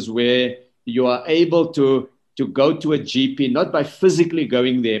services where you are able to go to a GP, not by physically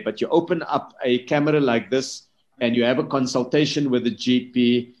going there, but you open up a camera like this and you have a consultation with the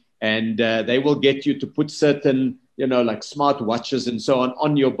GP, and they will get you to put certain, like smart watches and so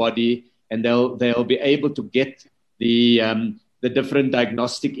on your body, and they'll be able to get the different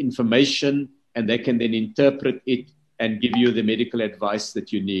diagnostic information, and they can then interpret it and give you the medical advice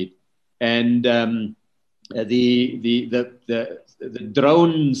that you need. And the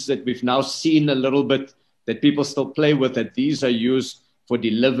drones that we've now seen a little bit that people still play with, that these are used for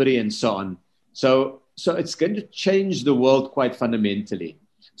delivery and so on. So it's going to change the world quite fundamentally.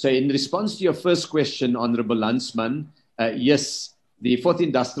 So in response to your first question, Honorable Landsman, yes, the fourth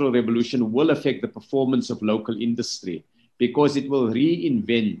industrial revolution will affect the performance of local industry because it will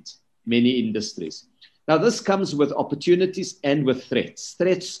reinvent many industries. Now, this comes with opportunities and with threats.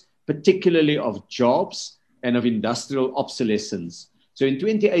 Threats particularly of jobs and of industrial obsolescence. So in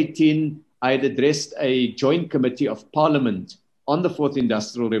 2018, I had addressed a joint committee of Parliament on the fourth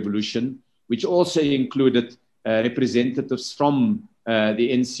industrial revolution, which also included representatives from the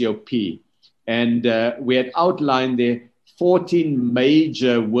Ncop. And we had outlined there 14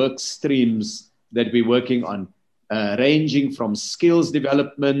 major work streams that we're working on, ranging from skills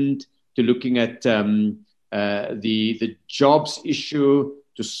development to looking at the jobs issue,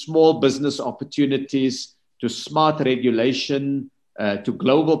 to small business opportunities, to smart regulation, to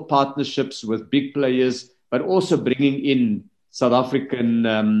global partnerships with big players, but also bringing in South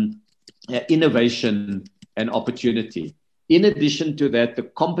African innovation and opportunity. In addition to that, the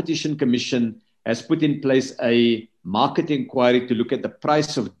Competition Commission has put in place a market inquiry to look at the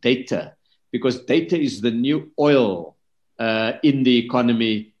price of data, because data is the new oil in the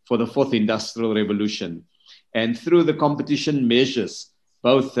economy for the fourth industrial revolution. And through the competition measures,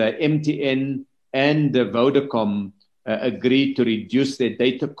 both MTN and Vodacom agreed to reduce their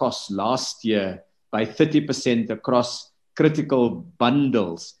data costs last year by 30% across critical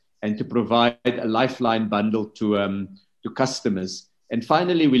bundles, and to provide a lifeline bundle to customers. And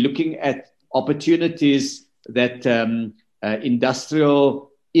finally, we're looking at opportunities that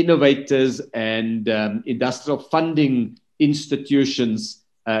industrial innovators and industrial funding institutions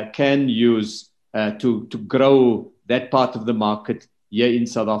can use to grow that part of the market here in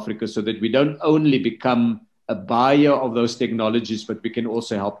South Africa, so that we don't only become a buyer of those technologies, but we can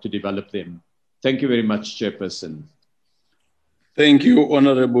also help to develop them. Thank you very much, Chairperson. Thank you,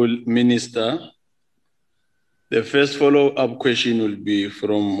 Honorable Minister. The first follow-up question will be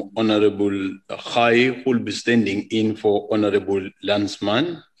from Honorable Khai, who will be standing in for Honorable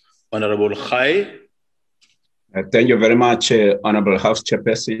Landsman. Honorable Khai. Thank you very much, Honorable House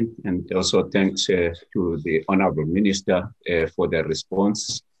Chairperson, and also thanks to the Honorable Minister for the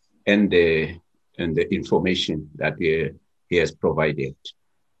response and the information that he has provided.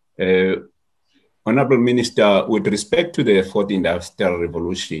 Honorable Minister, with respect to the fourth industrial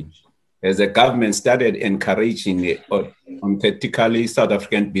revolution, as the government started encouraging authentically South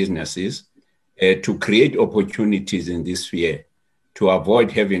African businesses to create opportunities in this sphere to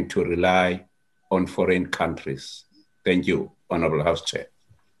avoid having to rely on foreign countries. Thank you, Honorable House Chair.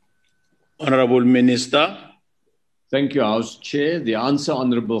 Honorable Minister. Thank you, House Chair. The answer,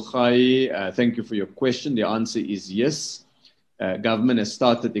 Honorable Khai, thank you for your question. The answer is yes. Government has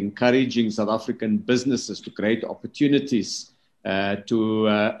started encouraging South African businesses to create opportunities to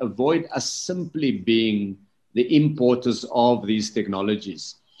avoid us simply being the importers of these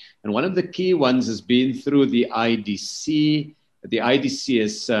technologies. And one of the key ones has been through the IDC. The IDC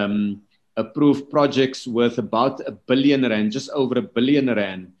has approved projects worth about R1 billion, just over R1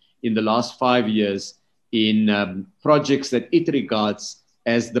 billion in the last 5 years in projects that it regards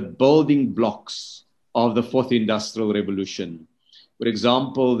as the building blocks of the fourth industrial revolution. For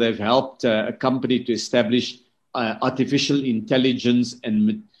example, they've helped a company to establish artificial intelligence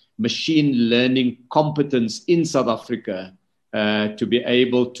and machine learning competence in South Africa to be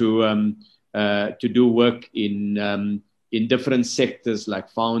able to do work in different sectors like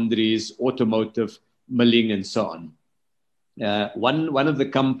foundries, automotive, milling, and so on. One of the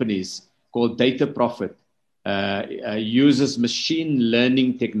companies called Data Profit uses machine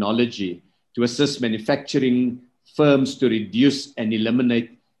learning technology to assist manufacturing firms to reduce and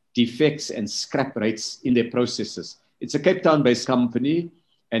eliminate defects and scrap rates in their processes. It's a Cape Town-based company,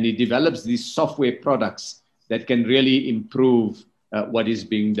 and it develops these software products that can really improve what is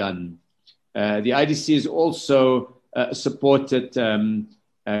being done. The IDC has also supported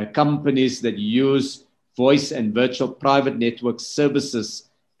companies that use voice and virtual private network services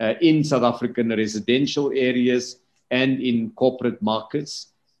in South African residential areas and in corporate markets.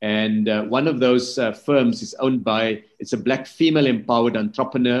 And one of those firms is owned by, it's a black female empowered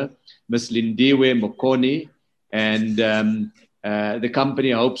entrepreneur, Ms. Lindiwe Mokoni. And the company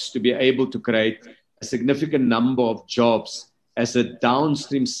hopes to be able to create a significant number of jobs as a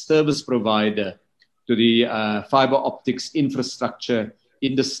downstream service provider to the fiber optics infrastructure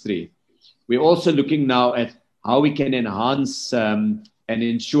industry. We're also looking now at how we can enhance and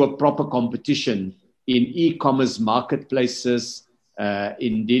ensure proper competition in e-commerce marketplaces,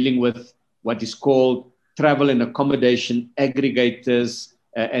 in dealing with what is called travel and accommodation aggregators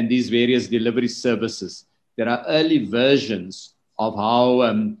and these various delivery services. There are early versions of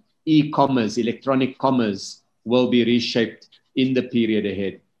how e-commerce, electronic commerce will be reshaped in the period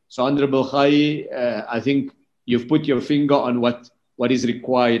ahead. So Honorable Khai, I think you've put your finger on what is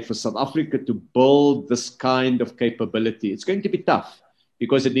required for South Africa to build this kind of capability. It's going to be tough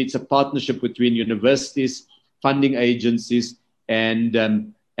because it needs a partnership between universities, funding agencies, and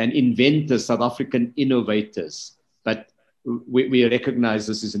inventors, South African innovators. But we recognize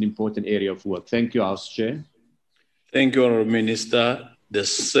this is an important area of work. Thank you, House Chair. Thank you, Honourable Minister. The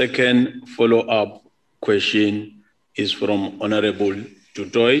second follow-up question is from Honorable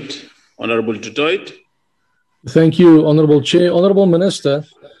Dutoit. Honorable Dutoit. Thank you, Honorable Chair. Honorable Minister,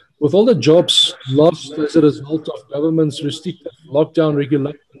 with all the jobs lost as a result of government's restrictive lockdown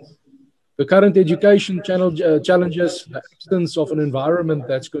regulations, the current education challenges, the absence of an environment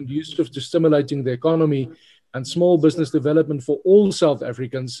that's conducive to stimulating the economy and small business development for all South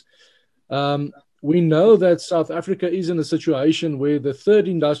Africans, we know that South Africa is in a situation where the third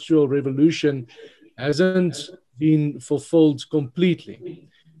industrial revolution hasn't been fulfilled completely.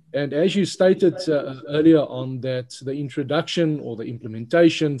 And as you stated earlier on, that the introduction or the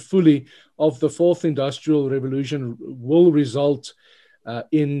implementation fully of the fourth industrial revolution will result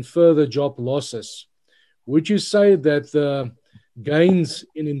in further job losses. Would you say that the gains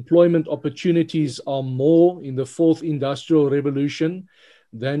in employment opportunities are more in the fourth industrial revolution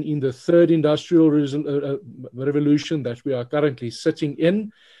than in the third industrial revolution that we are currently sitting in?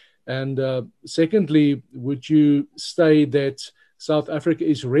 And secondly, would you say that South Africa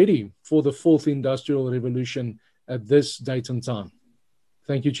is ready for the fourth industrial revolution at this date and time?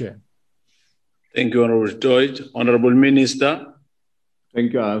 Thank you, Chair. Thank you, Honorable Dutoit. Honorable Minister.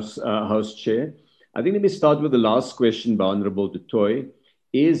 Thank you, House Chair. I think let me start with the last question by Honorable Dutoit.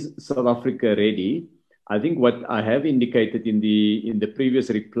 Is South Africa ready? I think what I have indicated in the previous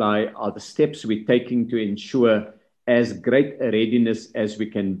reply are the steps we're taking to ensure as great a readiness as we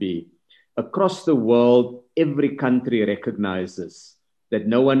can be. Across the world, every country recognizes that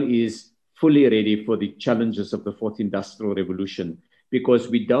no one is fully ready for the challenges of the fourth industrial revolution because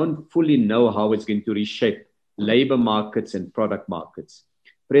we don't fully know how it's going to reshape labor markets and product markets.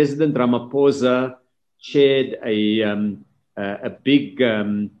 President Ramaphosa chaired a big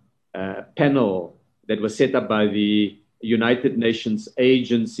panel that was set up by the United Nations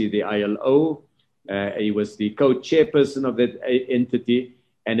agency, the ILO. He was the co-chairperson of that entity,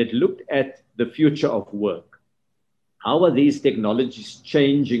 and it looked at the future of work. How are these technologies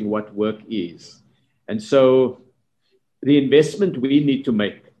changing what work is? And so the investment we need to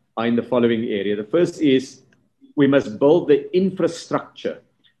make are in the following area. The first is we must build the infrastructure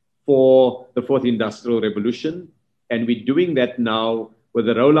for the fourth industrial revolution. And we're doing that now with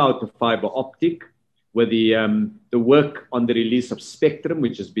the rollout of fiber optic, with the work on the release of spectrum,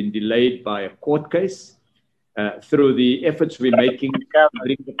 which has been delayed by a court case, through the efforts we're making to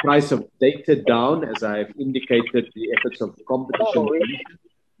bring the price of data down, as I have indicated, the efforts of the Competition Commission.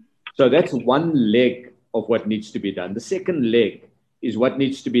 So that's one leg of what needs to be done. The second leg is what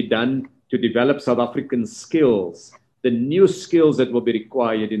needs to be done to develop South African skills, the new skills that will be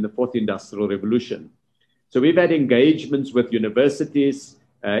required in the fourth industrial revolution. So we've had engagements with universities.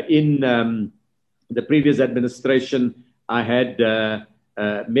 In the previous administration, I had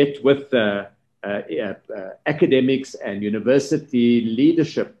met with academics and university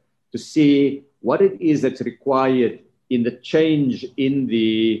leadership to see what it is that's required in the change in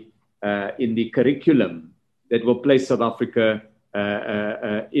the curriculum that will place South Africa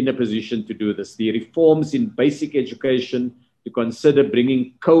in a position to do this. The reforms in basic education, to consider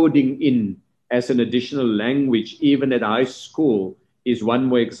bringing coding in as an additional language, even at high school, is one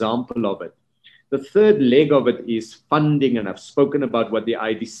more example of it. The third leg of it is funding, and I've spoken about what the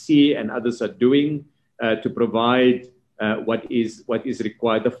IDC and others are doing to provide what is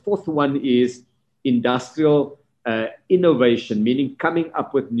required. The fourth one is industrial innovation, meaning coming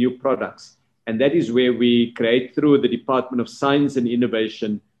up with new products. And that is where we create, through the Department of Science and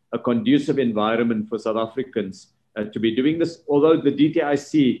Innovation, a conducive environment for South Africans to be doing this, although the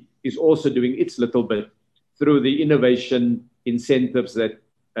DTIC is also doing its little bit through the innovation incentives that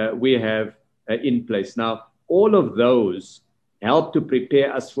we have in place. Now, all of those help to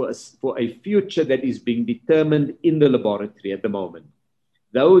prepare us for a future that is being determined in the laboratory at the moment.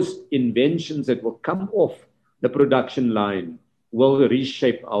 Those inventions that will come off the production line will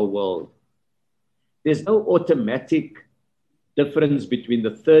reshape our world. There's no automatic difference between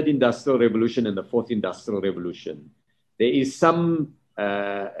the third industrial revolution and the fourth industrial revolution. There is some,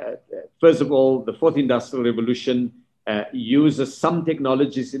 first of all, the fourth industrial revolution uses some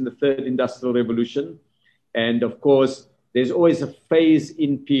technologies in the third industrial revolution. And of course, there's always a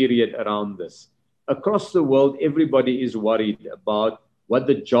phase-in period around this. Across the world, everybody is worried about what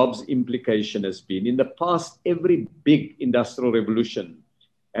the jobs implication has been. In the past, every big industrial revolution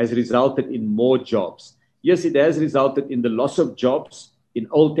has resulted in more jobs. Yes, it has resulted in the loss of jobs in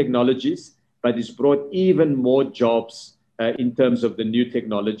old technologies, but it's brought even more jobs in terms of the new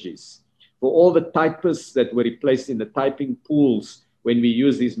technologies. For all the typists that were replaced in the typing pools when we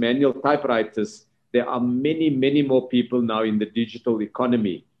use these manual typewriters, there are many, many more people now in the digital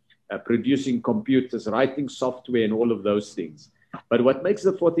economy, producing computers, writing software, and all of those things. But what makes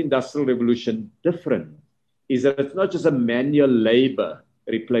the fourth industrial revolution different is that it's not just a manual labor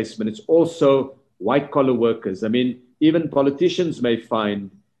replacement, it's also white-collar workers. I mean, even politicians may find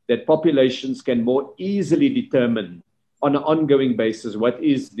that populations can more easily determine on an ongoing basis what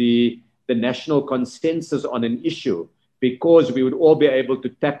is the national consensus on an issue, because we would all be able to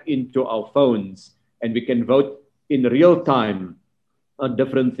tap into our phones and we can vote in real time on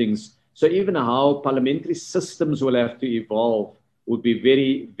different things. So even how parliamentary systems will have to evolve would be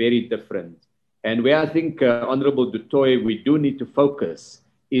very, very different. And where I think, Honorable Du Toit, we do need to focus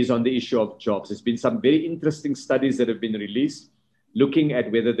is on the issue of jobs. There's been some very interesting studies that have been released looking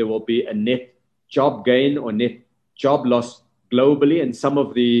at whether there will be a net job gain or net job loss globally. And some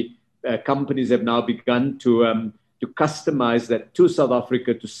of the companies have now begun to customize that to South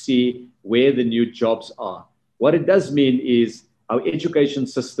Africa to see where the new jobs are. What it does mean is our education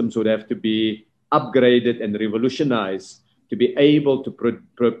systems would have to be upgraded and revolutionized to be able to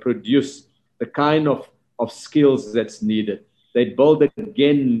produce the kind of skills that's needed. They build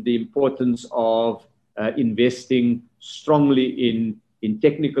again the importance of investing strongly in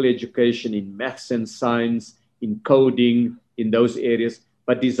technical education, in maths and science, in coding, in those areas.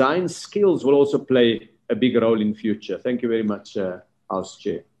 But design skills will also play a big role in future. Thank you very much, House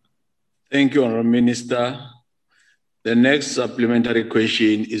Chair. Thank you, Honourable Minister. The next supplementary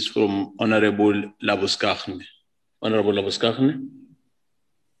question is from Honourable Labuskaghni. Honourable Labuskaghni.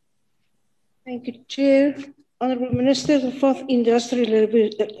 Thank you, Chair. Honourable Minister, the fourth industrial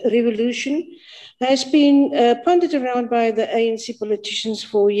revolution has been punted around by the ANC politicians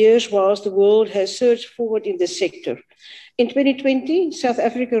for years, whilst the world has surged forward in the sector. In 2020, South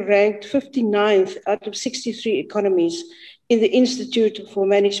Africa ranked 59th out of 63 economies in the Institute for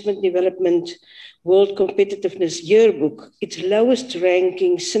Management Development World Competitiveness Yearbook, its lowest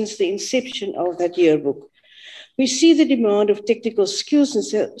ranking since the inception of that yearbook. We see the demand of technical skills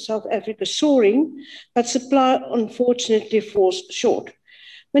in South Africa soaring, but supply unfortunately falls short.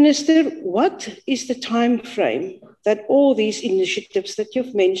 Minister, what is the time frame that all these initiatives that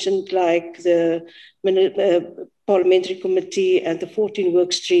you've mentioned, like the Parliamentary Committee and the 14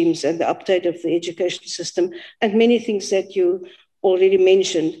 work streams and the update of the education system and many things that you already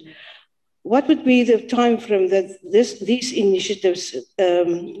mentioned, what would be the time frame that these initiatives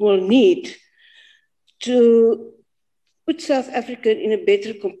will need to put South Africa in a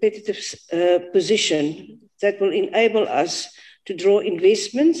better competitive position that will enable us to draw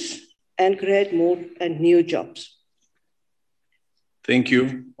investments and create more and new jobs? Thank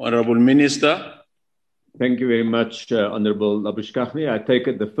you. Honourable Minister. Thank you very much, Honourable Labuskaghni. I take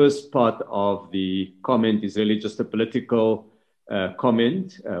it the first part of the comment is really just a political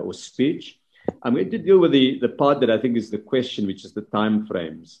comment or speech. I'm going to deal with the part that I think is the question, which is the time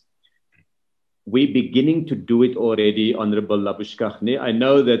frames. We're beginning to do it already, Honourable Labuskaghni. I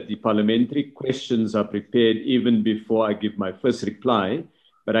know that the parliamentary questions are prepared even before I give my first reply,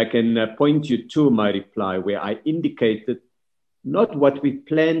 but I can point you to my reply where I indicated not what we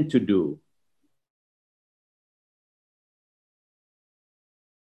plan to do,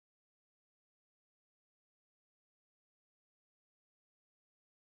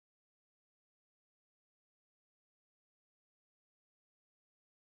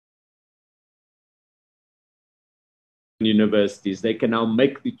 universities. They can now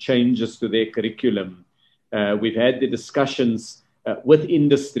make the changes to their curriculum. We've had the discussions with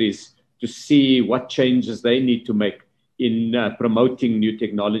industries to see what changes they need to make in promoting new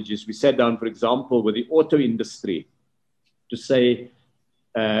technologies. We sat down, for example, with the auto industry to say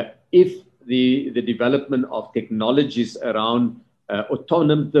if the development of technologies around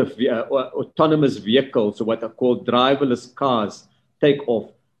autonomous vehicles, or what are called driverless cars, take off,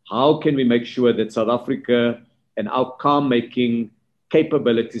 how can we make sure that South Africa and our car making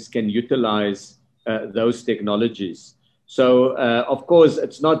capabilities can utilize those technologies? So, of course,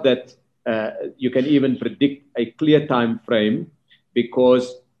 it's not that you can even predict a clear time frame,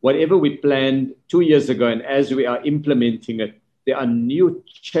 because whatever we planned 2 years ago and as we are implementing it, there are new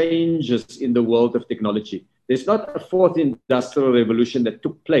changes in the world of technology. There's not a fourth industrial revolution that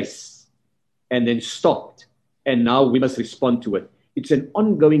took place and then stopped, and now we must respond to it. It's an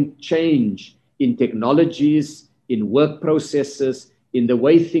ongoing change in technologies, in work processes, in the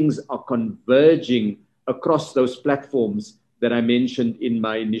way things are converging across those platforms that I mentioned in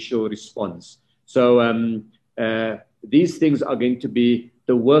my initial response. So these things are going to be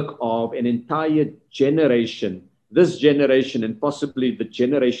the work of an entire generation. This generation and possibly the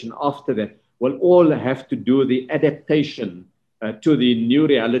generation after that will all have to do the adaptation to the new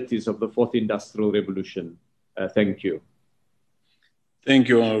realities of the fourth industrial revolution. Thank you. Thank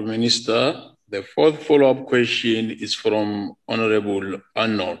you, Honourable Minister. The fourth follow-up question is from Honorable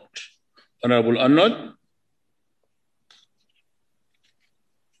Arnold. Honorable Arnold.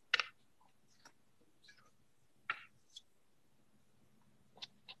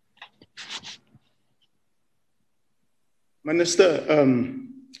 Minister,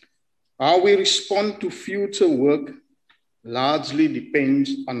 how we respond to future work largely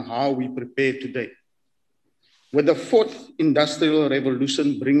depends on how we prepare today. With the fourth industrial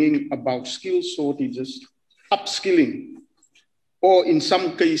revolution bringing about skill shortages, upskilling, or in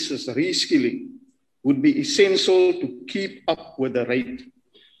some cases reskilling, would be essential to keep up with the rate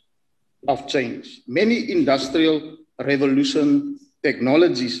of change. Many industrial revolution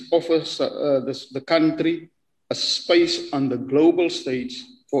technologies offer the country a space on the global stage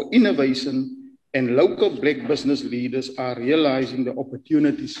for innovation, and local Black business leaders are realizing the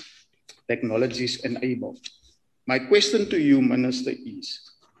opportunities technologies enable. My question to you, Minister, is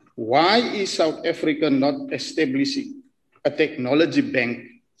why is South Africa not establishing a technology bank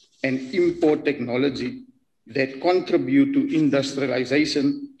and import technology that contribute to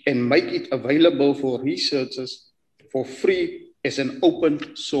industrialization and make it available for researchers for free as an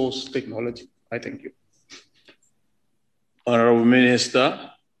open source technology? I thank you. Honorable Minister.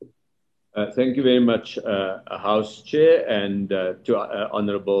 Thank you very much, House Chair, and to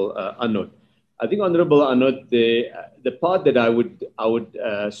Honorable Arnold. I think, Honorable Arnold, the part that I would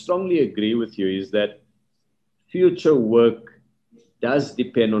strongly agree with you is that future work does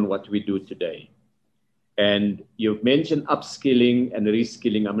depend on what we do today. And you've mentioned upskilling and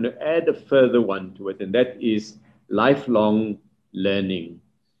reskilling. I'm going to add a further one to it, and that is lifelong learning.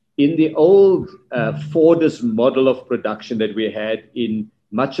 In the old Fordist model of production that we had in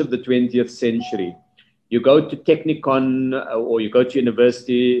much of the 20th century, you go to Technicon or you go to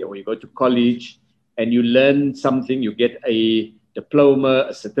university or you go to college and you learn something, you get a diploma,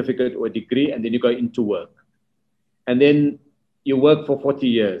 a certificate or a degree, and then you go into work. And then you work for 40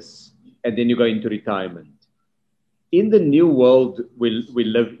 years and then you go into retirement. In the new world we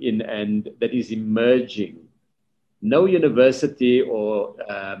live in and that is emerging, no university or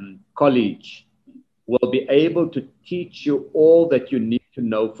college will be able to teach you all that you need to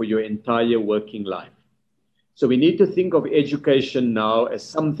know for your entire working life. So we need to think of education now as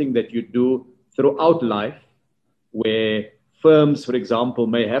something that you do throughout life, where firms, for example,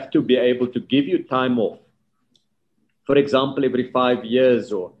 may have to be able to give you time off. For example, every 5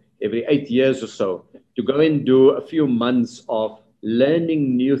 years or every 8 years or so, to go and do a few months of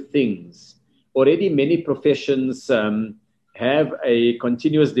learning new things. Already many professions have a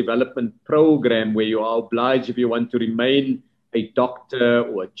continuous development program where you are obliged, if you want to remain a doctor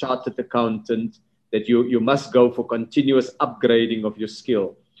or a chartered accountant, that you must go for continuous upgrading of your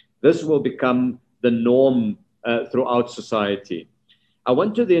skill. This will become the norm throughout society. I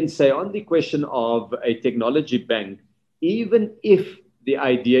want to then say on the question of a technology bank, even if the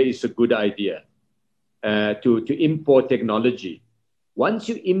idea is a good idea to import technology, once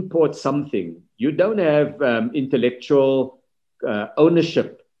you import something, you don't have intellectual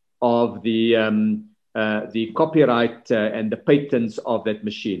ownership of the copyright and the patents of that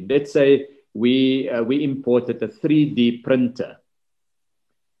machine. Let's say we imported a 3D printer.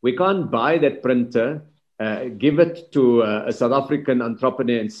 We can't buy that printer, give it to a South African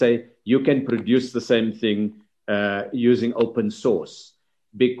entrepreneur and say, you can produce the same thing using open source,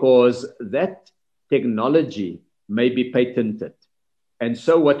 because that technology may be patented. And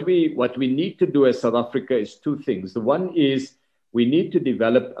so what we need to do as South Africa is two things. The one is we need to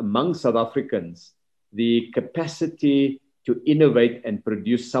develop among South Africans the capacity to innovate and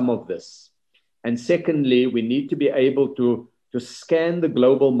produce some of this. And secondly, we need to be able to scan the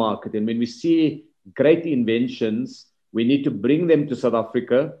global market. And when we see great inventions, we need to bring them to South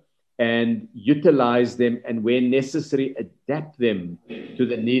Africa and utilize them, and where necessary, adapt them to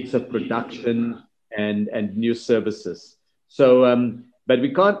the needs of production and new services. So, but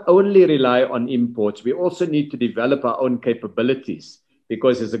we can't only rely on imports. We also need to develop our own capabilities,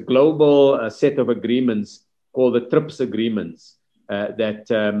 because there's a global set of agreements called the TRIPS agreements that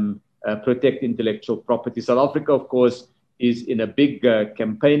protect intellectual property. South Africa, of course, is in a big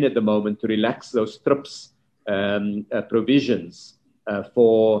campaign at the moment to relax those TRIPS provisions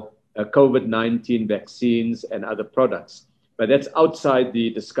for COVID-19 vaccines and other products. But that's outside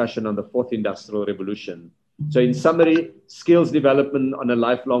the discussion on the fourth industrial revolution. So in summary, skills development on a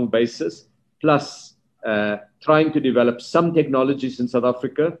lifelong basis, plus trying to develop some technologies in South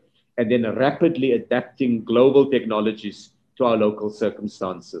Africa, and then rapidly adapting global technologies to our local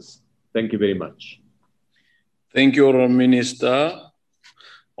circumstances. Thank you very much. Thank you, Honourable Minister.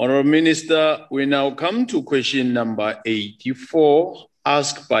 Honourable Minister, we now come to question number 84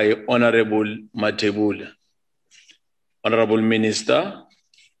 asked by Honorable Matebula. Honorable Minister.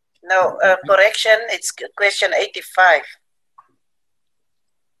 No, correction, it's question 85.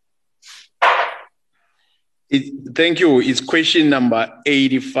 Thank you. It's question number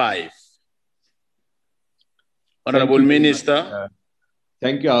 85. Honorable Minister.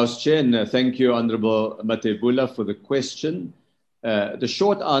 Thank you, House Chair, and thank you, Honorable Matebula, for the question. The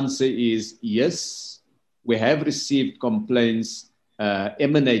short answer is yes. We have received complaints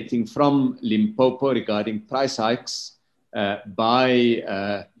emanating from Limpopo regarding price hikes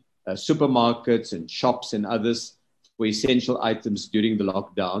by supermarkets and shops and others for essential items during the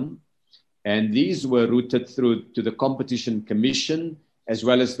lockdown. And these were routed through to the Competition Commission as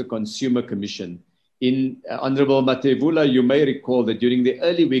well as the Consumer Commission. Honorable Matebula, you may recall that during the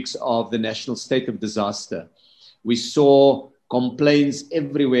early weeks of the national state of disaster, we saw complaints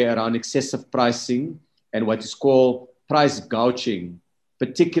everywhere around excessive pricing and what is called price gouging,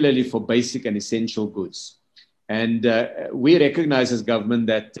 particularly for basic and essential goods. And we recognize as government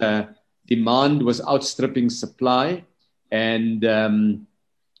that demand was outstripping supply, and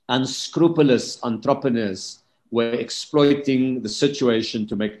unscrupulous entrepreneurs were exploiting the situation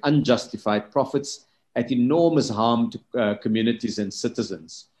to make unjustified profits at enormous harm to communities and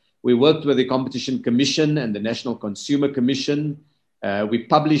citizens. We worked with the Competition Commission and the National Consumer Commission. We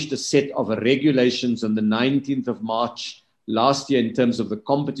published a set of regulations on the 19th of March last year in terms of the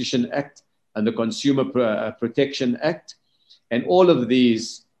Competition Act and the Consumer Protection Act. And all of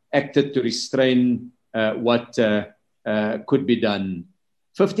these acted to restrain what could be done.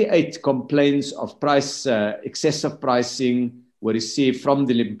 58 complaints of excessive pricing were received from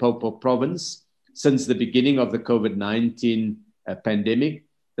the Limpopo province since the beginning of the COVID-19 pandemic.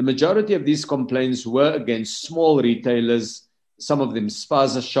 The majority of these complaints were against small retailers, some of them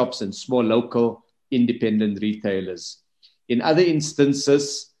spaza shops and small local independent retailers. In other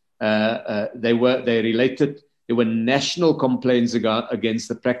instances, there were national complaints against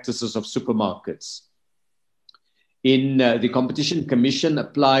the practices of supermarkets. The Competition Commission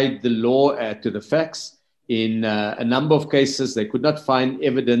applied the law to the facts. In a number of cases, they could not find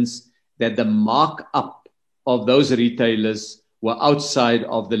evidence that the markup of those retailers were outside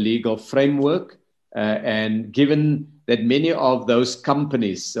of the legal framework. And given that many of those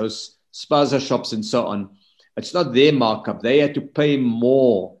companies, those spaza shops and so on, it's not their markup. They had to pay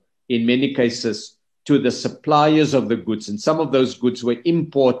more in many cases to the suppliers of the goods. And some of those goods were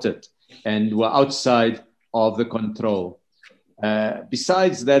imported and were outside of the control.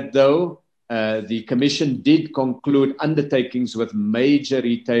 Besides that, though, the Commission did conclude undertakings with major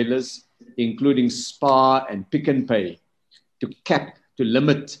retailers, including Spar and Pick n Pay, to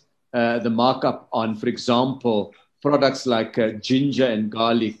limit the markup on, for example, products like ginger and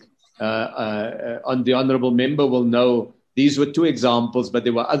garlic. The Honourable Member will know these were two examples, but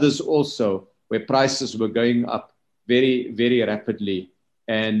there were others also where prices were going up very, very rapidly.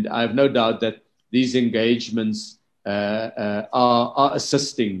 And I have no doubt that these engagements are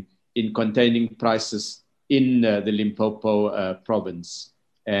assisting in containing prices in the Limpopo province.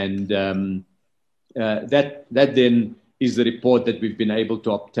 And that then is the report that we've been able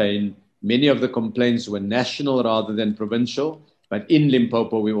to obtain. Many of the complaints were national rather than provincial, but in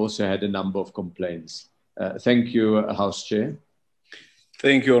Limpopo we also had a number of complaints. Thank you, House Chair.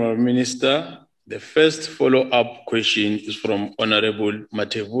 Thank you, Honourable Minister. The first follow-up question is from Honourable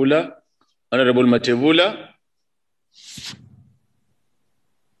Matebula. Honourable Matebula.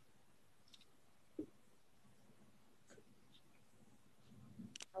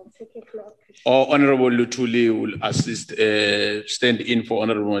 Or Honourable Lutuli will assist, stand in for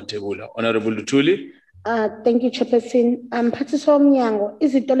Honourable Matebula. Honourable Lutuli. Thank you, Chairperson. Mphathiswa womnyango,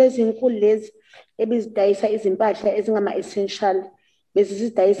 izitolo ezinkulu lezi ebizidayisa izimpahla ezingama-essential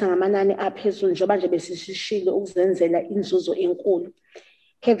bezizidayisa ngamanani aphezulu njengoba nje besishilo ukuzenzela inzuzo enkulu.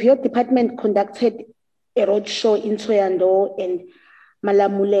 Have your department conducted a roadshow in Thohoyandou and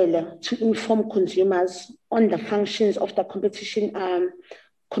Malamulele to inform consumers on the functions of the Competition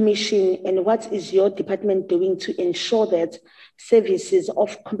Commission, and what is your department doing to ensure that services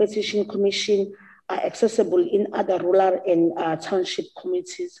of Competition Commission are accessible in other rural and township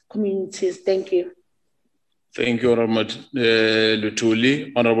communities? Thank you. Thank you, Honourable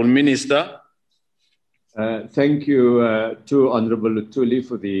Lutuli. Honourable Minister. Thank you to Honourable Lutuli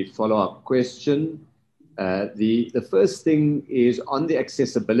for the follow-up question. The first thing is on the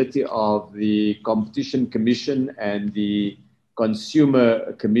accessibility of the Competition Commission and the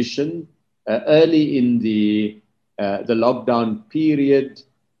Consumer Commission. Early in the lockdown period,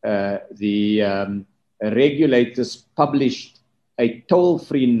 the regulators published a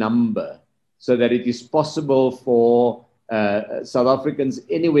toll-free number so that it is possible for South Africans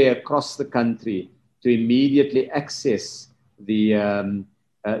anywhere across the country to immediately access the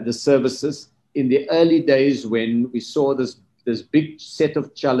services. In the early days when we saw this big set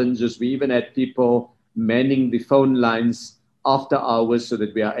of challenges, we even had people manning the phone lines after hours so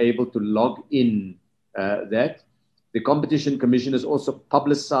that we are able to log in that. The Competition Commission has also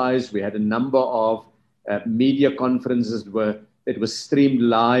publicized. We had a number of media conferences that were streamed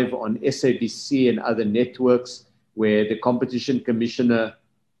live on SABC and other networks, where the Competition Commissioner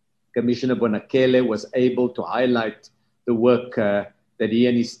Bonakele was able to highlight the work that he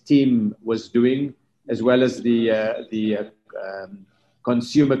and his team was doing, as well as the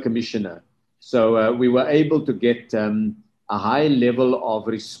Consumer Commissioner. So we were able to get a high level of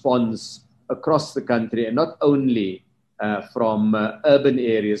response across the country, and not only from urban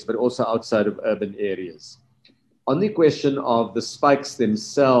areas, but also outside of urban areas. On the question of the spikes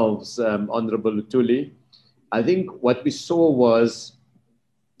themselves, Honorable Lutuli, I think what we saw was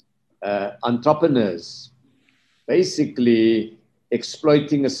entrepreneurs basically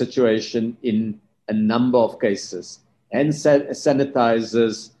exploiting a situation in a number of cases. Hand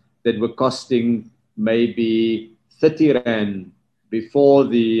sanitizers that were costing maybe 30 Rand before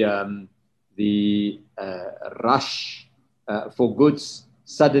the rush for goods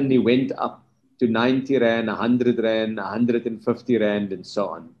suddenly went up to 90 Rand, 100 Rand, 150 Rand, and so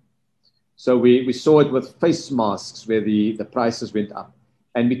on. So we saw it with face masks where the prices went up.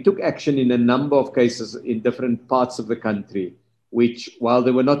 And we took action in a number of cases in different parts of the country, which, while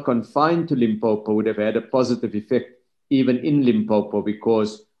they were not confined to Limpopo, would have had a positive effect even in Limpopo,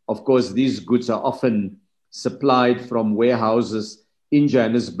 because, of course, these goods are often supplied from warehouses in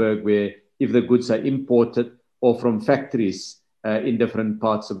Johannesburg, where if the goods are imported, or from factories in different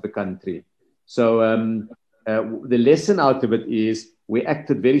parts of the country. So the lesson out of it is we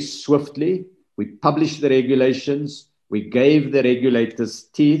acted very swiftly. We published the regulations. We gave the regulators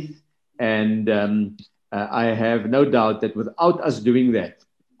teeth. And I have no doubt that without us doing that,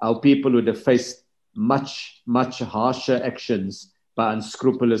 our people would have faced much, much harsher actions by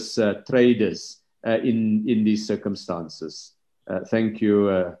unscrupulous traders in these circumstances. Thank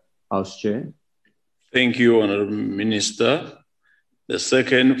you, House Chair. Thank you, Honourable Minister. The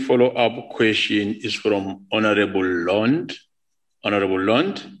second follow-up question is from Honourable Lond. Honourable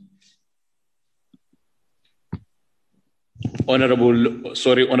Lond. Honourable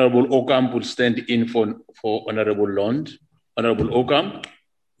Ocamp will stand in for Honourable Lond. Honourable Ocamp.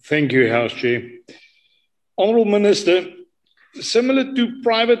 Thank you, House Chair. Honourable Minister, similar to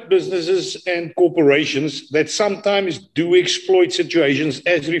private businesses and corporations that sometimes do exploit situations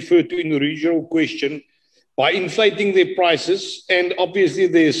as referred to in the original question by inflating their prices, and obviously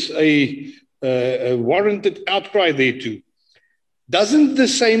there's a warranted outcry there too. Doesn't the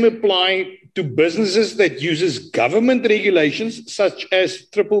same apply to businesses that uses government regulations such as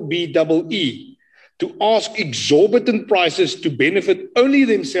BBBEE to ask exorbitant prices to benefit only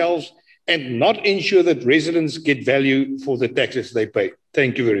themselves and not ensure that residents get value for the taxes they pay?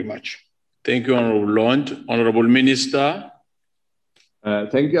 Thank you very much. Thank you, Honourable Lond. Honourable Minister.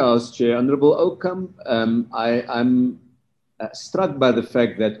 Thank you, House Chair. Honourable Ocamp, I'm struck by the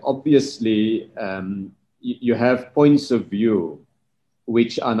fact that obviously you have points of view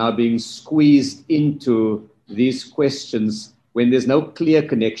which are now being squeezed into these questions when there's no clear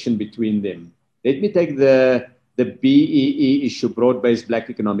connection between them. Let me take the BEE issue, broad-based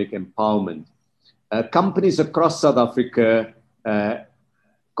Black economic empowerment. Companies across South Africa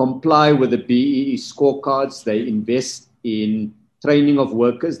comply with the BEE scorecards. They invest in training of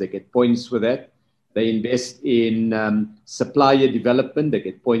workers, they get points for that. They invest in supplier development, they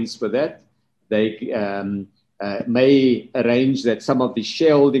get points for that. They may arrange that some of the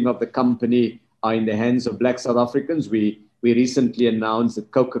shareholding of the company are in the hands of Black South Africans. We recently announced that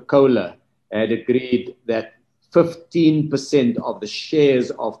Coca-Cola had agreed that 15% of the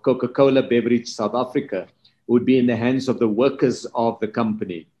shares of Coca-Cola Beverage South Africa would be in the hands of the workers of the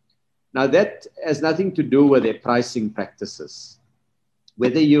company. Now that has nothing to do with their pricing practices.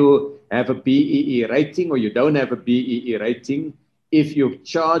 Whether you have a BEE rating or you don't have a BEE rating, if you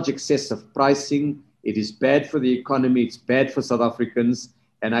charge excessive pricing, it is bad for the economy, it's bad for South Africans.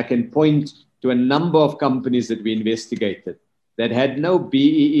 And I can point to a number of companies that we investigated that had no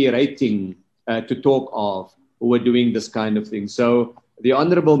BEE rating to talk of, who were doing this kind of thing. So the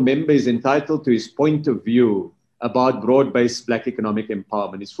honourable member is entitled to his point of view about broad-based Black economic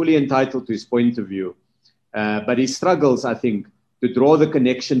empowerment. He's fully entitled to his point of view. But he struggles, I think, to draw the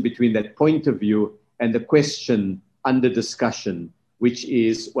connection between that point of view and the question under discussion, which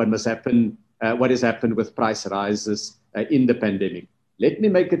is what must happen, what has happened with price rises in the pandemic. Let me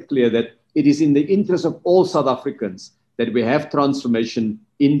make it clear that it is in the interest of all South Africans that we have transformation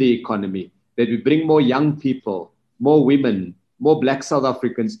in the economy, that we bring more young people, more women, more Black South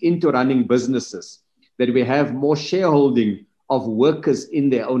Africans into running businesses, that we have more shareholding of workers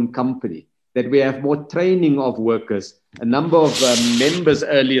in their own company, that we have more training of workers. A number of members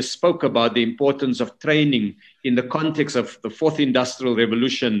earlier spoke about the importance of training in the context of the fourth industrial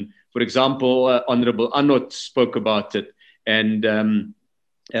revolution. For example, Honorable Anot spoke about it, and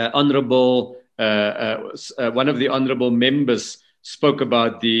one of the honorable members spoke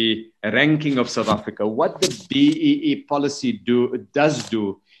about the ranking of South Africa. What the BEE policy does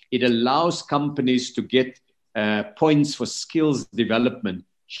do, it allows companies to get points for skills development.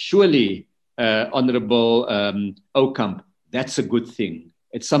 Surely, Honorable Ocamp, that's a good thing.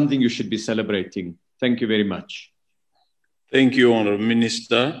 It's something you should be celebrating. Thank you very much. Thank you, Honorable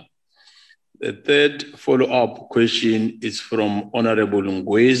Minister. The third follow-up question is from Honorable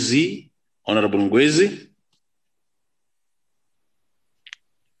Ngwezi. Honorable Ngwezi.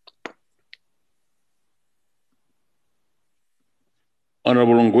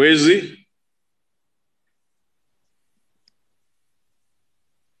 Honorable Ngwezi.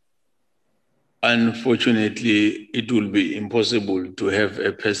 Unfortunately, it will be impossible to have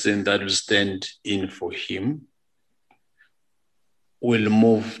a person that will stand in for him. We'll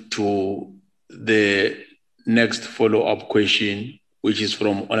move to the next follow-up question, which is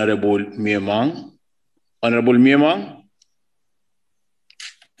from Honorable Miemang. Honorable Miemang.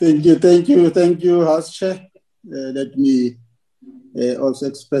 Thank you, House Chair. Let me also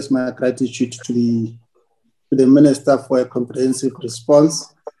express my gratitude to the Minister for a comprehensive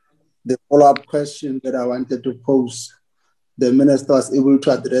response. The follow-up question that I wanted to pose, the Minister was able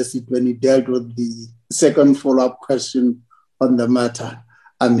to address it when he dealt with the second follow-up question on the matter.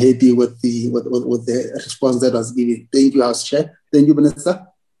 I'm happy with the response that was given. Thank you, House Chair. Thank you, Minister.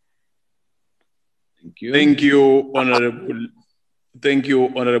 Thank you. Thank you, Honorable. Thank you,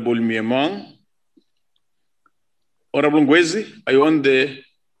 Honorable Miemang. Honorable Ngwezi, are you on the?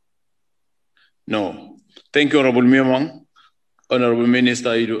 No. Thank you, Honorable Miemang. Honorable Minister,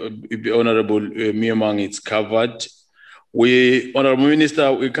 Honorable Miemang, it's covered. Honorable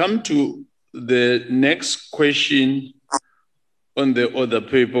Minister, we come to the next question on the other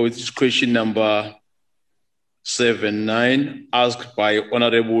paper, which is question number 79, asked by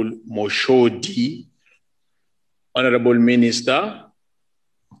Honorable Moshodi. Honorable Minister.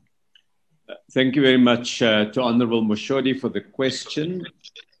 Thank you very much to Honorable Moshodi for the question.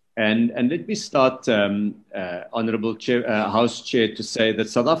 And let me start, Honorable Chair, House Chair, to say that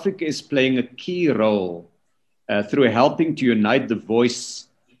South Africa is playing a key role through helping to unite the voice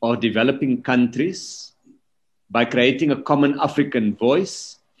of developing countries by creating a common African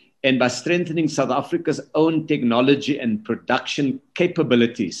voice and by strengthening South Africa's own technology and production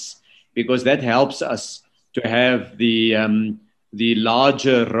capabilities, because that helps us to have the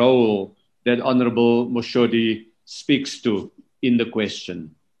larger role that Honorable Moshodi speaks to in the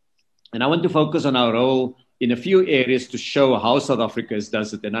question. And I want to focus on our role in a few areas to show how South Africa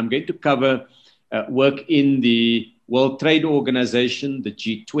does it. And I'm going to cover work in the World Trade Organization, the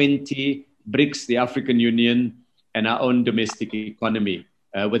G20, BRICS, the African Union, and our own domestic economy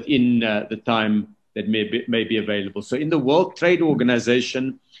within the time that may be available. So in the World Trade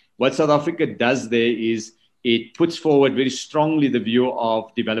Organization, what South Africa does there is it puts forward very strongly the view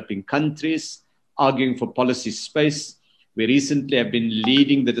of developing countries, arguing for policy space. We recently have been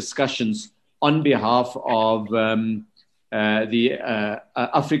leading the discussions on behalf of the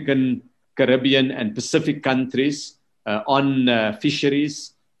African, Caribbean, and Pacific countries on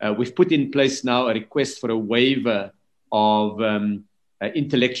fisheries. We've put in place now a request for a waiver of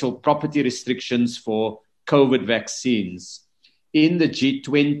intellectual property restrictions for COVID vaccines. In the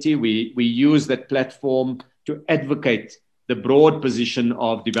G20, we use that platform to advocate the broad position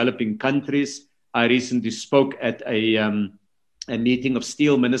of developing countries. I recently spoke at a meeting of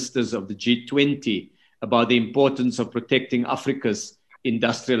steel ministers of the G20 about the importance of protecting Africa's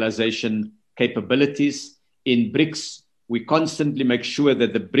industrialization capabilities. In BRICS, we constantly make sure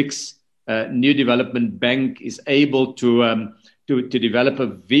that the BRICS New Development Bank is able to develop a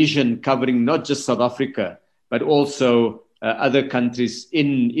vision covering not just South Africa, but also other countries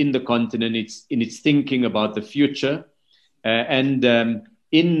in the continent, in its thinking about the future. And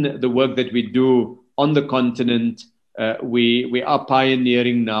in the work that we do on the continent, we are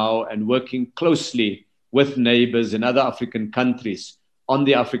pioneering now and working closely with neighbors in other African countries on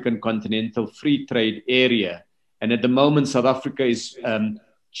the African Continental Free Trade Area. And at the moment, South Africa is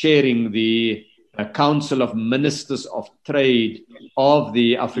chairing the Council of Ministers of Trade of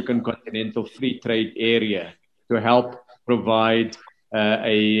the African Continental Free Trade Area to help provide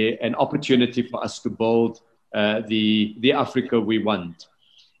an opportunity for us to build the Africa we want.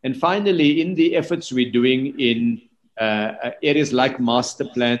 And finally, in the efforts we're doing in areas like master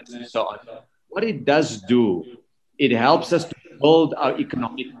plans and so on, what it does do, it helps us to build our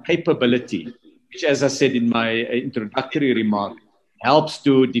economic capability, which, as I said in my introductory remark, helps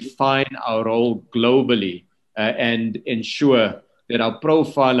to define our role globally and ensure that our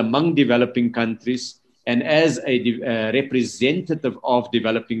profile among developing countries and as a representative of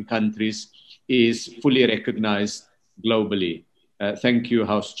developing countries is fully recognized globally. Thank you,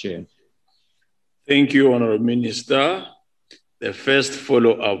 House Chair. Thank you, Honorable Minister. The first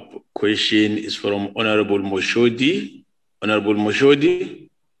follow-up question is from Honorable Moshodi. Honorable Moshodi.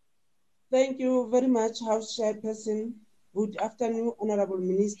 Thank you very much, House Chairperson. Good afternoon, Honorable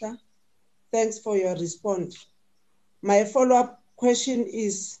Minister. Thanks for your response. My follow-up question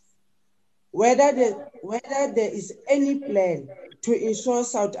is whether there is any plan to ensure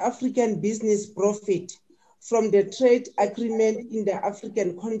South African business profit from the trade agreement in the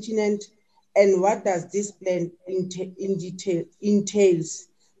African continent, and what does this plan entails?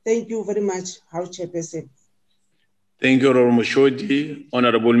 Thank you very much, House Chairperson. Thank you, Honorable Moshodi.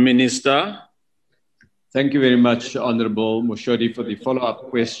 Honorable Minister. Thank you very much, Honorable Moshodi, for the follow-up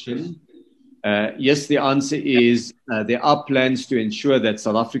question. Yes, the answer is there are plans to ensure that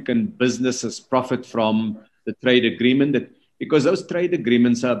South African businesses profit from the trade agreement, because those trade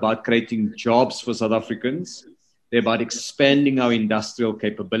agreements are about creating jobs for South Africans. They're about expanding our industrial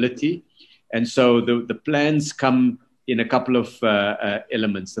capability. And so the plans come in a couple of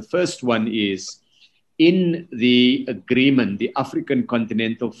elements. The first one is in the agreement, the African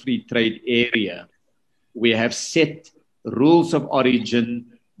Continental Free Trade Area, we have set rules of origin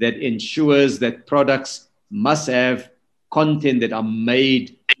that ensures that products must have content that are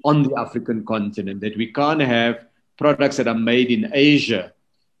made on the African continent, that we can't have products that are made in Asia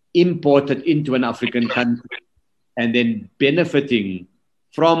imported into an African country and then benefiting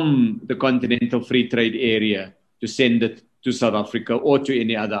from the Continental Free Trade Area to send it to South Africa or to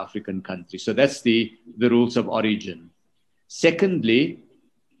any other African country. So that's the rules of origin. Secondly,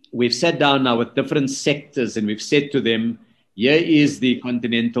 we've sat down now with different sectors and we've said to them, here is the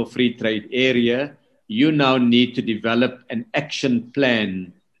Continental Free Trade Area. You now need to develop an action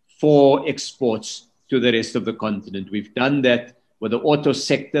plan for exports to the rest of the continent. We've done that with the auto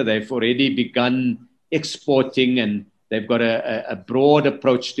sector. They've already begun exporting and they've got a broad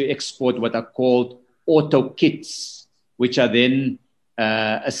approach to export what are called auto kits, which are then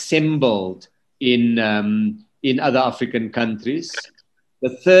assembled in other African countries.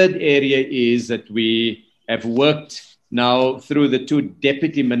 The third area is that we have worked now through the two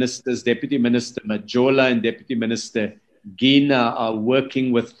deputy ministers, Deputy Minister Majola and Deputy Minister Gina, are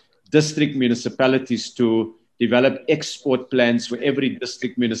working with district municipalities to develop export plans for every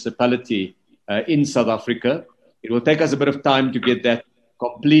district municipality in South Africa. It will take us a bit of time to get that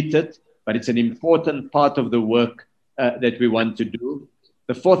completed, but it's an important part of the work that we want to do.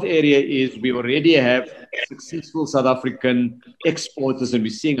 The fourth area is we already have successful South African exporters and we're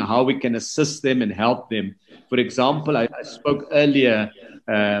seeing how we can assist them and help them. For example, I spoke earlier,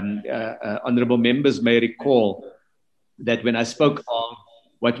 honorable members may recall that when I spoke of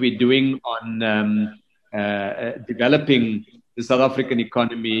what we're doing on developing the South African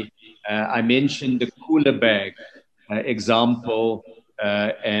economy, I mentioned the cooler bag example,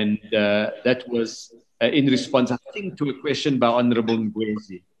 and that was in response, I think, to a question by Honorable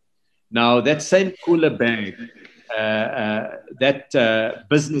Ngwezi. Now, that same cooler bag, that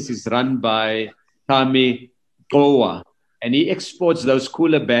business is run by Tami Goa, and he exports those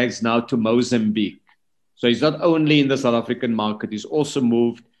cooler bags now to Mozambique. So he's not only in the South African market, he's also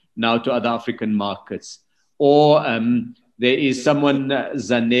moved now to other African markets. Or there is someone,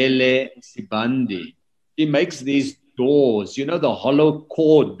 Zanele Sibandi. He makes these doors, you know, the hollow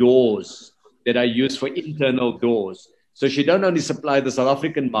core doors that are used for internal doors. So she don't only supply the South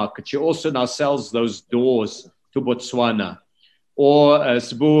African market, she also now sells those doors to Botswana. Or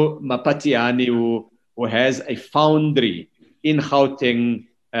Sbu Mapatiani, who has a foundry in Gauteng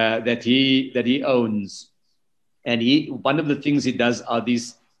that he owns. And one of the things he does are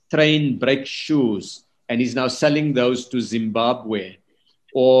these train brake shoes, and he's now selling those to Zimbabwe.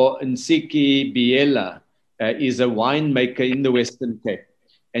 Or Nsiki Biela is a winemaker in the Western Cape,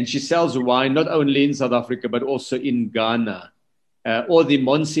 and she sells wine not only in South Africa but also in Ghana. Or the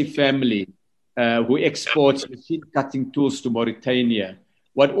Monsi family who exports machine cutting tools to Mauritania.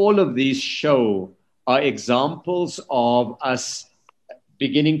 What all of these show are examples of us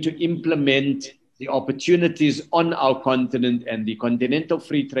beginning to implement the opportunities on our continent, and the Continental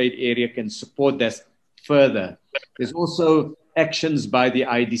Free Trade Area can support that further. There's also actions by the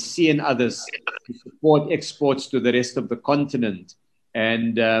IDC and others support exports to the rest of the continent.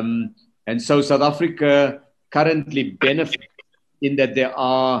 And so South Africa currently benefits in that there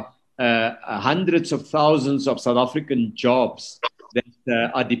are hundreds of thousands of South African jobs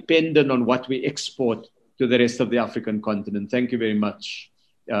that are dependent on what we export to the rest of the African continent. Thank you very much,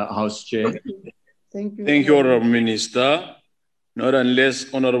 House Chair. Thank you. Thank you, Honourable Minister. Not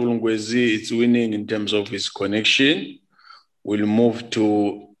unless Honourable Ngwezi is winning in terms of his connection, we'll move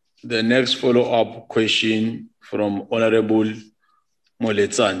to the next follow-up question from Honourable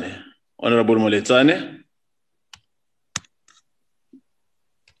Moletsane. Honourable Moletsane.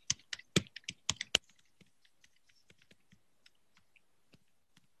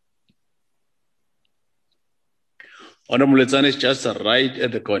 Honourable Moletsane is just right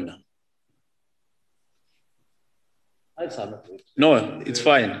at the corner. No, it's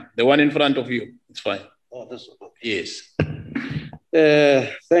fine. The one in front of you, it's fine. Oh, this one. Yes.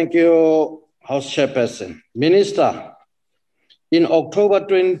 Thank you, House Chairperson. Minister, in October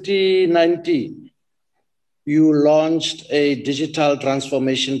 2019, you launched a digital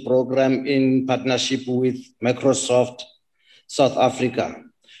transformation program in partnership with Microsoft South Africa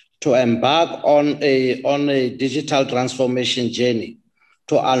to embark on a digital transformation journey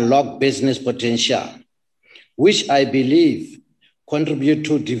to unlock business potential, which I believe contribute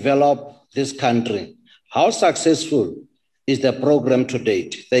to develop this country. How successful is the program to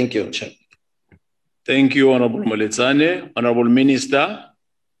date? Thank you, Chair. Thank you, Honourable Moletsane. Honourable Minister.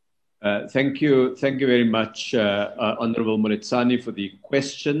 Thank you very much, Honourable Moletsane, for the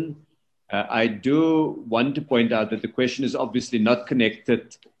question. I do want to point out that the question is obviously not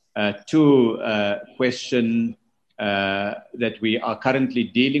connected to a question that we are currently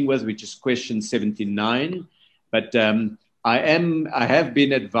dealing with, which is question 79. But I have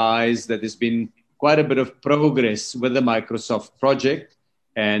been advised that there's been quite a bit of progress with the Microsoft project,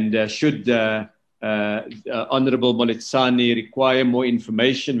 and should Honourable Moletsane require more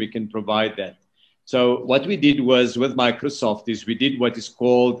information, we can provide that. So what we did was with Microsoft is we did what is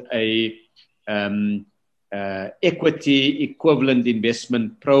called a equity equivalent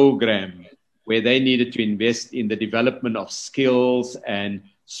investment program, where they needed to invest in the development of skills and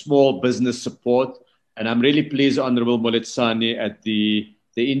small business support. And I'm really pleased, Honourable Moletsane, at the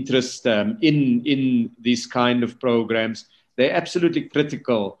interest in these kind of programs. They're absolutely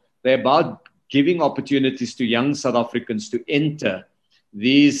critical. They're about giving opportunities to young South Africans to enter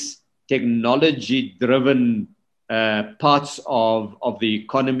these technology-driven parts of the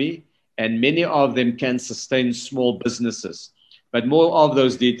economy, and many of them can sustain small businesses. But more of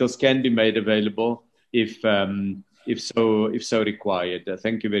those details can be made available if so required.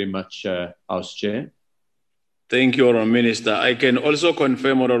 Thank you very much, House Chair. Thank you, Honourable Minister. I can also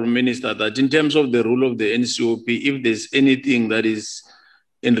confirm, Honourable Minister, that in terms of the rule of the NCOP, if there's anything that is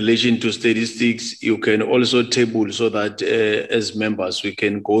in relation to statistics, you can also table so that as members, we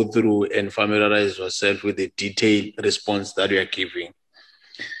can go through and familiarize ourselves with the detailed response that we are giving.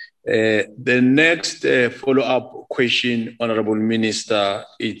 The next follow-up question, Honourable Minister,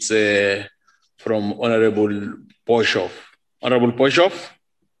 it's from Honourable Boshoff. Honourable Boshoff.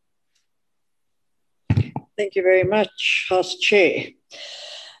 Thank you very much, House Chair.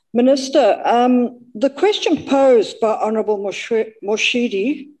 Minister, the question posed by Honourable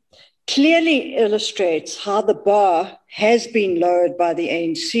Moshidi clearly illustrates how the bar has been lowered by the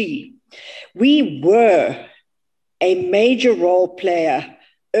ANC. We were a major role player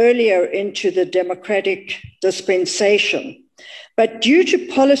earlier into the democratic dispensation, but due to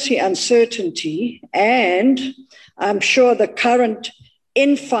policy uncertainty and I'm sure the current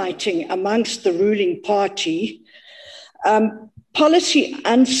infighting amongst the ruling party, policy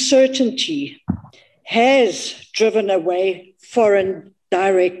uncertainty has driven away foreign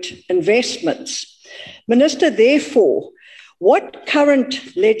direct investments. Minister, therefore, what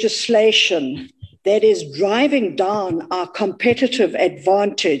current legislation that is driving down our competitive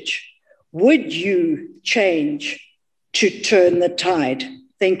advantage would you change to turn the tide?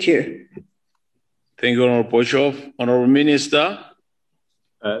 Thank you. Thank you, Honourable Boshoff. Honourable Minister.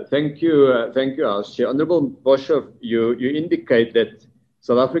 Thank you, House Chair. Honourable Boshoff, you indicate that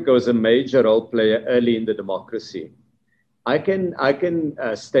South Africa was a major role player early in the democracy. I can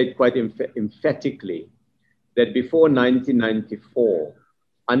state quite emphatically that before 1994,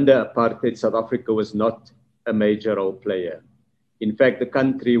 under apartheid, South Africa was not a major role player. In fact, the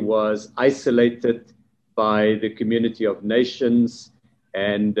country was isolated by the community of nations,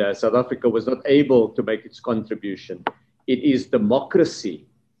 and South Africa was not able to make its contribution. It is democracy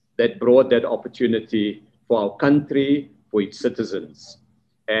that brought that opportunity for our country, for its citizens.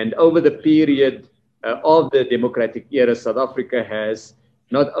 And over the period of the democratic era, South Africa has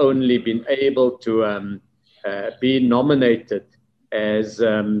not only been able to be nominated as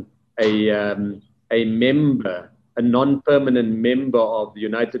a member, a non-permanent member of the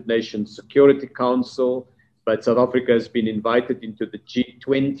United Nations Security Council, but South Africa has been invited into the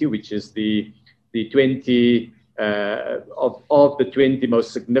G20, which is the 20 of the 20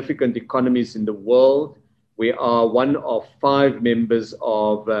 most significant economies in the world. We are one of 5 members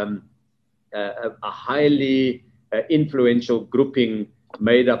of a highly influential grouping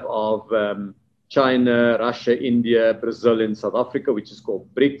made up of China, Russia, India, Brazil, and South Africa, which is called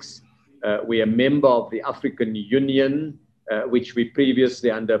BRICS. We are a member of the African Union, which we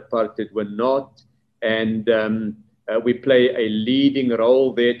previously under apartheid were not. And we play a leading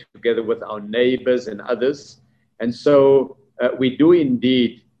role there together with our neighbors and others. And so we do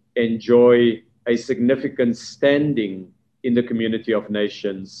indeed enjoy a significant standing in the community of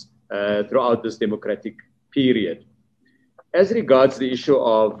nations throughout this democratic period. As regards the issue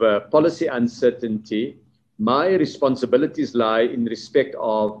of policy uncertainty, my responsibilities lie in respect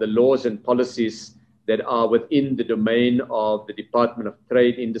of the laws and policies that are within the domain of the Department of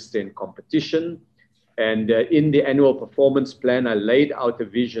Trade, Industry and Competition. And in the annual performance plan, I laid out a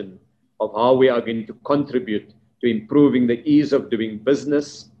vision of how we are going to contribute to improving the ease of doing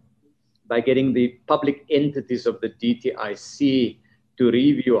business by getting the public entities of the DTIC to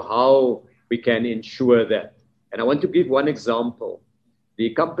review how we can ensure that. And I want to give one example.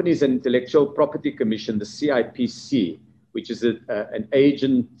 The Companies and Intellectual Property Commission, the CIPC, which is an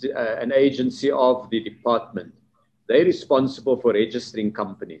agency of the department, they're responsible for registering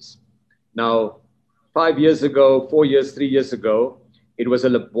companies. Now, 5 years ago, 4 years, 3 years ago, it was a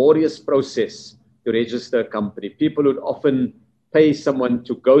laborious process to register a company. People would often pay someone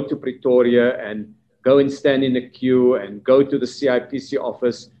to go to Pretoria and go and stand in a queue and go to the CIPC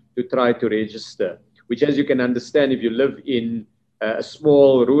office to try to register, which, as you can understand, if you live in a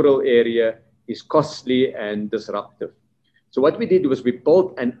small rural area, is costly and disruptive. So what we did was we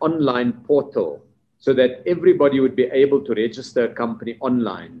built an online portal so that everybody would be able to register a company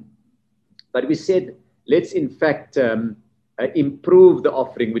online. But we said, let's in fact improve the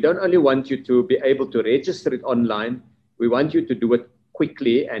offering. We don't only want you to be able to register it online, we want you to do it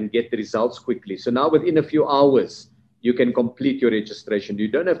quickly and get the results quickly. So now within a few hours, you can complete your registration. You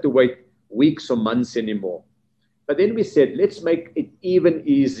don't have to wait weeks or months anymore. But then we said, let's make it even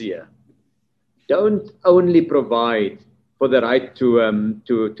easier. Don't only provide for the right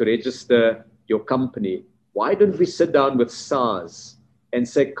to register your company. Why don't we sit down with SARS and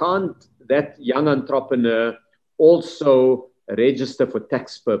say, can't that young entrepreneur also register for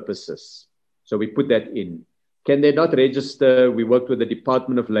tax purposes? So we put that in. Can they not register? We worked with the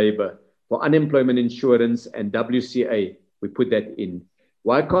Department of Labor for unemployment insurance and WCA. We put that in.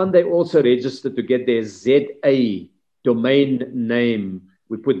 Why can't they also register to get their ZA domain name?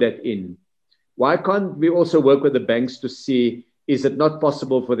 We put that in. Why can't we also work with the banks to see, is it not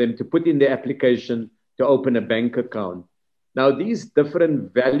possible for them to put in their application to open a bank account? Now, these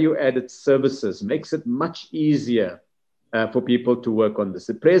different value-added services makes it much easier for people to work on this.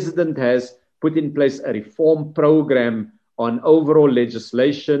 The president has put in place a reform program on overall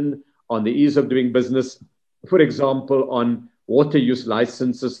legislation, on the ease of doing business, for example, on water use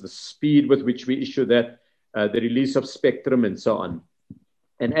licenses, the speed with which we issue that, the release of spectrum and so on.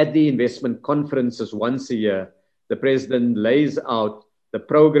 And at the investment conferences once a year, the president lays out the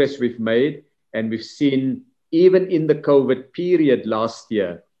progress we've made, and we've seen even in the COVID period last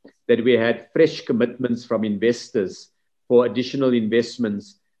year that we had fresh commitments from investors for additional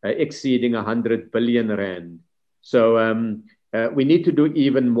investments exceeding 100 billion rand. So we need to do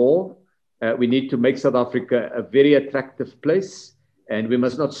even more. We need to make South Africa a very attractive place, and we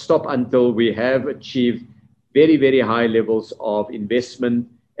must not stop until we have achieved very, very high levels of investment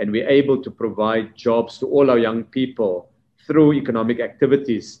and we're able to provide jobs to all our young people through economic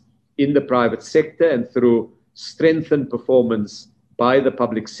activities in the private sector and through strengthened performance by the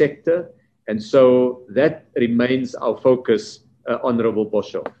public sector. And so that remains our focus, Honorable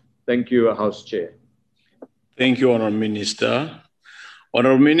Boshoff. Thank you, House Chair. Thank you, Honorable Minister.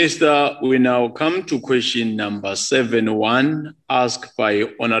 Honorable Minister, we now come to question number 71, asked by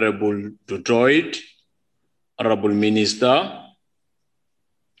Honorable Dutoit. Honorable Minister.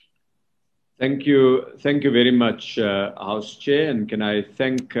 Thank you very much, House Chair, and can I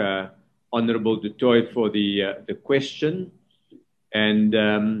thank Honorable Dutoit for the question. And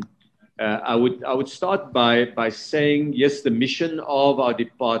I would start by saying, yes, the mission of our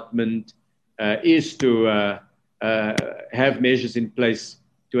department is to have measures in place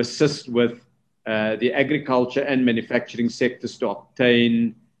to assist with the agriculture and manufacturing sectors to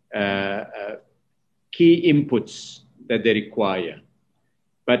obtain key inputs that they require.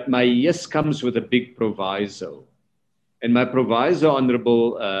 But my yes comes with a big proviso. And my proviso,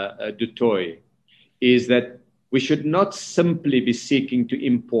 Honorable Dutoy, is that we should not simply be seeking to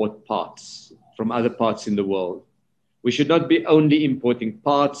import parts from other parts in the world. We should not be only importing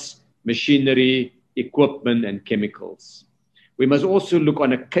parts, machinery, equipment, and chemicals. We must also look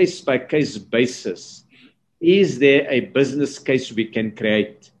on a case-by-case basis. Is there a business case we can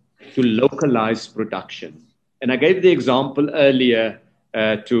create to localize production? And I gave the example earlier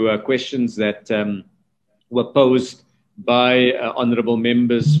to questions that were posed by honorable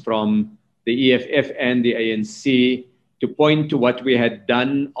members from the EFF and the ANC to point to what we had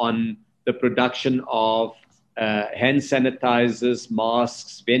done on the production of hand sanitizers,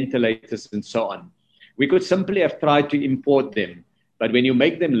 masks, ventilators, and so on. We could simply have tried to import them, but when you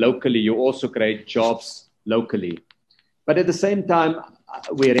make them locally, you also create jobs locally. But at the same time,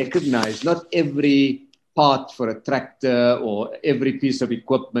 we recognize not every part for a tractor or every piece of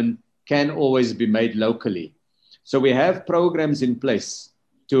equipment can always be made locally. So we have programs in place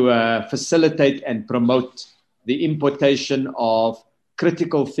to facilitate and promote the importation of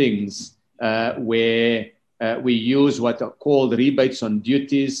critical things where we use what are called rebates on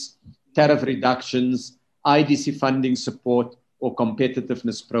duties, tariff reductions, IDC funding support, or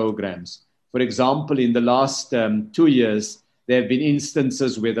competitiveness programs. For example, in the last 2 years, there have been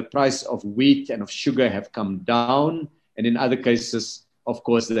instances where the price of wheat and of sugar have come down, and in other cases, of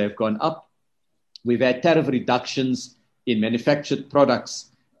course, they have gone up. We've had tariff reductions in manufactured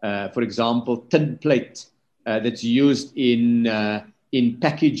products, for example, tin plate that's used in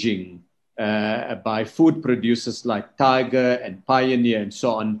packaging by food producers like Tiger and Pioneer and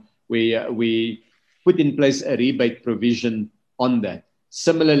so on. We put in place a rebate provision on that.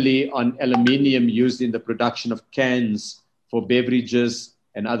 Similarly, on aluminium used in the production of cans for beverages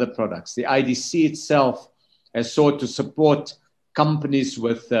and other products. The IDC itself has sought to support companies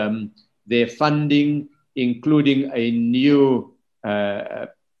with their funding, including a new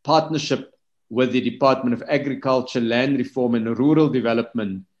partnership with the Department of Agriculture, Land Reform and Rural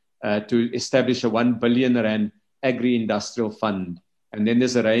Development to establish a 1 billion rand agri-industrial fund. And then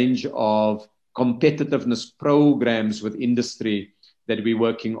there's a range of competitiveness programs with industry that we're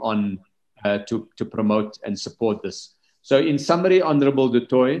working on to promote and support this. So in summary, Honorable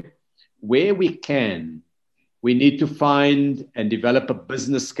Dutoy, where we can, we need to find and develop a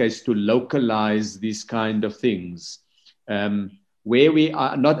business case to localize these kind of things. Where we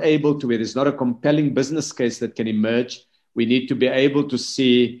are not able to, where there's not a compelling business case that can emerge, we need to be able to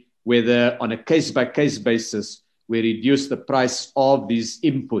see whether on a case-by-case basis, we reduce the price of these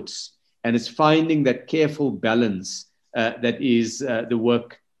inputs. And it's finding that careful balance that is the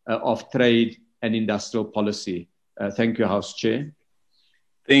work of trade and industrial policy. Thank you, House Chair.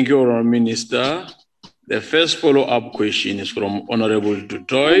 Thank you, Honourable Minister. The first follow-up question is from Honourable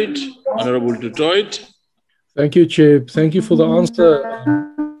Dutoit. Honourable Dutoit. Thank you, Chair. Thank you for the answer,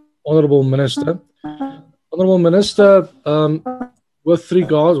 Honourable Minister. Honourable Minister, with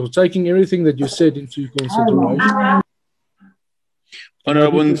regards or taking everything that you said into consideration.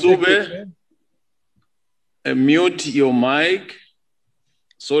 Honourable Ncube, mute your mic.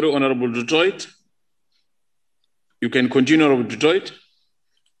 Sorry, Honourable Dutoit. You can continue, Honourable Dutoit.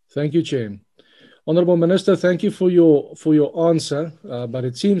 Thank you, Chair. Honourable Minister, thank you for your answer, but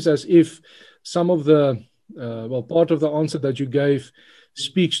it seems as if some of the, part of the answer that you gave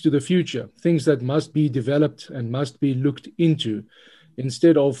speaks to the future, things that must be developed and must be looked into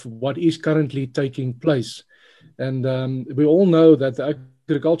instead of what is currently taking place. And we all know that the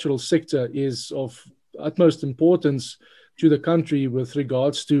agricultural sector is of utmost importance to the country with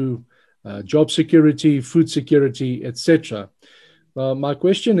regards to job security, food security, etc. My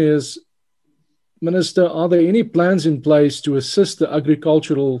question is, Minister, are there any plans in place to assist the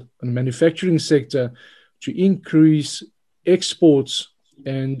agricultural and manufacturing sector to increase exports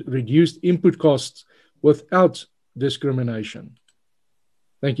and reduce input costs without discrimination?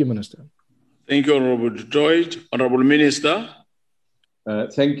 Thank you, Minister. Thank you, Honourable Dutoit. Honourable Minister.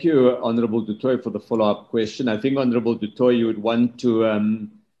 Thank you, Honourable Dutoy, for the follow-up question. I think, Honourable Dutoy, you would want to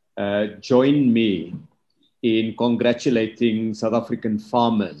join me in congratulating South African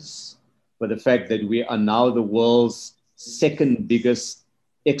farmers for the fact that we are now the world's second biggest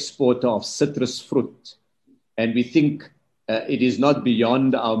exporter of citrus fruit. And we think it is not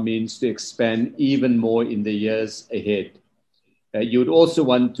beyond our means to expand even more in the years ahead. You would also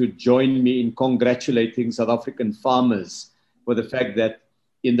want to join me in congratulating South African farmers for the fact that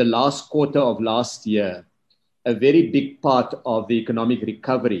in the last quarter of last year, a very big part of the economic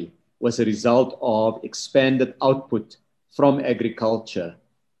recovery was a result of expanded output from agriculture.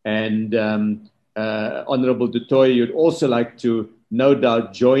 And Honourable Dutoy, you'd also like to no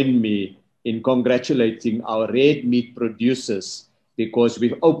doubt join me in congratulating our red meat producers, because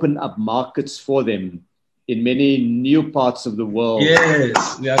we've opened up markets for them in many new parts of the world.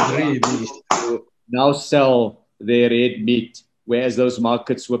 Yes, we agree. To now sell their red meat, whereas those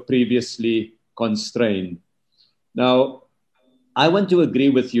markets were previously constrained. Now, I want to agree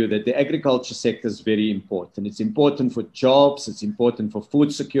with you that the agriculture sector is very important. It's important for jobs, it's important for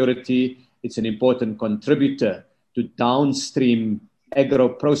food security, it's an important contributor to downstream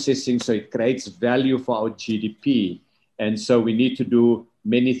agro-processing, so it creates value for our GDP. And so we need to do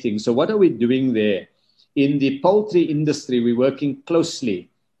many things. So what are we doing there? In the poultry industry, we're working closely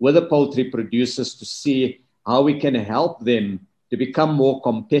with the poultry producers to see how we can help them to become more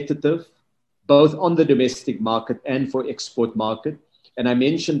competitive, both on the domestic market and for export market. And I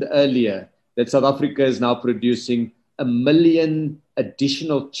mentioned earlier that South Africa is now producing 1 million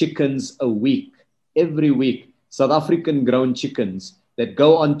additional chickens a week, every week, South African grown chickens that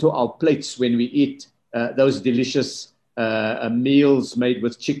go onto our plates when we eat those delicious meals made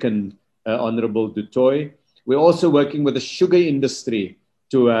with chicken, Honorable Dutoy. We're also working with the sugar industry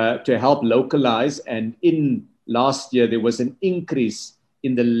to help localize. And in last year, there was an increase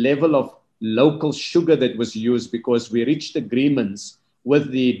in the level of local sugar that was used, because we reached agreements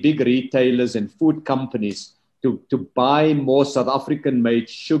with the big retailers and food companies to buy more South African made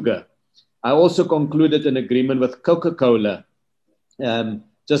sugar. I also concluded an agreement with Coca-Cola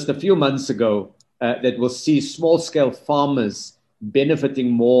just a few months ago that will see small scale farmers benefiting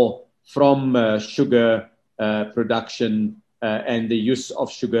more from sugar production and the use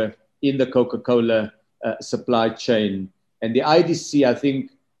of sugar in the Coca-Cola supply chain. And the IDC, I think,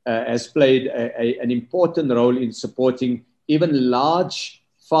 has played an important role in supporting even large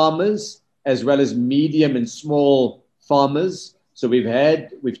farmers as well as medium and small farmers. So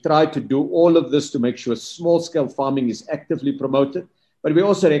we've tried to do all of this to make sure small-scale farming is actively promoted. But we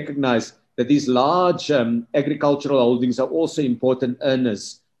also recognize that these large agricultural holdings are also important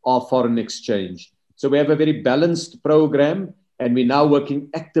earners of foreign exchange. So we have a very balanced program, and we're now working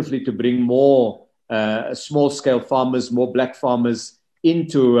actively to bring more small-scale farmers, more black farmers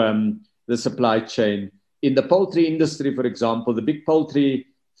into the supply chain. In the poultry industry, for example, the big poultry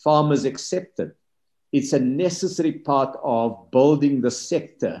farmers accepted it's a necessary part of building the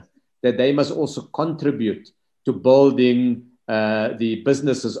sector that they must also contribute to building the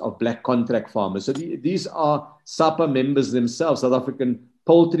businesses of black contract farmers. So these are SAPA members themselves, South African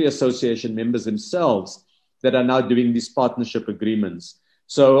Poultry Association members themselves, that are now doing these partnership agreements.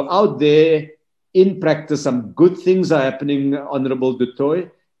 So out there, in practice, some good things are happening, Honorable Dutoy,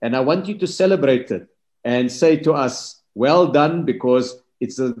 and I want you to celebrate it and say to us, well done, because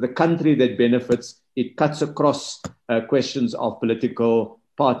it's the country that benefits. It cuts across questions of political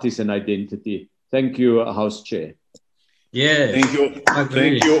parties and identity. Thank you, House Chair. Yes. Thank you.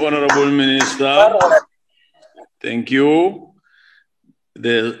 Thank you, Honorable Minister. Thank you.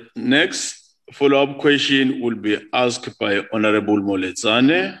 The next follow-up question will be asked by Honorable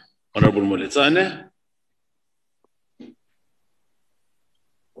Moletsane. Honorable Moletsane.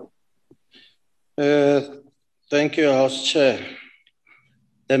 Thank you, House Chair.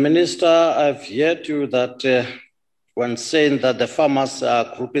 The Minister, I've heard you that when saying that the farmers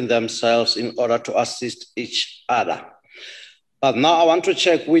are grouping themselves in order to assist each other. But now I want to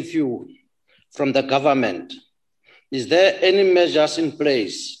check with you from the government. Is there any measures in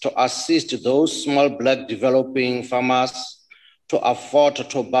place to assist those small black developing farmers to afford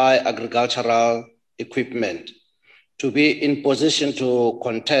to buy agricultural equipment, to be in position to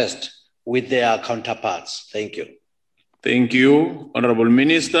contest with their counterparts? Thank you. Thank you, Honorable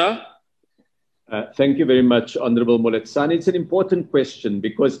Minister. Thank you very much, Honorable Moletsane. It's an important question,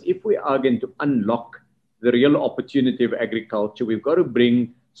 because if we are going to unlock the real opportunity of agriculture, we've got to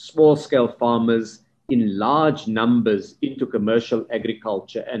bring small-scale farmers in large numbers into commercial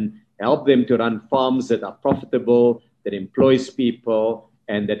agriculture and help them to run farms that are profitable, that employs people,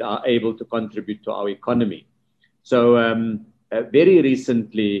 and that are able to contribute to our economy. So very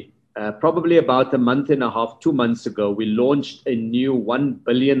recently, probably about a month and a half, 2 months ago, we launched a new 1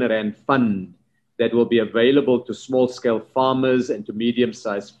 billion rand fund that will be available to small-scale farmers and to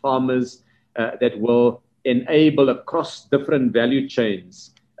medium-sized farmers that will enable across different value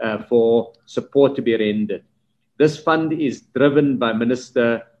chains for support to be rendered. This fund is driven by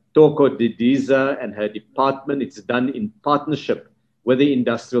Minister Toko Didiza and her department. It's done in partnership with the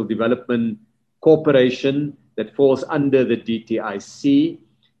Industrial Development Corporation that falls under the DTIC.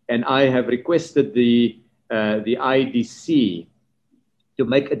 And I have requested the IDC to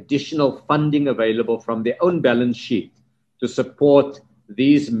make additional funding available from their own balance sheet to support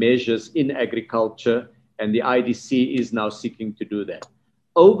these measures in agriculture. and the IDC is now seeking to do that.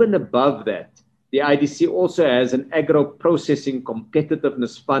 Over and above that, the IDC also has an agro-processing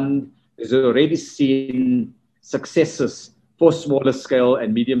competitiveness fund. Has already seen successes for smaller scale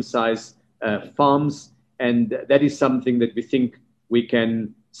and medium-sized farms, and that is something that we think we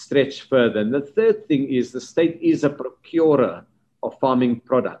can stretch further. And the third thing is the state is a procurer of farming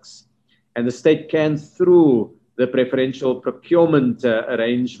products, and the state can, through the preferential procurement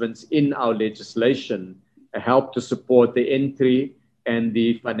arrangements in our legislation, help to support the entry and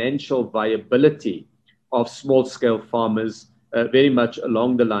the financial viability of small-scale farmers, very much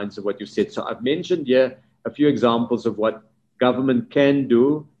along the lines of what you said. So I've mentioned here a few examples of what government can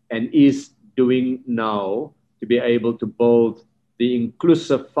do and is doing now to be able to build the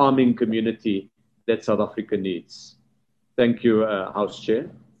inclusive farming community that South Africa needs. Thank you, House Chair.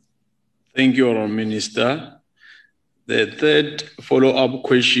 Thank you, Honourable Minister. The third follow-up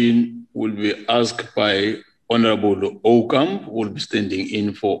question will be asked by Honourable Ocamp, who will be standing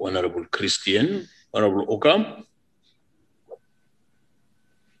in for Honourable Christian. Honourable Ocamp.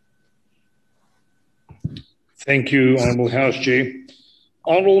 Thank you, Honourable House Chair.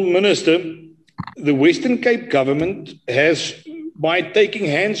 Honourable Minister, the Western Cape government has, by taking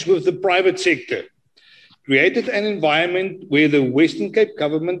hands with the private sector, created an environment where the Western Cape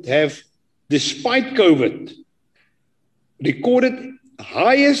government have, despite COVID, recorded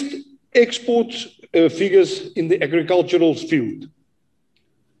highest exports figures in the agricultural field.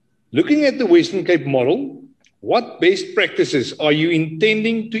 Looking at the Western Cape model, what best practices are you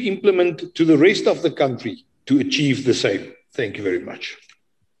intending to implement to the rest of the country to achieve the same? Thank you very much.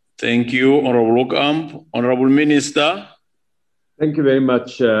 Thank you, Honourable Ocamp. Honourable Minister. Thank you very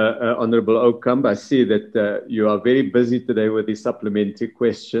much, Honourable Ocamp. I see that you are very busy today with the supplementary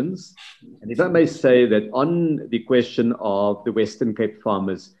questions. And if I may say that on the question of the Western Cape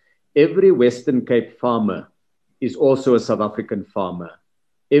farmers, every Western Cape farmer is also a South African farmer.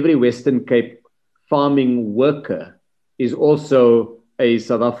 Every Western Cape farming worker is also a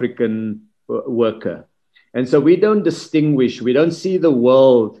South African worker. And so we don't distinguish, we don't see the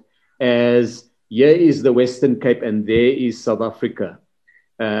world as here is the Western Cape and there is South Africa.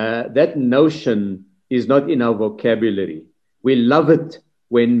 That notion is not in our vocabulary. We love it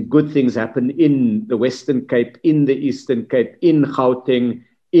when good things happen in the Western Cape, in the Eastern Cape, in Gauteng,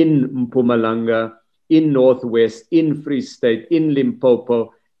 in Mpumalanga, in Northwest, in Free State, in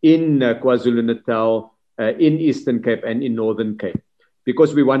Limpopo, in KwaZulu-Natal, in Eastern Cape and in Northern Cape,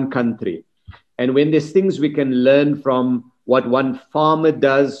 because we're one country. And when there's things we can learn from what one farmer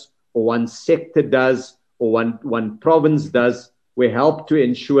does, or one sector does, or one province does, we help to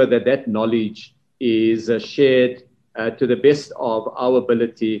ensure that that knowledge is shared to the best of our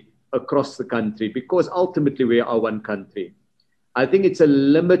ability across the country, because ultimately we are one country. I think it's a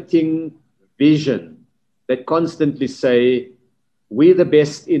limiting vision that constantly say, we're the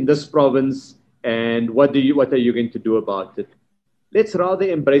best in this province, and what are you going to do about it? Let's rather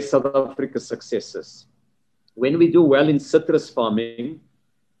embrace South Africa's successes. When we do well in citrus farming,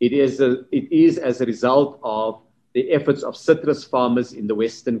 it is as a result of the efforts of citrus farmers in the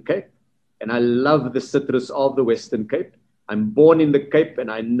Western Cape. And I love the citrus of the Western Cape. I'm born in the Cape and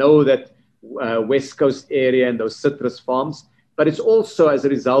I know that West Coast area and those citrus farms, but it's also as a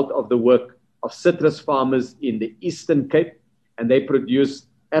result of the work of citrus farmers in the Eastern Cape, and they produce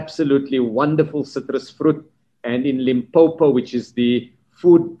absolutely wonderful citrus fruit. And in Limpopo, which is the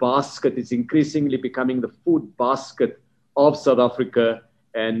food basket, it's increasingly becoming the food basket of South Africa.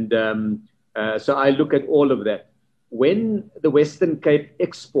 And so I look at all of that. When the Western Cape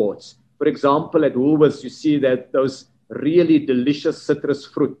exports, for example, at Woolworths, you see that those really delicious citrus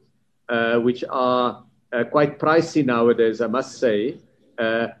fruit, which are quite pricey nowadays, I must say,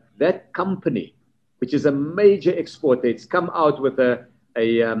 that company, which is a major exporter, it's come out with a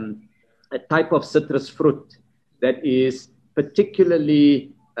type of citrus fruit that is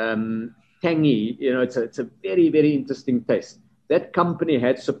particularly tangy. You know, it's a very, very interesting taste. That company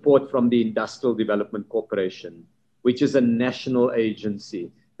had support from the Industrial Development Corporation, which is a national agency.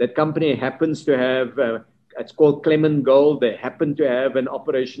 That company happens to have, it's called Clement Gold. They happen to have an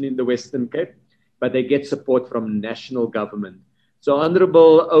operation in the Western Cape, but they get support from national government. So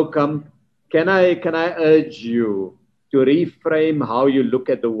Honorable Ocamp, can I urge you to reframe how you look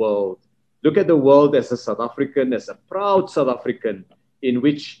at the world? Look at the world as a South African, as a proud South African, in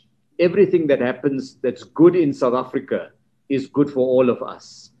which everything that happens that's good in South Africa is good for all of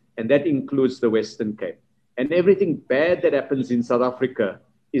us. And that includes the Western Cape. And everything bad that happens in South Africa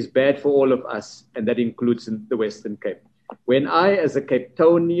is bad for all of us. And that includes the Western Cape. When I, as a Cape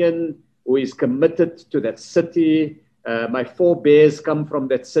Townian who is committed to that city, my forebears come from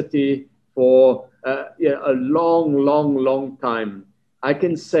that city, for a long time. I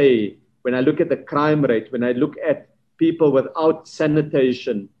can say, when I look at the crime rate, when I look at people without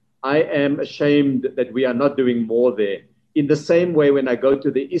sanitation, I am ashamed that we are not doing more there. In the same way, when I go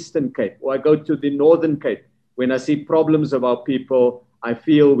to the Eastern Cape or I go to the Northern Cape, when I see problems of our people, I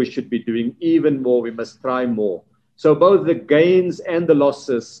feel we should be doing even more. We must try more. So both the gains and the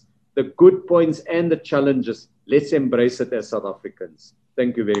losses, the good points and the challenges, let's embrace it as South Africans.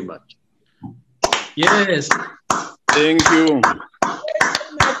 Thank you very much. Yes. Thank you.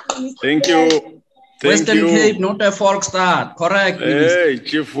 Thank you. Western Cape, not a fork start. Correct. Hey,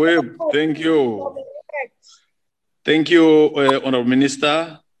 Chief Whip, thank you. Thank you, Honourable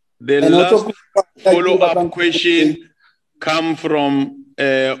Minister. The last follow-up question come from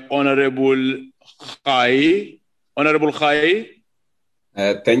Honourable Khai. Honourable Khai.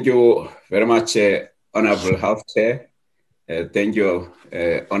 Thank you very much, Honourable Health Chair. Thank you,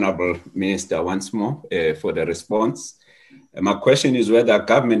 Honourable Minister, once more for the response. My question is whether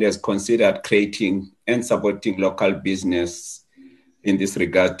government has considered creating and supporting local business in this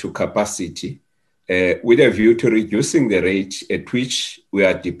regard to capacity, with a view to reducing the rate at which we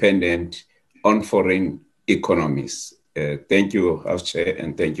are dependent on foreign economies. Thank you, House Chair,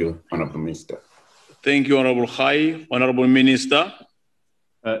 and thank you, Honourable Minister. Thank you, Honourable Khai. Honourable Minister.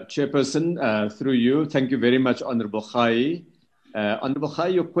 Chairperson, through you, thank you very much, Honourable Khai. Honourable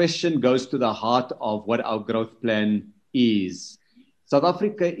Khai, your question goes to the heart of what our growth plan is. South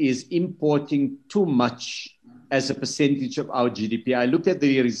Africa is importing too much as a percentage of our GDP. I looked at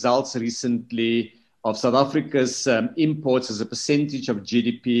the results recently of South Africa's imports as a percentage of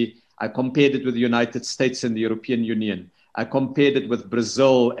GDP. I compared it with the United States and the European Union. I compared it with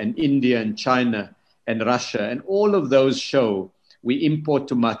Brazil and India and China and Russia. And all of those show we import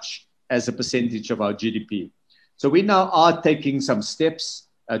too much as a percentage of our GDP. So we now are taking some steps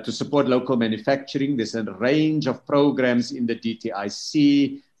to support local manufacturing. There's a range of programs in the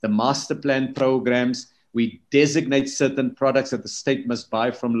DTIC, the master plan programs. We designate certain products that the state must buy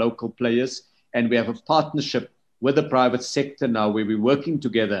from local players. And we have a partnership with the private sector now where we're working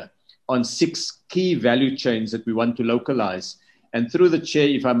together on 6 key value chains that we want to localize. And through the chair,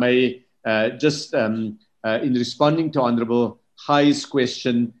 if I may, in responding to Honorable Khai's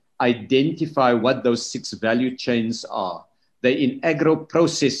question, identify what those 6 value chains are. They're in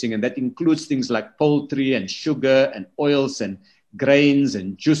agro-processing, and that includes things like poultry and sugar and oils and grains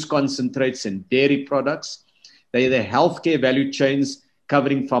and juice concentrates and dairy products. They're the healthcare value chains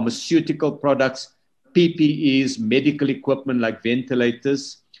covering pharmaceutical products, PPEs, medical equipment like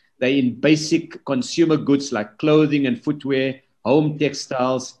ventilators. They're in basic consumer goods like clothing and footwear, home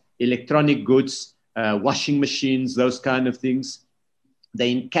textiles, electronic goods, washing machines, those kind of things. They're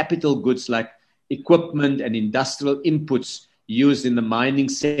in capital goods like equipment and industrial inputs used in the mining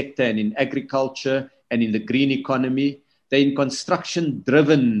sector and in agriculture and in the green economy. They're in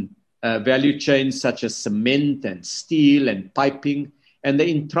construction-driven value chains such as cement and steel and piping. And they're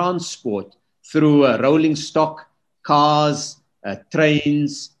in transport through rolling stock, cars,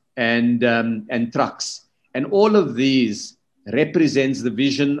 trains, and trucks. And all of these represents the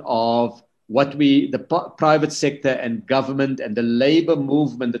vision of what the private sector and government and the labor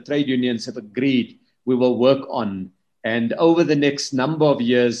movement, the trade unions have agreed we will work on. And over the next number of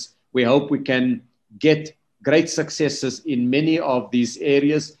years, we hope we can get great successes in many of these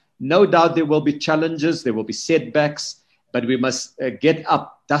areas. No doubt there will be challenges, there will be setbacks, but we must get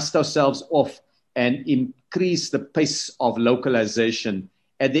up, dust ourselves off, and increase the pace of localization.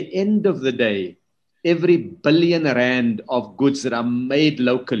 At the end of the day, every billion rand of goods that are made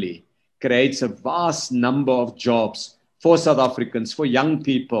locally creates a vast number of jobs for South Africans, for young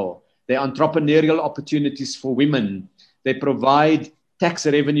people. There are entrepreneurial opportunities for women. They provide tax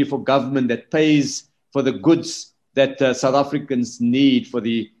revenue for government that pays for the goods that South Africans need, for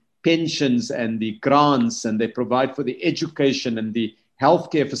the pensions and the grants, and they provide for the education and the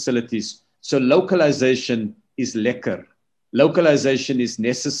healthcare facilities. So localization is lekker. Localization is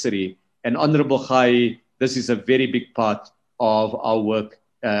necessary. And Honorable Khai, this is a very big part of our work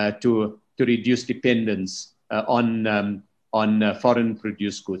to reduce dependence on foreign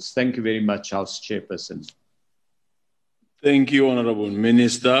produced goods. Thank you very much, House Chairperson. Thank you, Honorable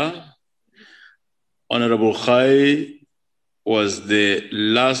Minister. Honorable Khai was the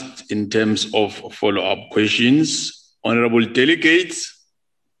last in terms of follow-up questions. Honorable delegates,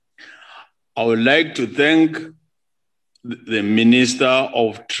 I would like to thank the Minister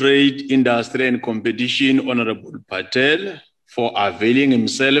of Trade, Industry and Competition, Honorable Patel, for availing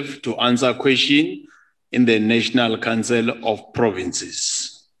himself to answer questions in the National Council of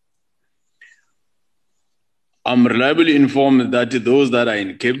Provinces. I'm reliably informed that those that are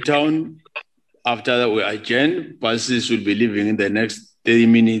in Cape Town after that we adjourn. Buses will be leaving in the next 30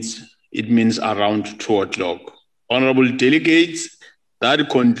 minutes. It means around 2 o'clock. Honorable delegates, that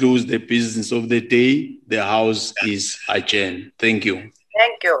concludes the business of the day. The House is adjourned. Thank you.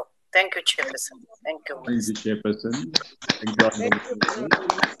 Thank you. Thank you, Chairperson. Thank you. Thank you, Chairperson. Thank you, Honorable Minister.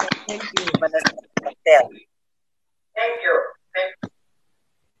 Thank you. Minister. Thank you.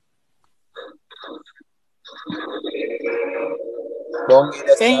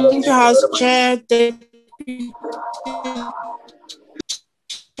 Thank you, House Chair.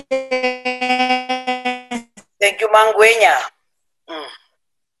 Thank you, Mangwenya.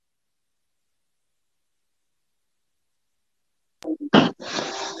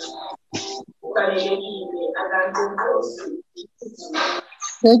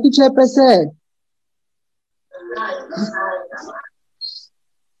 Thank you, Chairperson.